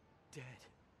 Dead.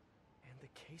 And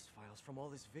the case files from all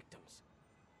his victims.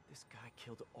 This guy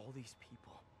killed all these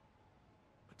people.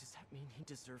 But does that mean he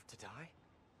deserved to die?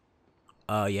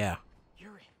 Yeah.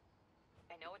 Yuri.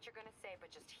 I know what you're gonna say, but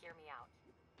just hear me out.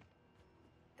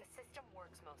 The system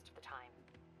works most of the time,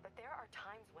 but there are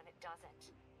times when it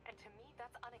doesn't. And to me,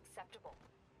 that's unacceptable.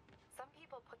 Some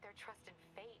people put their trust in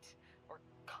fate, or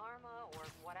karma, or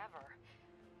whatever.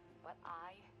 But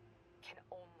I can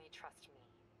only trust me.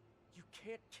 You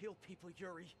can't kill people,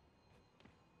 Yuri.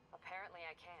 Apparently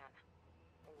I can.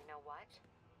 And you know what?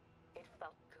 It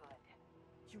felt good.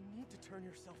 You need to turn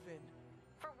yourself in.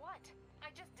 For what?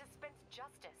 I just dispensed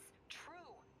justice.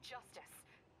 True justice.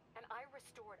 And I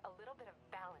restored a little bit of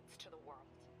balance to the world.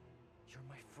 You're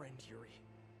my friend, Yuri.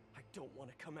 I don't want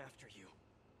to come after you.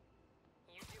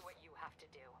 You do what you have to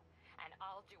do, and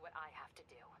I'll do what I have to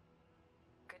do.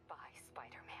 Goodbye,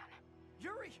 Spider-Man.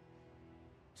 Yuri!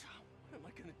 What am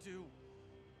I gonna do?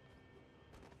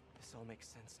 This all makes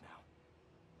sense now.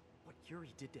 What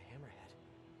Yuri did to Hammerhead.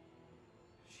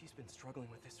 She's been struggling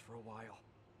with this for a while.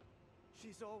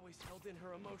 She's always held in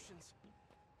her emotions.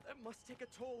 That must take a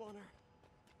toll on her.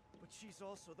 But she's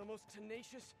also the most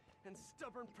tenacious and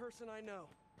stubborn person I know.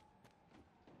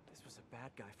 This was a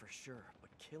bad guy for sure, but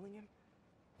killing him?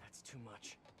 That's too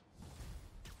much.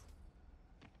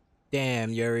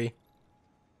 Damn, Yuri.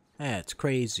 That's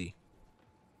crazy.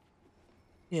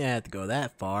 You didn't have to go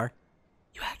that far.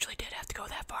 You actually did have to go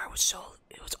that far. It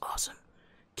was awesome.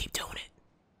 Keep doing it.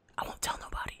 I won't tell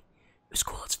nobody. It was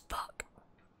cool as fuck.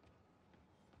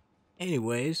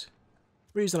 Anyways,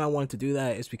 reason I wanted to do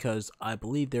that is because I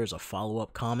believe there's a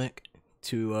follow-up comic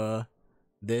to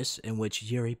this in which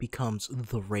Yuri becomes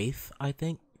the Wraith, I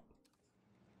think.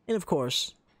 And of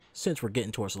course, since we're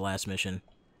getting towards the last mission,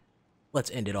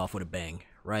 let's end it off with a bang,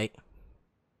 right?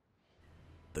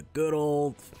 The good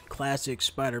old classic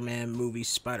Spider-Man movie,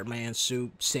 Spider-Man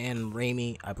suit, Sam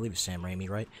Raimi, I believe it's Sam Raimi,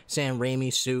 right? Sam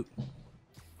Raimi suit,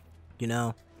 you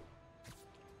know?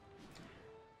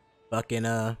 Fucking,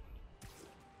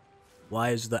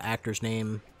 why is the actor's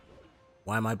name,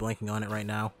 why am I blanking on it right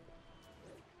now?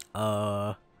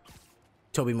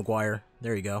 Tobey Maguire,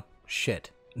 there you go.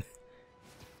 Shit.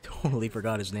 Totally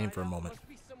forgot his name for a moment. Must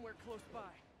be somewhere close by.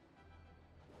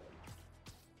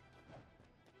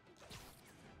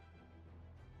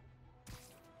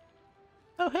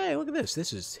 Oh, hey, look at this.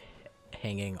 This is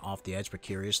hanging off the edge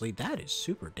precariously. That is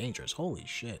super dangerous. Holy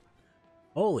shit.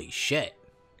 Holy shit.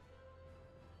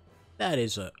 That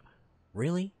is a...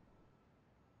 Really?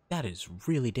 That is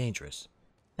really dangerous.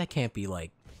 That can't be,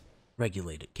 like,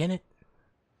 regulated, can it?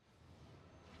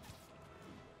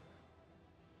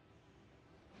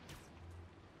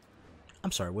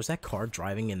 I'm sorry, was that car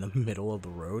driving in the middle of the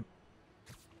road?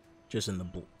 Just in the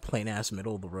plain-ass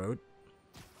middle of the road?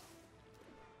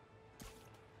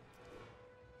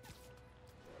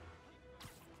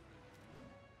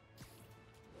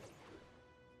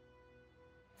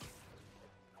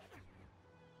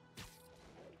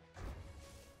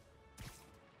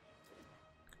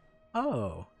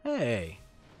 Oh, hey.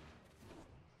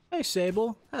 Hey,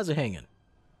 Sable. How's it hanging?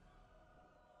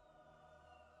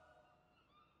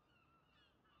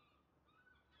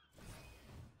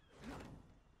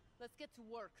 Let's get to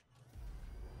work.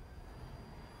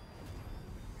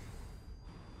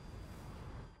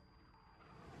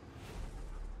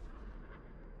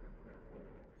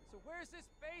 So where's this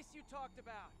base you talked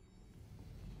about?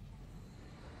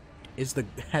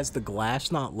 Has the glass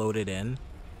not loaded in?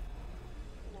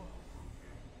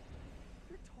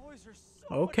 Your toys are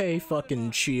so Okay,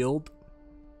 fucking shield.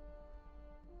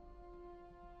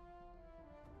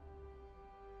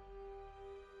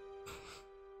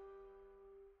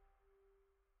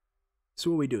 So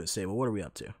what are we doing, Sable? What are we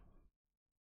up to? I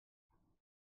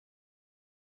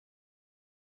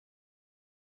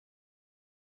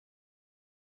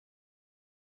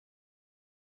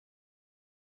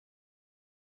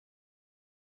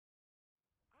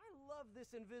love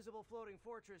this invisible floating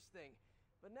fortress thing,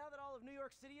 but now that all of New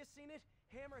York City has seen it,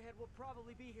 Hammerhead will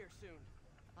probably be here soon.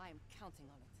 I am counting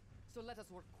on it. So let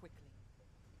us work quickly.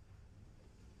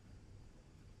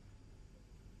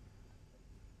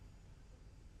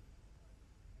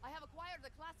 I have acquired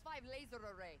the Class 5 laser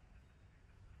array.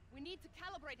 We need to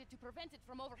calibrate it to prevent it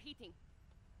from overheating.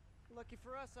 Lucky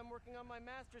for us, I'm working on my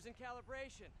master's in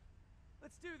calibration.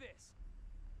 Let's do this.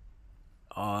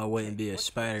 Oh, it wouldn't be a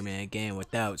Spider-Man game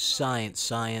without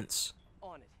science. On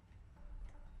it.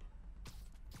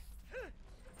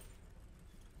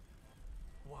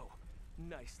 Whoa,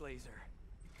 nice laser.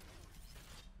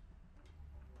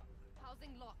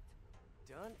 Housing locked.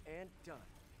 Done and done.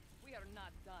 We are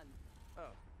not done.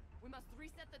 Oh. We must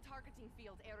reset the targeting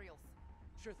field aerials.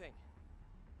 Sure thing.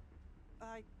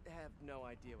 I have no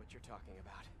idea what you're talking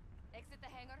about. Exit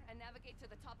the hangar and navigate to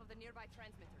the top of the nearby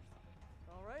transmitters.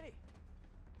 Alrighty.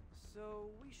 So,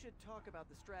 we should talk about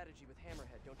the strategy with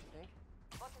Hammerhead, don't you think?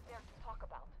 What is there to talk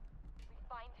about? We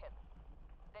find him.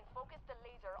 Then focus the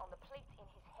laser on the plate in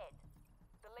his head.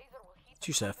 The laser will heat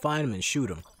She said find him and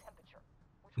shoot him. temperature,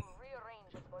 which will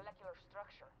rearrange his molecular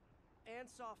structure. And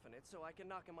soften it so I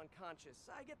can knock him unconscious.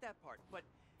 I get that part, but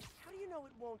how do you know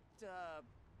it won't,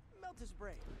 melt his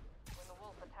brain? When the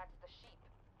wolf attacks the sheep,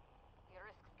 he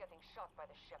risks getting shot by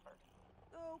the shepherd.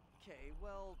 Okay,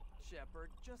 well, Shepherd,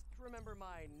 just remember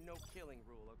my no-killing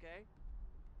rule, okay?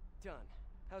 Done.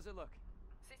 How's it look?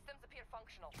 Systems appear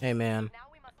functional. Hey man, Now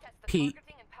we must test the Pete,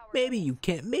 targeting and power maybe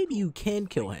levels. you can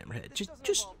kill Hammerhead.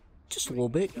 Just a little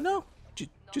bit, you know?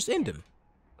 Just end him.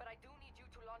 But I do need you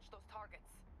to launch those targets.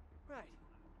 Right.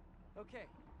 Okay,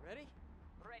 ready?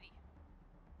 Ready.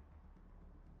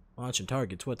 Launching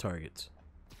targets. What targets?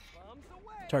 Bombs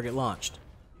away. Target launched.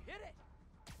 You hit it.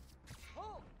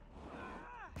 Pull.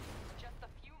 Just a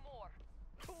few more.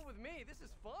 Cool with me. This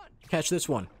is fun. Catch this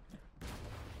one.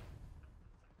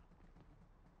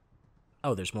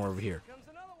 Oh, there's more over here. Comes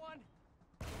another one.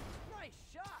 Nice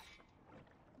shot.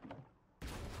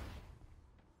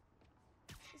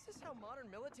 Is this how modern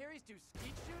militaries do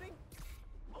skeet shooting?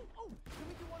 Oh, can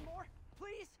we do one more?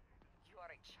 Please? You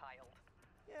are a child.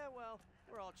 Yeah, well,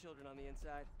 we're all children on the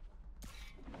inside.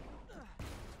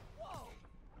 Whoa!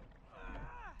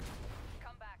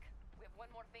 Come back. We have one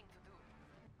more thing to do.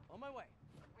 On my way.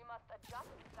 We must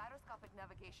adjust Gyroscopic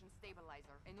navigation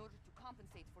stabilizer in order to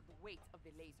compensate for the weight of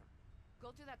the laser. Go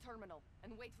to that terminal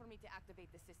and wait for me to activate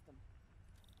the system.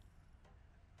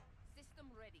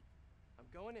 System ready. I'm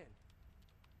going in.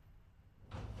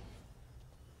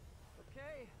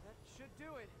 Okay, that should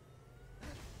do it.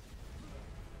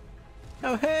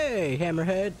 Oh hey,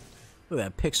 Hammerhead. Look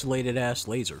at that pixelated ass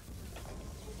laser.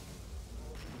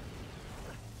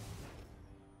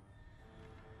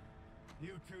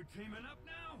 You two teaming up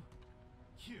now?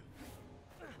 Cute.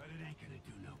 But it ain't gonna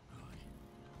do no good.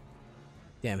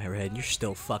 Damn, Hammerhead, you're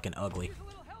still fucking ugly.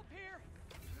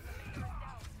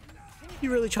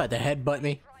 You really tried to headbutt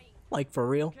me? Like, for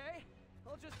real? Okay,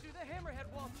 I'll just do the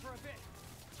Hammerhead waltz for a bit.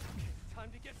 Time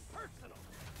to get personal.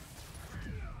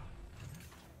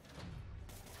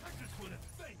 I just want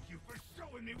to thank you for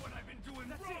showing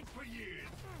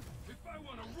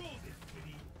wanna rule this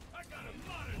city. I got a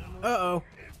modern Uh-oh.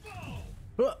 involved.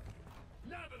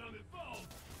 Now that I'm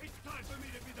involved, it's time for me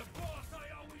to be the boss I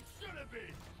always should have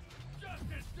been. Just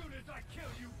as soon as I kill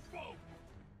you both.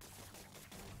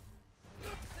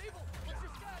 Sable, what's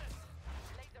your status?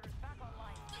 Laser is back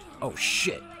online. Oh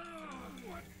shit.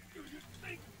 What do you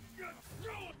think you're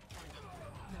doing?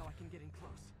 Now I can get in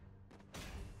close.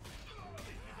 This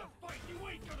is a fight you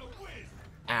ain't gonna win.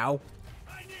 Ow.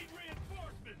 I need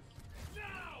reinforcements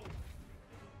now.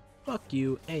 Fuck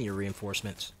you and your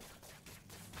reinforcements.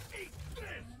 Eat this.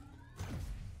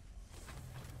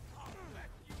 I'll back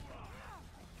you up.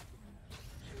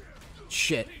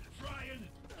 Shit. Keep trying,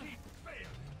 keep failing.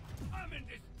 I'm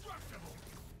indestructible.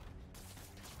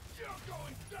 You're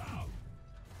going down.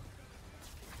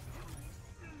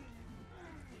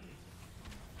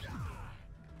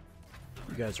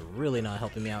 You guys are really not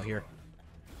helping me out here.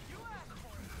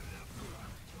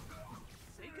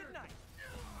 Say goodnight.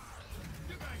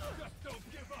 You guys just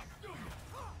don't give up, do you?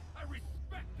 I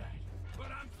respect that, but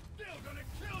I'm still gonna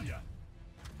kill you.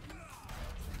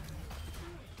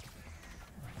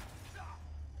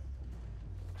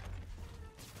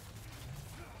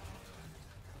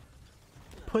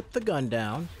 Put the gun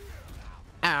down.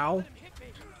 Ow.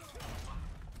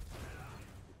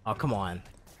 Oh, come on.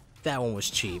 That one was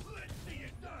cheap. Let's see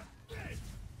it done. This.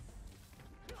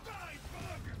 Die,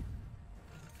 bug.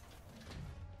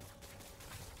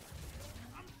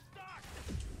 I'm stuck.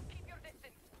 Keep your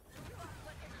distance. Do not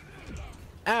let him use it again.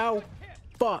 Ow.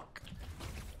 Fuck.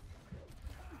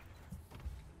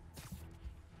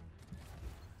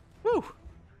 Whew.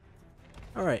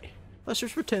 Alright. Let's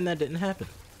just pretend that didn't happen.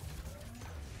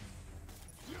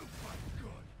 You fight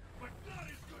good, but not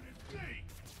as good as me.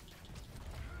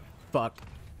 Fuck.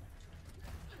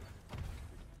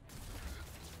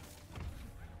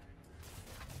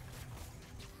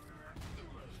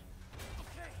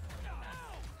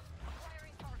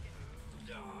 Acquiring target. He's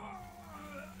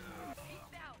down.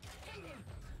 Hit him.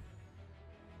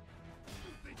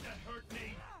 You think that hurt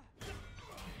me?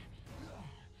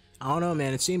 I don't know,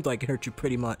 man. It seemed like it hurt you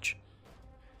pretty much.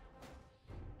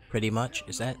 Pretty much?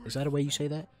 Is that a way you say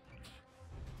that?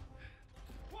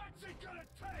 What's it gonna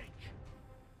take?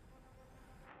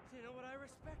 You know what I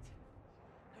respect?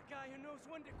 A guy who knows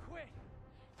when to quit.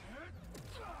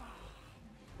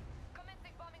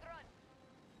 Commencing bombing run.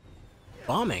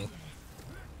 Bombing?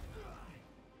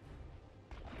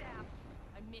 Damn.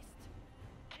 I missed.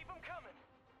 Keep them coming.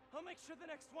 I'll make sure the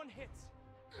next one hits.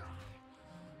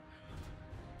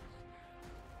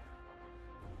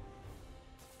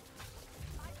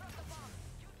 I dropped the bomb.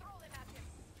 You throw them at him.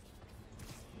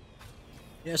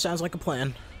 Yeah, sounds like a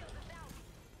plan.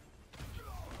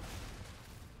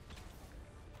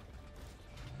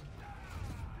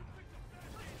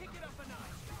 Kick it up a notch.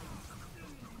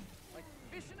 Like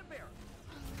fish in a barrel.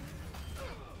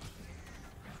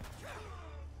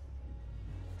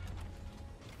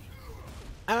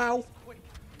 Ow! Quick.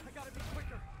 I gotta be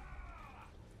quicker.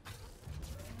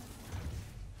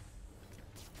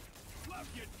 Love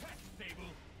your tech,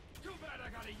 Sable. Too bad I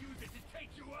gotta use it to take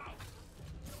you out.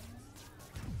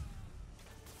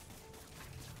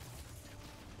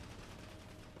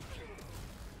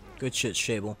 Good shit,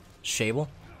 Shable. Shable?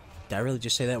 Did I really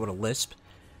just say that with a lisp?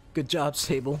 Good job,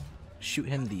 Sable. Shoot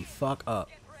him the fuck up.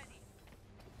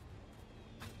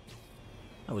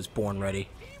 I was born ready.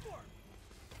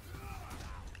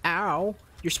 Ow!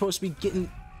 You're supposed to be getting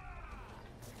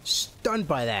stunned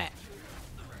by that.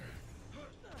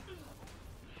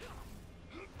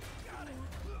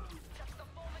 Just a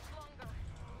moment longer.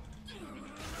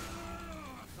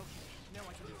 Okay, now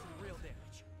I can do some real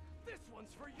damage. This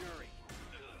one's for Yuri.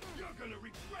 You're gonna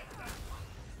regret that.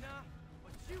 Nah,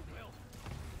 but you will.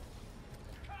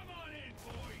 Come on in,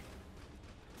 boys.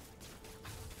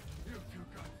 You two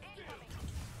got skills.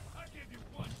 I give you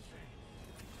one chance.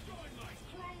 Join my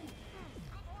crew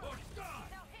or die.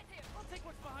 Now hit him. I'll take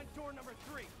what's behind door number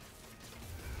 3.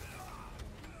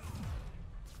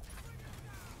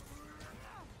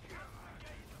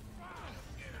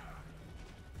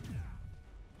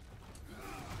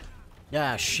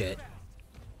 Ah, shit.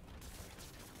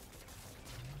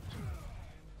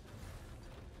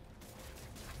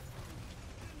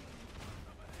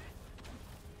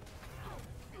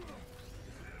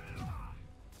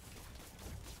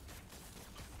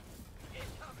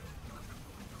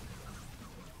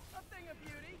 A thing of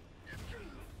beauty.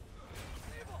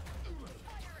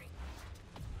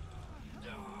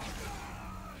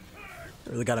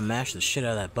 Really gotta mash the shit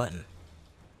out of that button.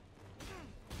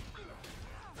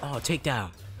 Oh,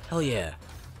 takedown. Hell yeah.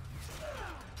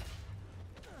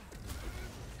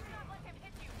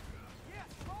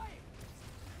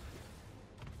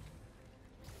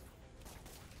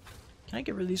 Can I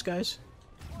get rid of these guys?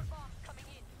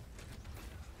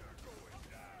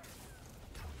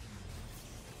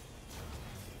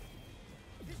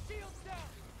 His shield's down.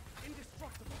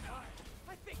 Indestructible.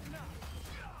 I think not.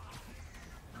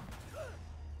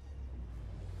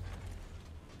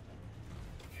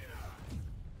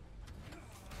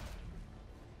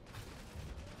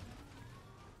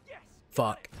 Yes.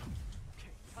 Fuck. Okay,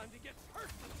 time to get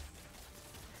personal.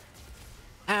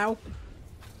 Ow.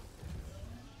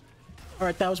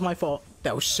 Alright, that was my fault.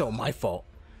 That was so my fault.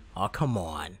 Oh, come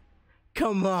on.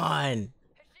 Come on!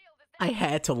 I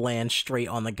had to land straight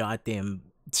on the goddamn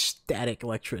static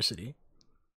electricity.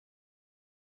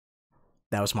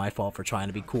 That was my fault for trying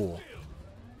to be cool.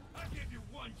 I give you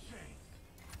one chance.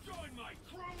 Join my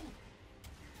crew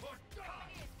or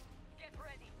die. Get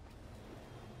ready.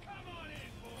 Come on in,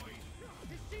 boys.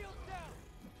 His shield's down.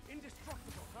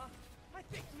 Indestructible, huh? I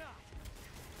think not.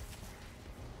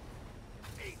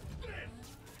 Eat this.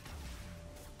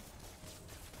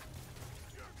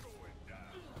 You're going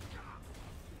down.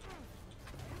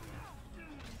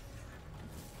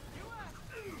 You asked.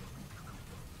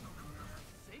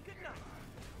 Say goodnight.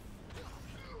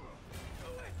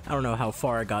 I don't know how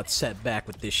far I got set back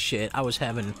with this shit. I was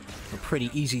having a pretty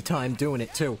easy time doing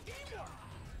it too.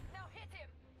 Now hit him.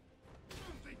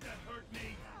 You think that hurt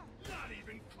me? Not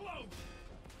even close.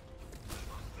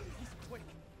 He's quick.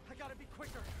 I gotta be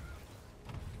quicker.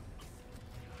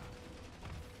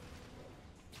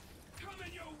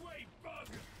 Coming your way, bug.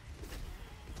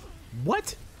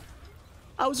 What?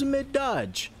 I was a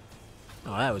mid-dodge.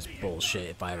 Oh, that was bullshit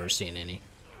if I ever seen any.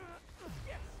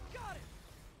 Yes, got it.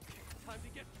 Time to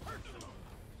get personal.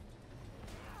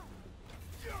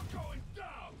 You're going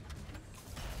down.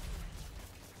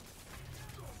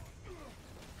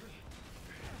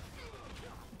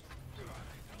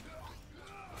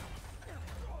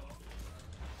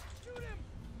 Shoot him.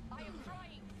 I am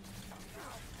trying.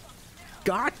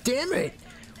 God damn it!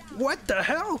 What the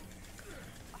hell?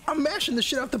 I'm mashing the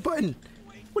shit off the button.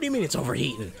 What do you mean it's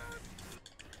overheating?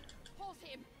 Hold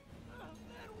him.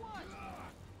 And what?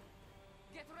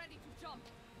 Get ready to jump.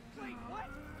 Wait, what?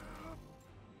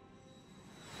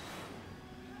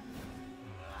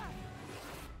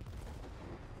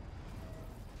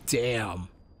 Damn.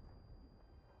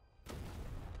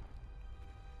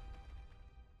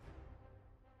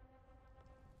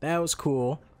 That was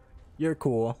cool. You're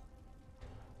cool.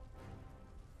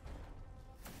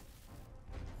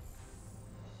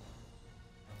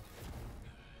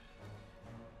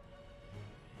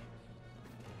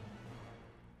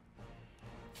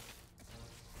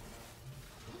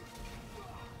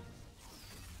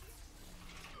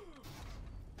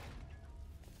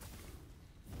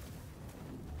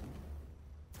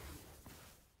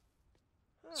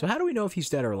 So how do we know if he's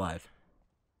dead or alive?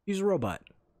 He's a robot.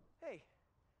 Hey,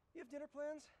 you have dinner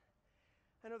plans?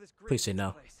 I know this great Please say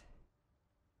no. place.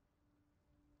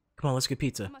 Come on, let's get I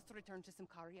pizza. must return to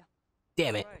Simcaria.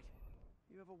 Damn it. Right.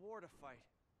 You have a war to fight.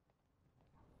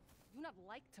 I do not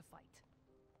like to fight.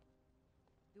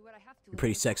 Do what I have to. You're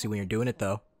pretty sexy when you're doing it,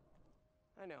 though.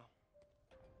 I know.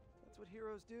 That's what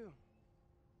heroes do.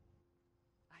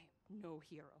 I am no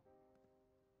hero.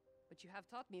 But you have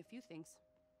taught me a few things.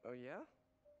 Oh yeah?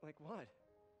 Like what?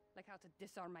 Like how to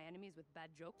disarm my enemies with bad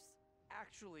jokes.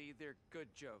 Actually, they're good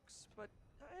jokes, but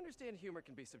I understand humor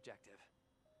can be subjective.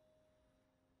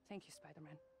 Thank you,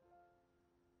 Spider-Man.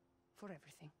 For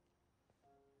everything.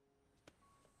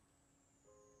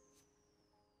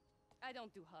 I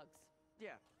don't do hugs.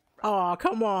 Yeah. Oh,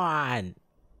 come on.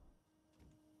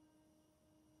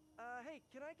 Hey,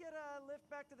 can I get a lift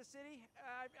back to the city?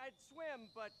 I'd swim,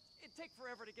 but it'd take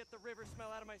forever to get the river smell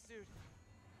out of my suit.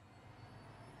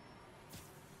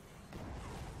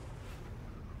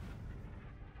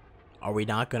 Are we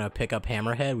not gonna pick up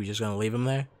Hammerhead? We just gonna leave him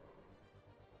there?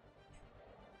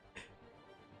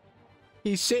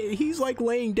 He's like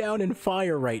laying down in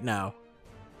fire right now.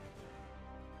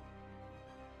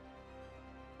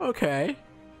 Okay.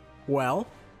 Well,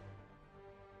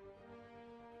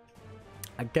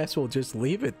 I guess we'll just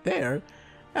leave it there.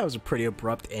 That was a pretty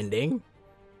abrupt ending.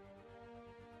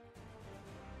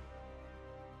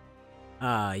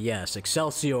 Ah, yes,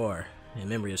 Excelsior, in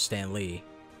memory of Stan Lee,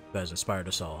 who has inspired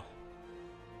us all.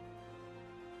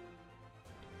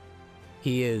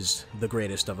 He is the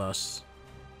greatest of us.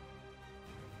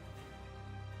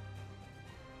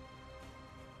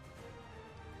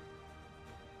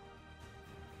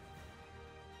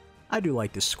 I do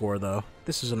like this score, though.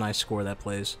 This is a nice score that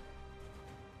plays.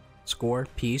 Score,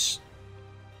 piece.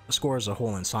 The score is a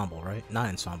whole ensemble, right? Not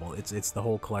ensemble. It's the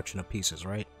whole collection of pieces,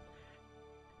 right?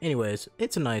 Anyways,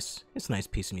 it's a nice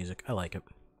piece of music. I like it.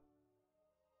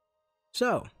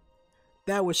 So,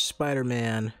 that was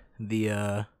Spider-Man,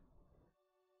 the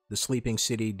Sleeping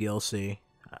City DLC.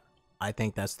 I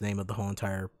think that's the name of the whole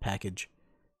entire package,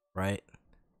 right?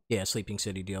 Yeah, Sleeping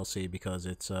City DLC, because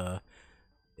it's the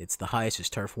highest is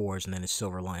Turf Wars and then it's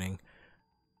Silver Lining.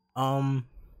 I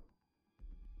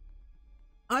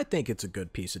think it's a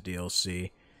good piece of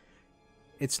DLC.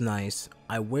 It's nice.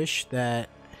 I wish that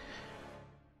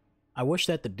the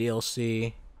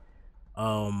DLC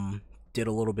did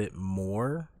a little bit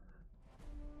more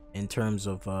in terms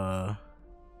of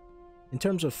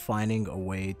finding a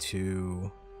way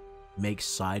to make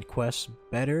side quests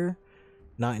better,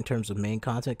 not in terms of main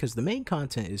content, because the main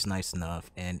content is nice enough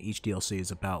and each DLC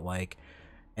is about like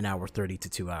an hour 30 to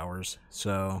 2 hours,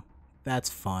 so that's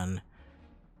fun.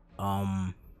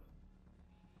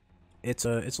 It's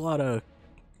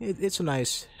a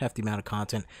nice hefty amount of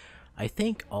content. I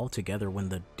think altogether when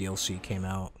the DLC came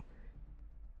out,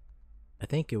 I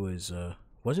think it was it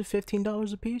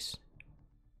 $15 a piece?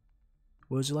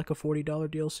 Was it like a $40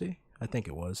 DLC? I think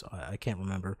it was. I can't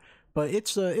remember, but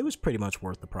it was pretty much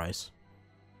worth the price.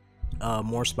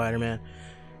 More Spider-Man,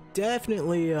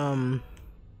 definitely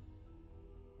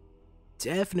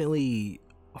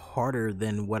harder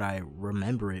than what I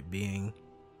remember it being.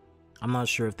 I'm not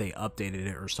sure if they updated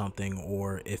it or something,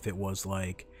 or if it was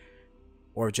like,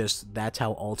 or just that's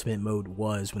how Ultimate Mode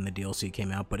was when the DLC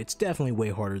came out, but it's definitely way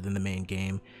harder than the main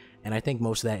game, and I think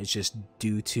most of that is just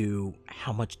due to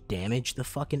how much damage the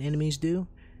fucking enemies do.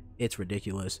 It's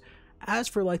ridiculous. As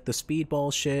for like the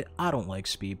Speedball shit, I don't like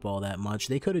Speedball that much.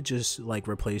 They could have just like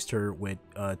replaced her with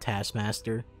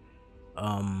Taskmaster,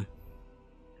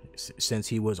 since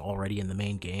he was already in the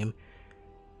main game.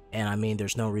 And I mean,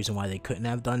 there's no reason why they couldn't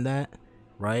have done that,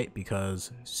 right?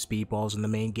 Because Speedball's in the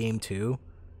main game too.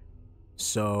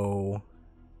 So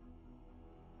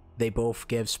they both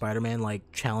give Spider-Man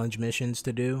like challenge missions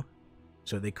to do.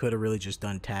 So they could have really just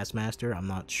done Taskmaster. I'm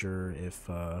not sure if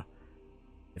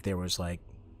there was like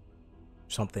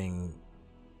something,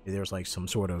 if there was like some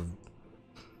sort of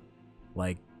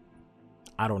like,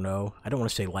 I don't know. I don't want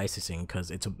to say licensing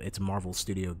because it's a Marvel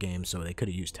Studio game, so they could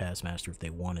have used Taskmaster if they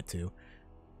wanted to.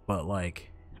 But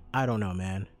like, I don't know,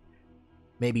 man.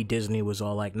 Maybe Disney was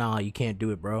all like, "Nah, you can't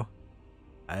do it, bro."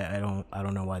 I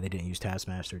don't know why they didn't use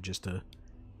Taskmaster just to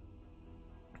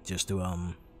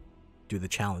do the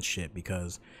challenge shit,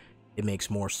 because it makes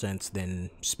more sense than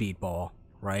Speedball,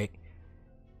 right?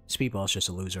 Speedball's just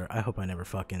a loser. I hope I never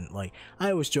fucking, like,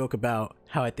 I always joke about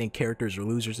how I think characters are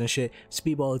losers and shit.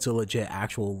 Speedball is a legit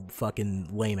actual fucking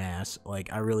lame ass.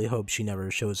 Like, I really hope she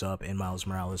never shows up in Miles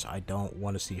Morales. I don't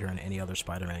want to see her in any other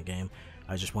Spider-Man game.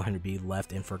 I just want her to be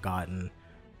left and forgotten.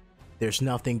 There's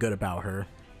nothing good about her.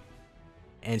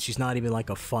 And she's not even like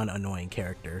a fun, annoying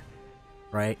character,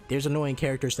 right? There's annoying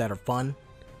characters that are fun.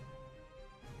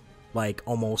 Like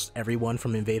almost everyone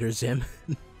from Invader Zim.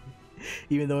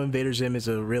 Even though Invader Zim is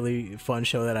a really fun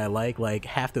show that I like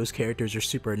half those characters are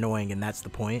super annoying, and that's the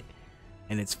point,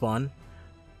 and it's fun.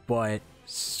 But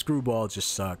Screwball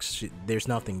just sucks. There's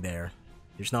nothing there.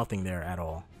 There's nothing there at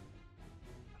all.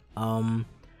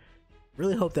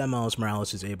 Really hope that Miles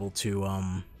Morales is able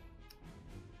to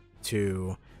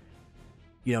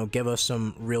you know, give us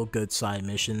some real good side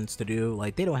missions to do.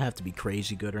 Like, they don't have to be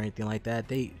crazy good or anything like that.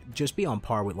 They just be on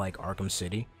par with like Arkham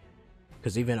City.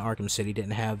 Because even Arkham City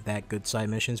didn't have that good side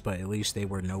missions, but at least they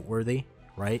were noteworthy,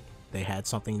 right? They had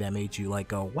something that made you like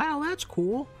go, wow, that's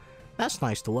cool. That's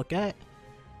nice to look at,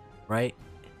 right?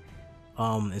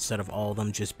 Instead of all of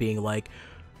them just being like,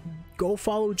 go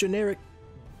follow generic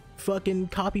fucking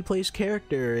copy-paste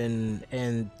character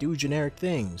and do generic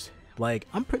things. Like,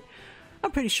 I'm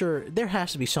pretty sure there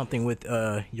has to be something with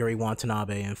Yuri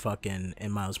Watanabe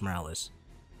and Miles Morales.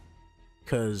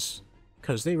 Cause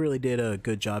they really did a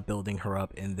good job building her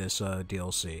up in this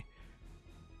DLC.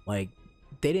 Like,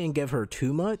 they didn't give her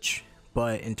too much,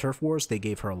 but in Turf Wars they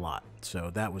gave her a lot,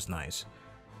 so that was nice.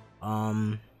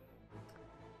 I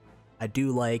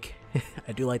do like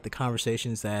the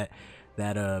conversations that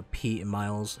Pete and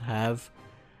Miles have,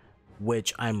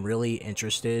 which I'm really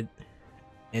interested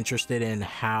in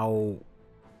how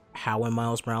in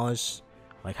Miles Morales,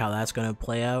 like how that's gonna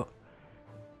play out.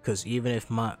 Because even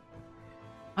if I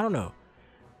don't know,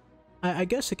 I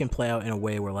guess it can play out in a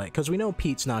way where, like, because we know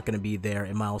Pete's not going to be there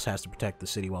and Miles has to protect the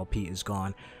city while Pete is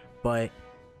gone, but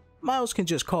Miles can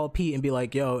just call Pete and be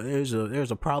like, yo, there's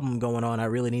a problem going on, I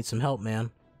really need some help, man,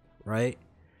 right?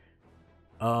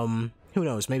 Who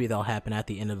knows, maybe that'll happen at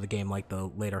the end of the game, like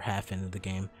the later half end of the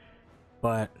game.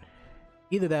 But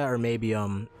either that or maybe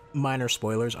minor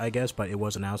spoilers, I guess, but it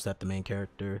was announced that the main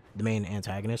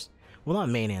antagonist, well, not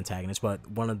main antagonist, but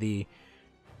one of the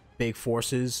big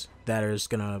forces that is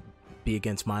gonna be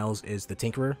against Miles is the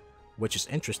Tinkerer, which is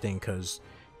interesting because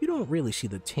you don't really see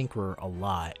the Tinkerer a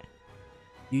lot.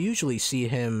 You usually see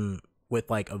him with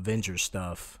like Avengers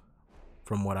stuff,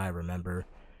 from what I remember.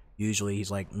 Usually he's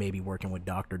like maybe working with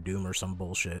Doctor Doom or some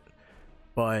bullshit.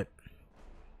 But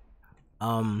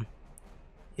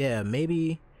yeah,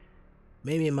 maybe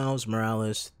in Miles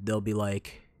Morales there'll be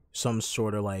like some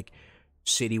sort of like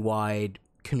citywide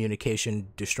communication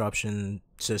disruption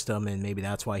system, and maybe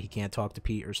that's why he can't talk to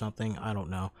Pete or something. I don't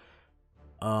know.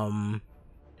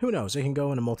 Who knows? It can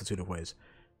go in a multitude of ways.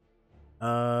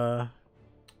 I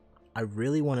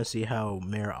really want to see how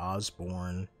Mayor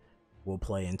Osborn will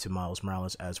play into Miles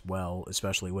Morales as well,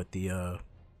 especially with the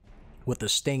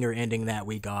stinger ending that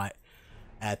we got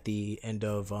at the end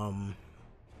of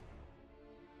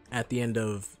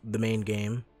the main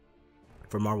game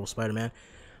for Marvel Spider-Man.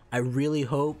 I really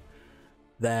hope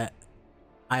that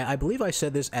I believe I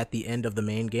said this at the end of the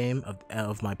main game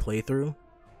of my playthrough,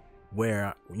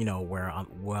 where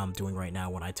what I'm doing right now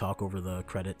when I talk over the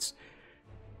credits.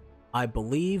 I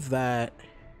believe that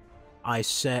I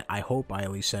hope I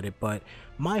at least said it, but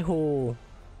my whole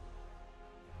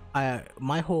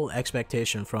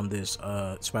expectation from this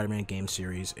Spider-Man game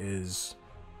series is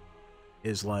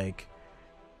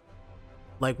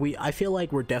I feel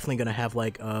like we're definitely gonna have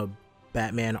like a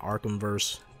Batman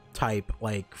Arkhamverse type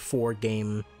like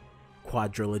 4-game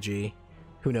quadrilogy.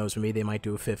 Who knows, maybe they might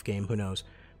do a 5th game, who knows.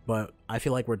 But I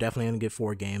feel like we're definitely gonna get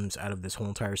 4 games out of this whole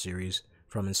entire series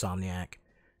from Insomniac.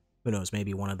 Who knows,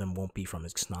 maybe one of them won't be from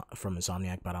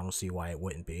Insomniac, but I don't see why it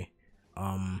wouldn't be.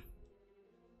 And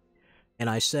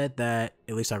I said that,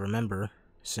 at least I remember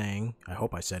saying, I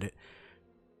hope I said it,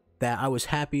 that I was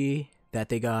happy that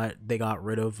they got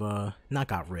rid of, not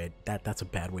got rid, that's a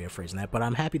bad way of phrasing that, but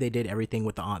I'm happy they did everything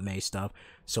with the Aunt May stuff,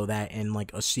 so that in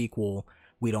like a sequel,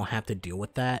 we don't have to deal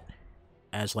with that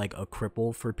as like a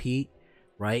cripple for Pete,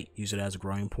 right? Use it as a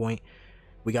growing point.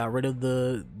 We got rid of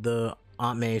the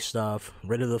Aunt May stuff,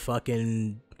 rid of the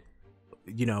fucking,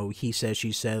 he said,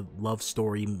 she said, love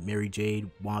story, Mary Jade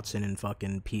Watson and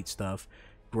fucking Pete stuff.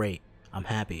 Great, I'm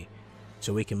happy.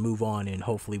 So we can move on and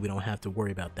hopefully we don't have to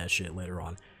worry about that shit later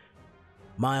on.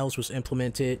 Miles was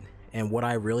implemented, and what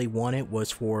I really wanted was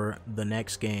for the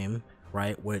next game,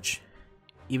 right, which,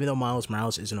 even though Miles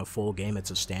Morales isn't a full game,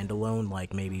 it's a standalone,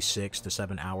 like maybe 6 to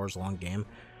 7 hours long game.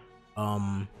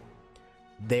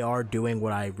 They are doing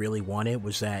what I really wanted,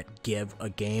 was that give a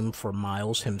game for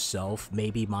Miles himself,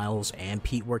 maybe Miles and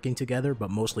Pete working together, but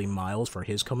mostly Miles for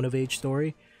his coming-of-age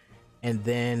story. And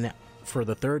then for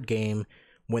the 3rd game,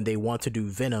 when they want to do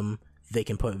Venom, they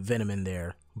can put Venom in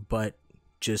there, but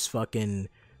just fucking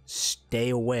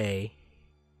stay away.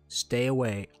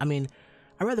 I mean,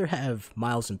 I'd rather have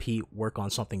Miles and Pete work on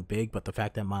something big, but the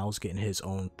fact that Miles getting his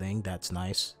own thing, that's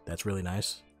nice. That's really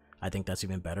nice. I think that's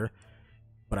even better.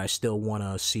 But I still want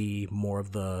to see more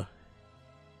of the...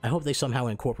 I hope they somehow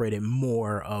incorporated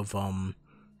more of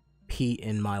Pete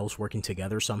and Miles working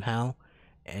together somehow,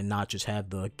 and not just have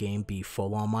the game be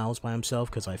full on Miles by himself,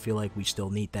 because I feel like we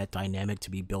still need that dynamic to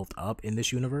be built up in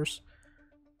this universe.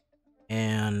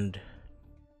 And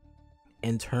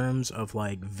in terms of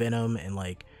like Venom and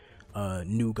like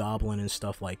New Goblin and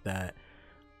stuff like that,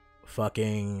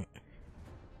 fucking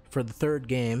for the 3rd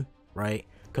game, right?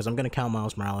 Because I'm going to count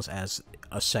Miles Morales as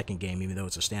a 2nd game, even though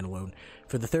it's a standalone.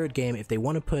 For the 3rd game, if they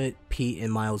want to put Pete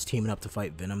and Miles teaming up to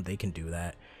fight Venom, they can do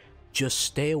that. Just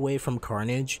stay away from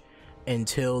Carnage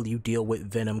until you deal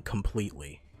with Venom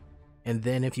completely. And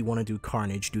then if you want to do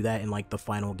Carnage, do that in like the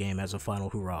final game as a final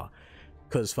hurrah.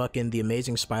 Because fucking the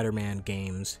Amazing Spider-Man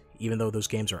games, even though those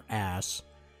games are ass,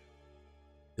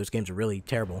 those games are really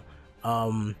terrible.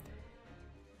 They're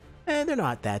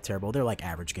not that terrible. They're like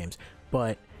average games.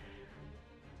 But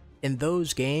in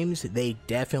those games, they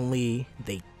definitely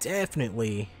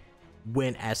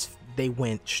went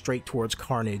straight towards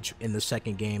Carnage in the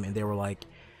 2nd game, and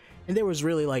there was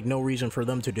really like no reason for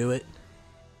them to do it,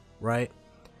 right?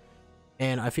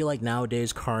 And I feel like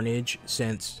nowadays Carnage,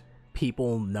 since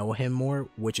people know him more,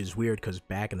 which is weird because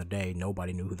back in the day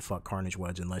nobody knew who the fuck Carnage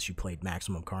was unless you played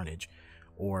Maximum Carnage,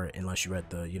 or unless you read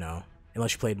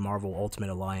unless you played Marvel Ultimate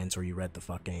Alliance, or you read the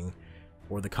fucking,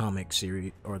 or the comic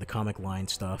series, or the comic line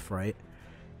stuff, right?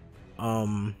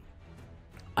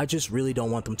 I just really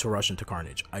don't want them to rush into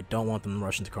Carnage. I don't want them to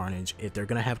rush into Carnage. If they're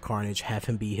gonna have Carnage, have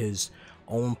him be his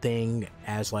own thing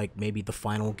as like maybe the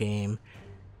final game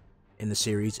in the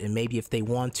series, and maybe if they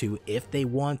want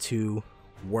to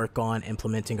work on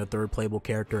implementing a 3rd playable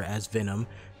character as Venom,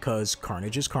 because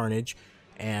Carnage is Carnage,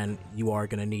 and you are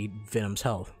gonna need Venom's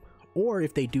help. Or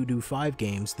if they do 5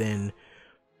 games, then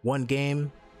 1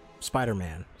 game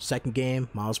Spider-Man. Second game,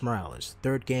 Miles Morales.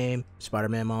 Third game,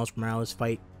 Spider-Man, Miles Morales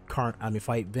fight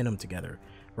Venom together,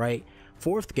 right?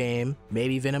 Fourth game,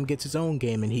 maybe Venom gets his own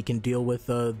game and he can deal with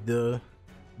the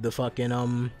fucking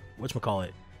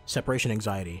whatchamacallit, separation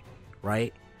anxiety,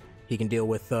 right? He can deal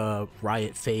with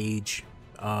Riot, Phage,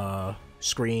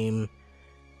 Scream.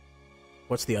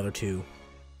 What's the other two?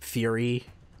 Fury.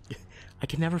 I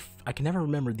can never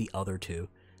remember the other two.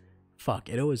 Fuck,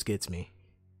 it always gets me.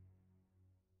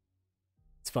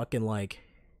 It's fucking like,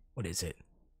 what is it?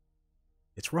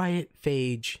 It's Riot,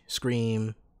 Phage,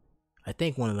 Scream. I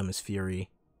think one of them is Fury.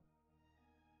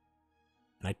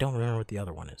 And I don't remember what the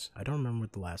other one is. I don't remember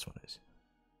what the last one is.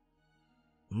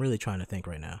 I'm really trying to think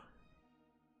right now.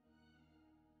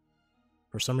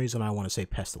 For some reason I want to say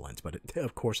Pestilence, but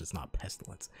of course it's not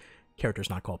Pestilence. Character's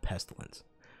not called Pestilence.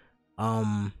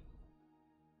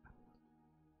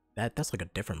 That's like a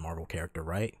different Marvel character,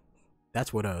 right?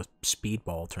 That's what a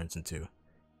Speedball turns into.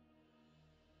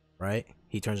 Right?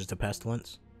 He turns into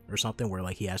Pestilence or something, where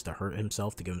like he has to hurt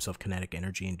himself to give himself kinetic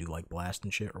energy and do like blast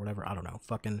and shit or whatever. I don't know.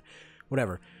 Fucking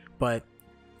whatever. But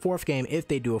fourth game, if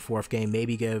they do a fourth game,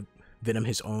 maybe give Venom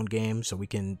his own game so we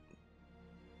can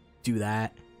do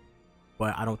that.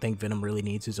 But I don't think Venom really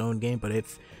needs his own game. But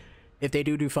if they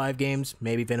do 5 games,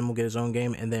 maybe Venom will get his own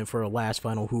game, and then for a last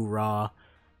final hoorah,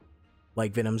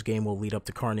 like Venom's game will lead up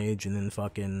to Carnage, and then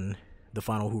fucking the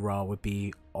final hoorah would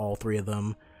be all 3 of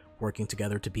them working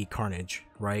together to beat Carnage,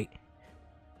 right?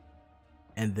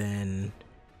 And then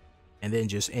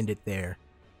just end it there,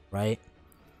 right?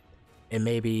 And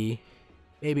maybe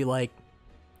like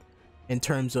in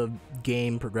terms of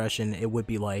game progression, it would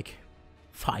be like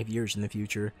 5 years in the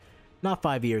future. Not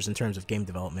 5 years in terms of game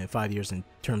development, 5 years in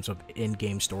terms of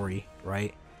in-game story,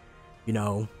 right? You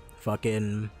know,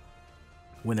 fucking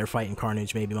when they're fighting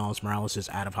Carnage, maybe Miles Morales is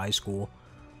out of high school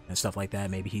and stuff like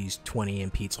that. Maybe he's 20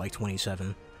 and Pete's like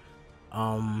 27.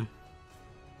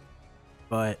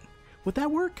 But would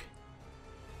that work?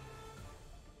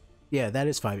 Yeah, that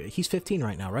is 5 years. He's 15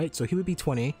 right now, right? So he would be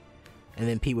 20, and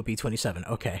then Pete would be 27.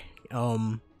 Okay.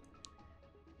 And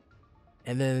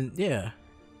then, yeah.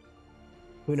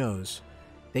 Who knows?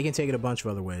 They can take it a bunch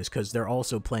of other ways, because they're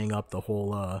also playing up the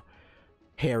whole,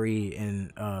 Harry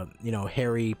and,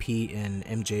 Harry, Pete, and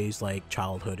MJ's, like,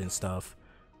 childhood and stuff.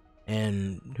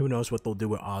 And who knows what they'll do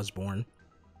with Osborn.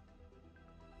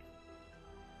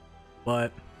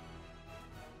 But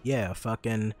yeah,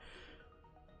 fucking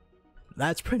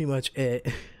that's pretty much it.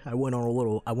 I went on a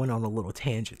little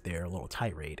tangent there, a little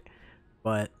tirade.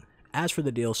 But as for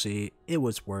the DLC, it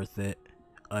was worth it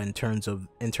in terms of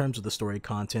the story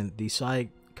content. The side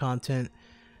content,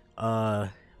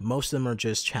 most of them are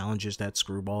just challenges that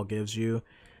Screwball gives you.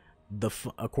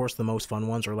 Of course, the most fun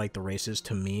ones are like the races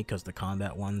to me, because the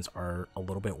combat ones are a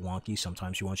little bit wonky.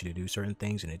 Sometimes she wants you to do certain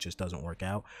things and it just doesn't work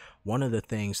out. One of the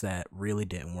things that really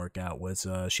didn't work out was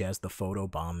she has the photo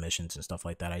bomb missions and stuff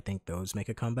like that. I think those make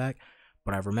a comeback,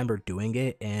 but I remember doing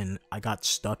it and I got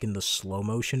stuck in the slow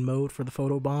motion mode for the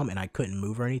photo bomb and I couldn't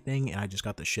move or anything, and I just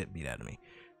got the shit beat out of me.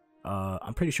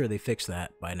 I'm pretty sure they fixed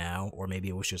that by now, or maybe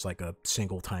it was just like a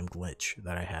single time glitch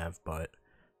that I have, but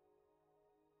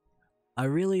I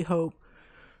really hope.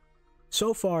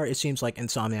 So far, it seems like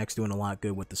Insomniac's doing a lot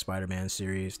good with the Spider-Man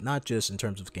series, not just in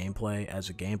terms of gameplay as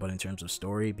a game, but in terms of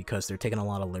story, because they're taking a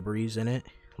lot of liberties in it.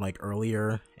 Like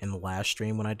earlier in the last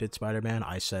stream when I did Spider-Man,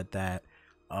 I said that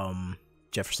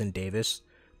Jefferson Davis,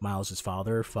 Miles'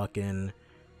 father, fucking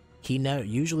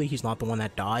usually he's not the one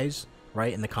that dies,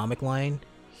 right? In the comic line,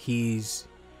 he's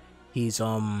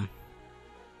the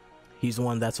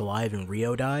one that's alive and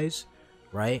Rio dies,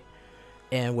 right?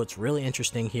 And what's really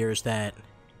interesting here is that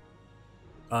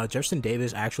Jefferson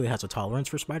Davis actually has a tolerance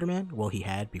for Spider-Man. Well, he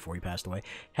had before he passed away.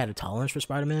 Had a tolerance for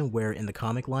Spider-Man, where in the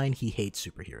comic line, he hates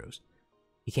superheroes.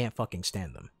 He can't fucking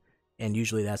stand them. And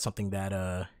usually that's something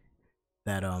that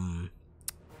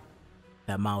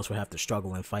Miles would have to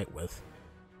struggle and fight with.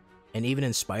 And even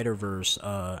in Spider-Verse,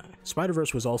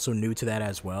 Spider-Verse was also new to that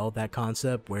as well, that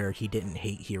concept where he didn't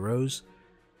hate heroes,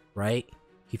 right?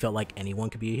 He felt like anyone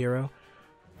could be a hero.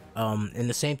 And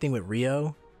the same thing with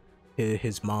Rio,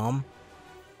 his mom.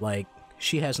 Like,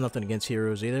 she has nothing against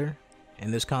heroes either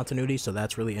in this continuity, so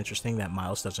that's really interesting that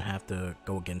Miles doesn't have to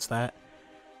go against that.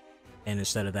 And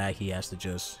instead of that, he has to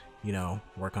just, you know,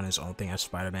 work on his own thing as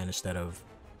Spider-Man instead of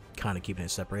kind of keeping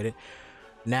it separated.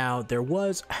 Now, there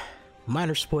was,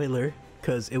 minor spoiler,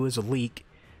 because it was a leak,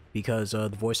 because the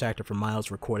voice actor for Miles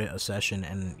recorded a session,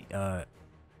 and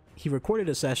he recorded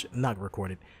a session, not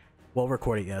recorded, well,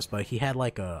 recorded, yes, but he had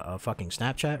like a fucking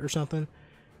Snapchat or something.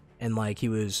 and like he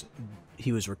was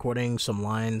recording some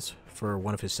lines for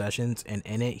one of his sessions, and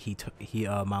in it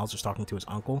Miles was talking to his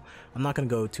uncle. I'm not gonna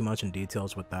go too much in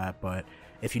details with that, but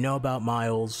if you know about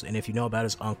Miles and if you know about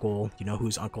his uncle, you know who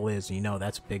his uncle is, and you know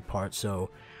that's a big part. So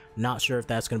not sure if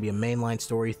that's gonna be a mainline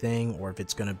story thing or if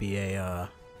it's gonna be a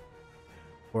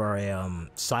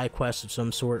side quest of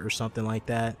some sort or something like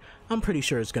that. I'm pretty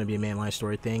sure it's gonna be a mainline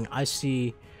story thing. I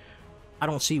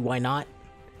don't see why not,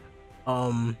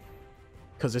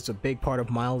 because it's a big part of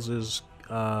Miles's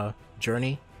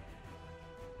journey,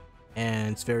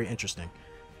 and it's very interesting.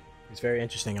 It's very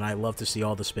interesting, and I love to see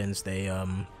all the spins they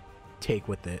take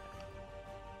with it.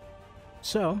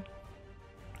 So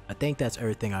I think that's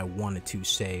everything I wanted to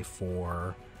say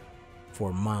for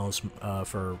Miles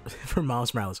for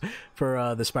Miles Morales,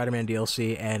 for the Spider-Man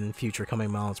DLC and future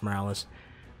coming Miles Morales.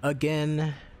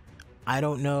 Again, I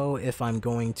don't know if I'm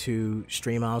going to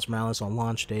stream Miles Morales on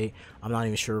launch date. I'm not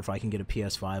even sure if I can get a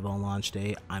PS5 on launch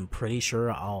date. I'm pretty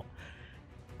sure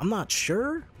I'm not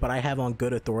sure, but I have on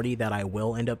good authority that I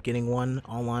will end up getting one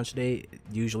on launch date.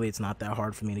 Usually it's not that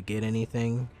hard for me to get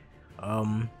anything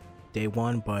day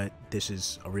one, but this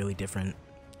is a really different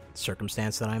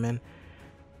circumstance that I'm in.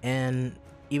 And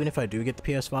even if I do get the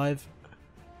PS5,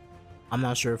 I'm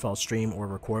not sure if I'll stream or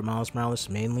record Miles Morales,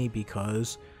 mainly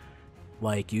because,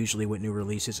 like, usually with new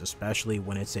releases, especially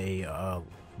when it's a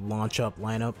launch up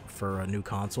lineup for a new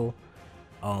console,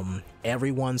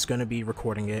 everyone's gonna be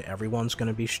recording it, everyone's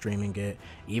gonna be streaming it.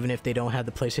 Even if they don't have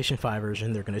the PlayStation 5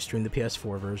 version, they're gonna stream the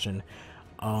PS4 version.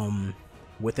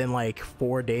 Within like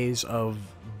 4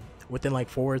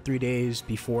 or 3 days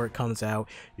before it comes out,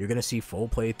 you're gonna see full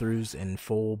playthroughs and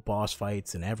full boss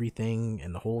fights and everything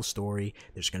and the whole story.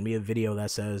 There's gonna be a video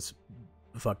that says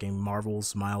fucking Marvel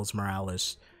Spider-Man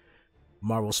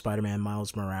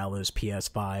Miles Morales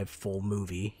PS5 full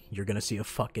movie. You're gonna see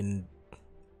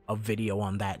a video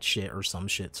on that shit or some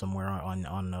shit somewhere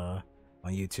on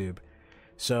YouTube.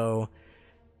 So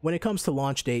when it comes to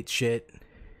launch date shit,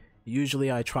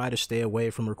 usually I try to stay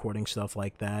away from recording stuff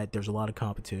like that. There's a lot of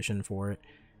competition for it.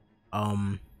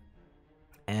 And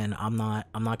I'm not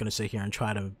gonna sit here and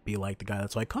try to be like the guy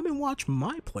that's like, come and watch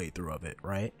my playthrough of it,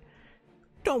 right?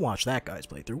 Don't watch that guy's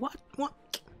playthrough.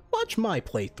 Watch my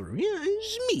playthrough. Yeah,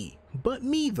 it's me. But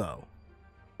me though.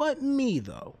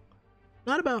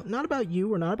 Not about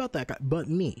you or not about that guy, but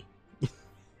me.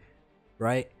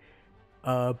 Right?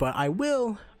 But I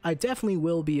definitely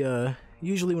will be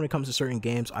usually when it comes to certain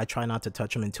games, I try not to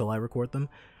touch them until I record them.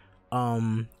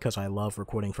 Because I love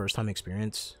recording first time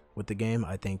experience with the game.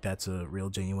 I think that's a real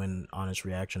genuine, honest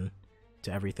reaction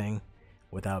to everything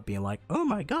without being like, oh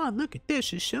my god, look at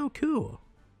this, it's so cool.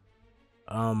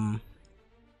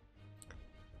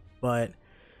 But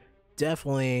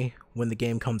definitely when the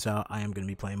game comes out, I am going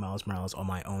to be playing Miles Morales on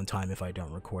my own time if I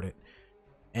don't record it.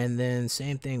 And then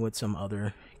same thing with some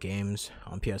other games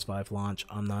on PS5 launch.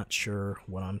 I'm not sure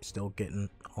what I'm still getting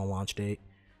on launch date,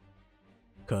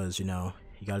 because, you know,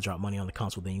 you gotta drop money on the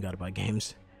console, then you gotta buy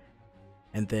games.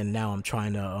 And then now I'm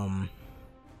trying to,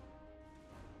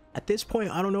 at this point,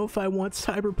 I don't know if I want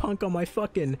Cyberpunk on my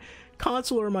fucking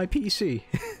console or my PC.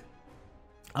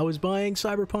 I was buying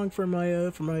Cyberpunk for my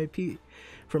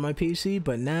PC,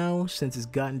 but now, since it's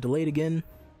gotten delayed again,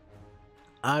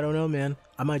 I don't know, man.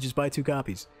 I might just buy 2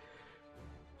 copies.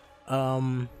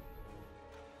 But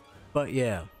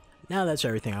yeah, now that's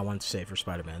everything I wanted to say for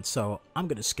Spider-Man. So I'm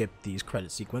gonna skip these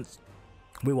credit sequence.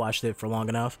 We watched it for long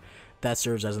enough. That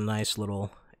serves as a nice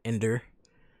little ender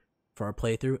for our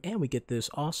playthrough, and we get this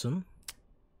awesome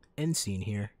end scene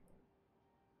here.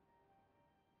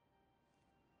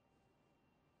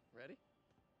 Ready?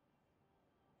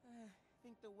 I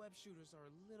think the web shooters are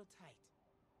a little tight.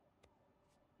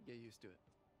 Get used to it.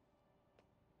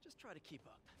 Just try to keep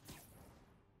up.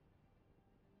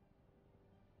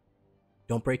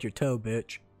 Don't break your toe,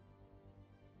 bitch.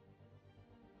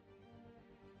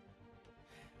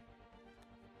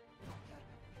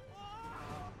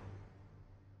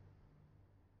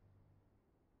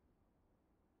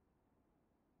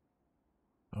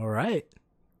 All right.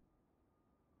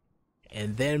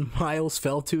 And then Miles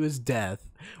fell to his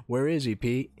death. Where is he,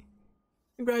 Pete?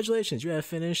 Congratulations, you have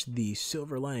finished the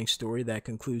Silver Lining story that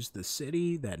concludes the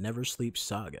City That Never Sleeps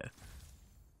saga.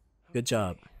 Good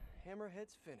job.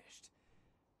 Hammerhead's finished.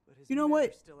 But his You know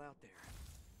what? still out there.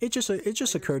 It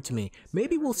just occurred to me.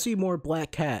 Maybe we'll see more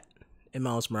Black Cat in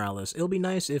Miles Morales. It'll be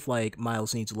nice if, like,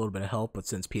 Miles needs a little bit of help, but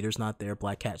since Peter's not there,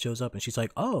 Black Cat shows up and she's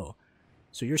like, oh,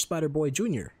 so you're Spider-Boy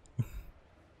Jr.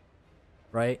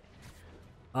 Right?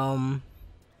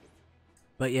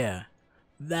 But yeah,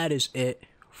 that is it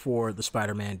for the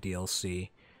Spider-Man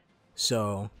DLC.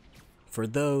 So, for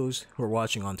those who are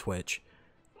watching on Twitch,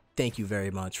 thank you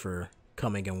very much for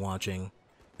coming and watching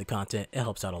the content. It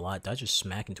helps out a lot. Did I just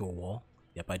smack into a wall?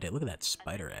 Yep, I did. Look at that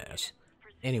spider ass.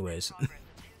 Anyways,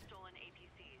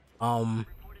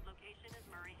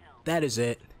 that is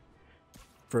it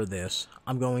for this.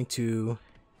 I'm going to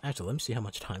actually let me see how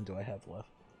much time do I have left.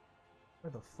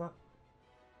 Where the fuck?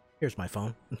 Here's my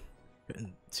phone.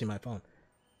 Couldn't see my phone.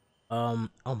 Oh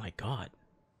my god.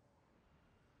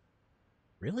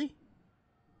 Really?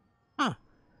 Huh.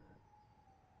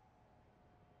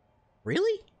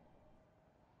 Really?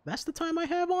 That's the time I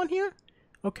have on here?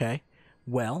 Okay.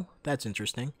 Well, that's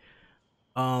interesting.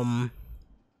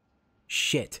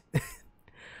 Shit.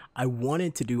 I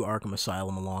wanted to do Arkham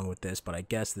Asylum along with this, but I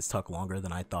guess this took longer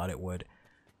than I thought it would.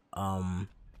 And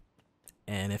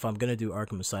if I'm gonna do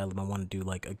Arkham Asylum, I want to do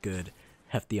like a good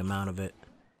hefty amount of it.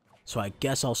 So I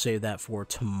guess I'll save that for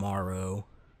tomorrow.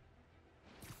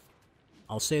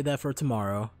 I'll save that for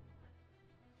tomorrow.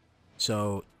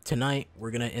 So tonight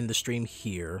we're gonna end the stream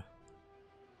here,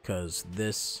 because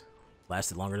this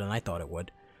lasted longer than I thought it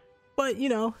would. But you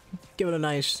know, give it a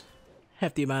nice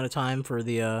hefty amount of time for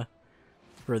the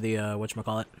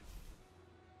whatchamacallit,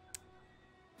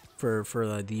 for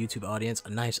the YouTube audience. A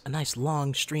nice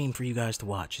long stream for you guys to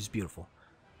watch. It's beautiful.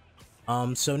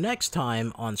 So next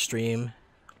time on stream,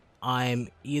 I'm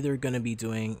either gonna be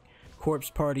doing Corpse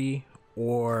Party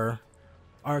or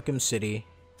Arkham City.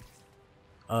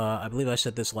 I believe I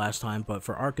said this last time, but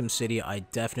for Arkham City, I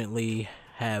definitely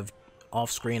have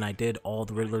off-screen. I did all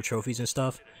the Riddler trophies and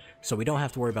stuff, so we don't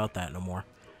have to worry about that no more.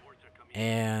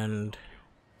 And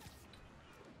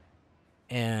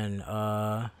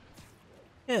yeah,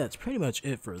 that's pretty much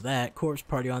it for that. Corpse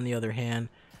Party, on the other hand,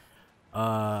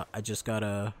 I just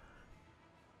gotta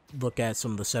look at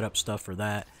some of the setup stuff for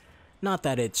that. Not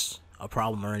that it's a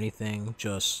problem or anything,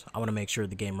 just I want to make sure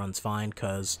the game runs fine,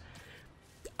 because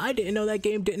I didn't know that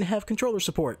game didn't have controller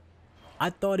support.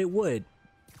 I thought it would,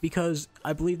 because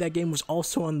I believe that game was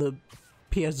also on the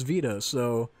PS Vita,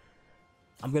 so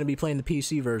I'm going to be playing the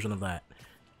PC version of that.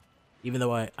 Even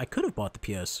though I could have bought the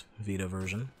PS Vita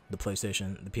version, the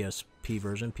PlayStation, the PSP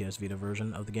version, PS Vita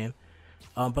version of the game.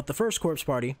 But the first Corpse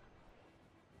Party,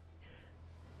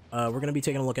 we're going to be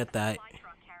taking a look at that.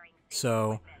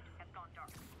 So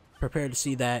prepare to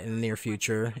see that in the near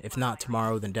future. If not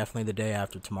tomorrow, then definitely the day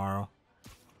after tomorrow.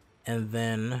 And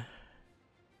then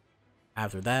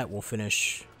after that, we'll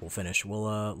finish.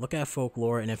 We'll look at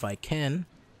Folklore, and if I can,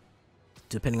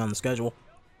 depending on the schedule,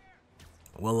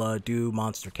 we'll do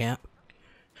Monster Camp,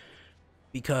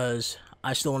 because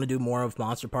I still want to do more of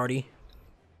Monster Party,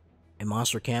 and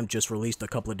Monster Camp just released a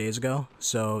couple of days ago,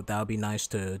 so that would be nice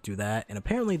to do that. And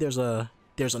apparently there's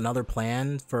another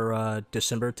plan for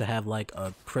December to have like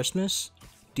a Christmas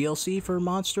DLC for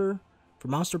Monster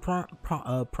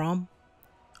Prom.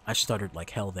 I stuttered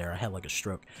like hell there. I had like a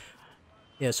stroke.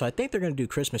 Yeah, so I think they're gonna do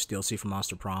Christmas DLC for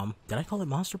Monster Prom. Did I call it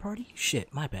Monster Party?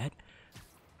 Shit, my bad.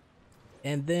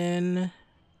 And then,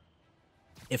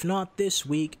 if not this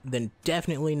week, then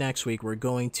definitely next week, we're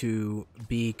going to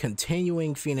be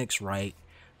continuing Phoenix Wright,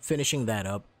 finishing that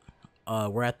up.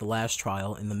 We're at the last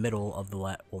trial, in the middle of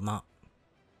the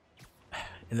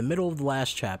in the middle of the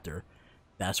last chapter.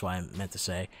 That's what I meant to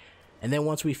say. And then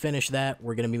once we finish that,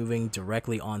 we're going to be moving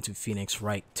directly on to Phoenix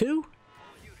Wright 2,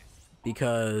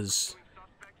 because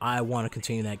I want to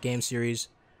continue that game series.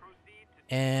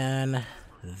 And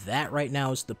that right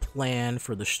now is the plan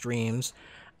for the streams.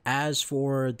 As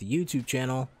for the YouTube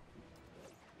channel,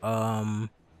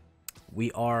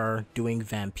 we are doing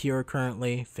Vampire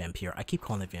currently. Vampire. I keep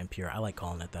calling it Vampire. I like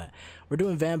calling it that. We're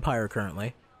doing Vampire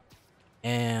currently.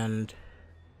 And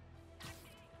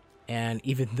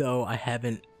even though I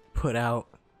haven't put out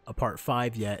a part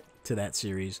 5 yet to that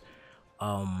series,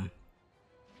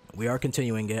 we are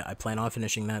continuing it. I plan on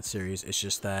finishing that series. It's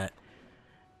just that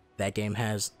that game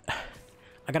has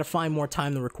I gotta find more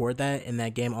time to record that, and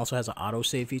that game also has an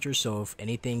autosave feature, so if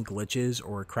anything glitches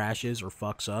or crashes or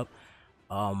fucks up,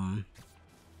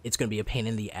 it's gonna be a pain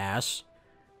in the ass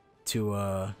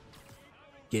to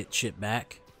get shit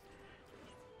back.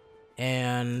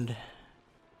 And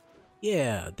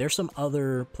yeah, there's some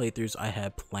other playthroughs I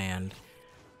had planned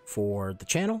for the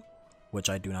channel, which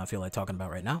I do not feel like talking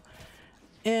about right now.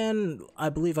 And I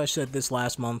believe I said this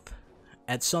last month,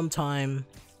 at some time,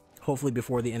 hopefully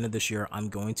before the end of this year, I'm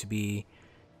going to be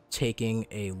taking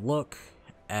a look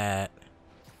at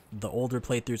the older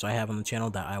playthroughs I have on the channel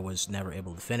that I was never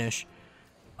able to finish.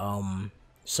 Some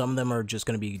of them are just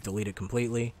going to be deleted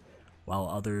completely, while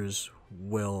others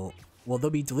will, well,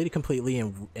 they'll be deleted completely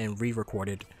and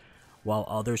re-recorded, while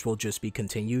others will just be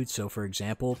continued. So for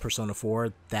example, Persona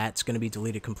 4, that's going to be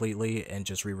deleted completely and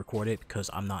just re-recorded because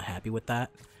I'm not happy with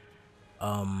that.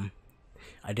 I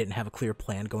didn't have a clear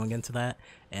plan going into that,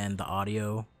 and the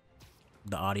audio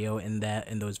in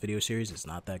those video series is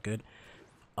not that good.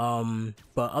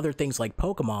 But other things like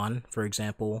Pokemon, for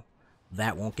example,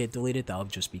 that won't get deleted, that'll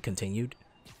just be continued.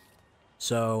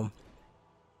 So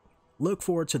look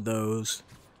forward to those.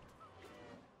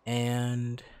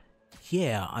 And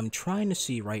yeah, I'm trying to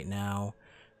see right now,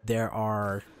 there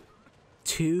are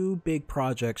 2 big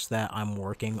projects that I'm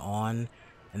working on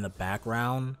in the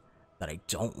background that I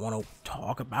don't want to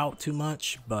talk about too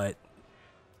much, but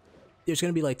there's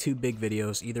going to be like 2 big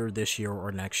videos either this year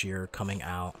or next year coming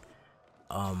out.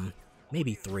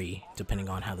 Maybe 3, depending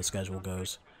on how the schedule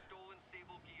goes.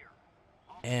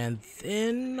 And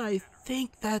then I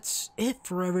think that's it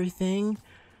for everything.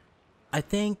 I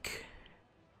think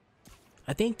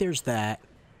there's that.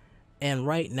 And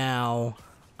right now,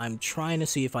 I'm trying to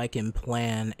see if I can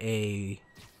plan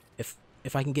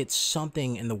if I can get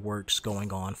something in the works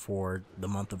going on for the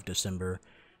month of December.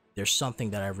 There's something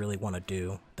that I really want to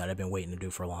do that I've been waiting to do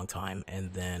for a long time.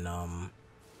 And then,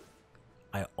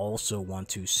 I also want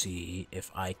to see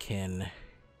if I can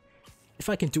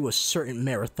do a certain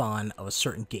marathon of a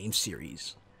certain game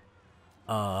series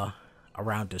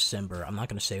around December. I'm not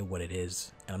gonna say what it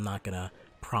is, and I'm not gonna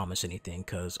promise anything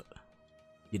because,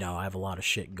 you know, I have a lot of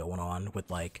shit going on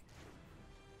with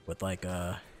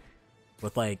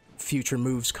future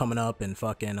moves coming up and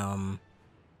fucking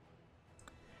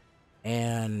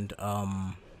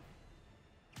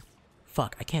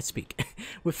fuck, I can't speak.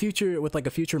 with like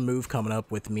a future move coming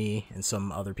up with me and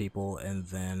some other people, and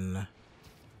then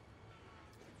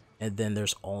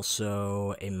there's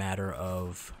also a matter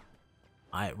of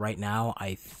right now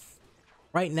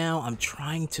I'm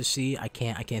trying to see, I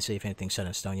can't say if anything's set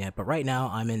in stone yet, but right now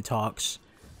I'm in talks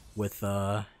with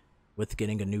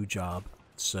getting a new job,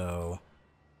 so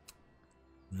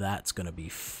that's gonna be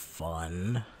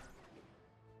fun.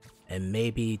 And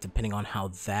maybe, depending on how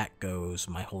that goes,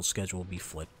 my whole schedule will be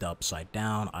flipped upside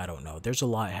down. I don't know. There's a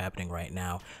lot happening right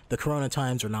now. The Corona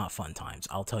times are not fun times,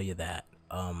 I'll tell you that.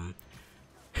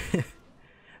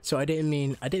 So I didn't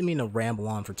mean to ramble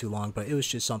on for too long, but it was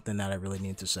just something that I really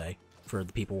needed to say for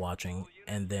the people watching,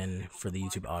 and then for the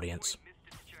YouTube audience.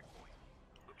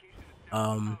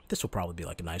 This will probably be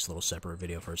like a nice little separate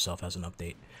video for itself as an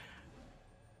update.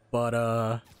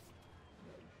 But,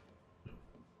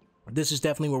 this is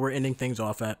definitely where we're ending things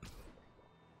off at.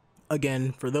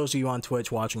 Again, for those of you on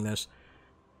Twitch watching this,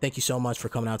 thank you so much for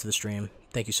coming out to the stream.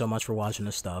 Thank you so much for watching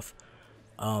this stuff.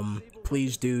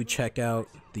 Please do check out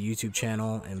the YouTube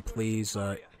channel, and please,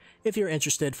 if you're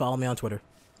interested, follow me on Twitter,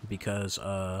 because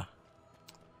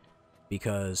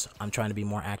I'm trying to be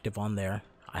more active on there.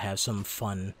 I have some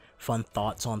fun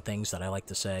thoughts on things that I like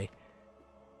to say.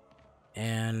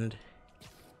 And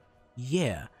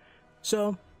yeah,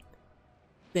 so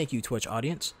thank you, Twitch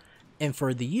audience. And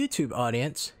for the YouTube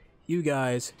audience, you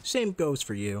guys, same goes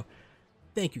for you.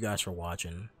 Thank you guys for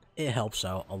watching. It helps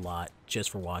out a lot just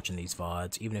for watching these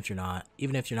VODs, even if you're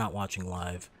not watching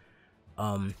live.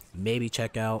 Maybe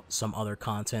check out some other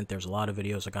content. There's a lot of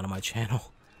videos I got on my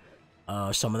channel.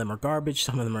 Some of them are garbage,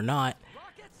 some of them are not.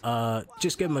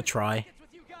 Just give them a try.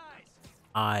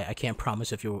 I can't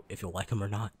promise if you'll like them or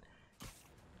not.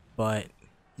 But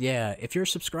yeah, if you're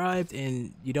subscribed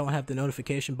and you don't have the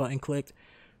notification button clicked,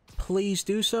 please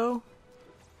do so.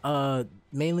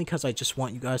 Mainly because I just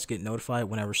want you guys to get notified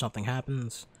whenever something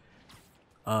happens.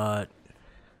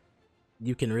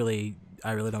 You can really,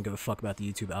 I really don't give a fuck about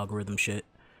the YouTube algorithm shit.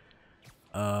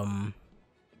 And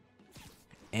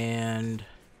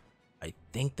I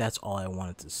think that's all I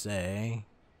wanted to say.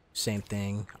 Same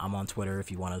thing, I'm on Twitter.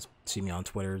 If you want to see me on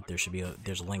Twitter, there's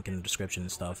a link in the description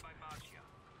and stuff.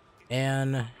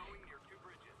 Oh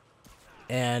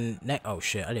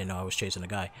shit, I didn't know I was chasing a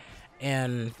guy.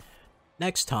 And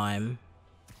next time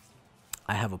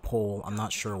I have a poll, I'm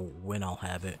not sure when I'll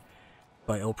have it,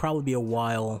 but it'll probably be a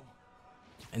while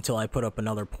until I put up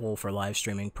another poll for live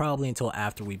streaming, probably until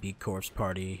after we beat Corpse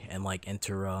Party and like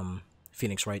enter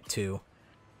Phoenix Wright 2.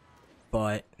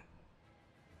 But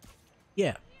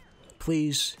yeah,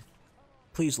 please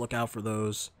look out for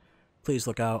those. Please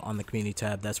look out on the community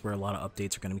tab. That's where a lot of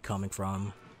updates are going to be coming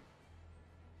from.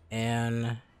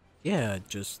 And yeah,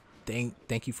 just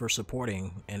thank you for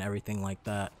supporting and everything like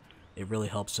that. It really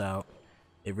helps out.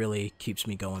 It really keeps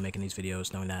me going making these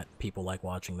videos, knowing that people like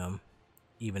watching them,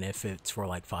 even if it's for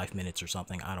like 5 minutes or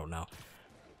something. I don't know.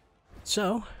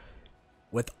 So,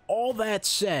 with all that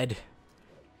said,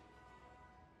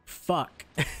 fuck,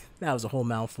 that was a whole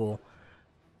mouthful.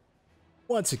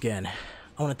 Once again,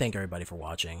 I want to thank everybody for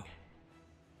watching.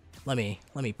 Let me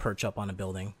perch up on a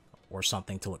building or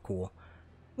something to look cool.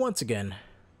 Once again,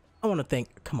 I want to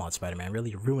thank... Come on, Spider-Man.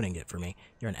 Really? You're ruining it for me.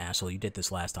 You're an asshole. You did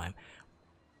this last time.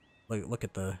 Look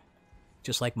at the...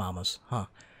 Just like mamas, huh?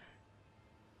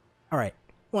 Alright.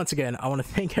 Once again, I want to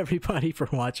thank everybody for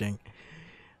watching.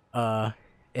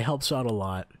 It helps out a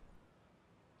lot.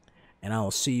 And I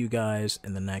will see you guys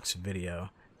in the next video.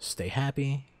 Stay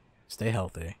happy, stay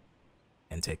healthy,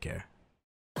 and take care.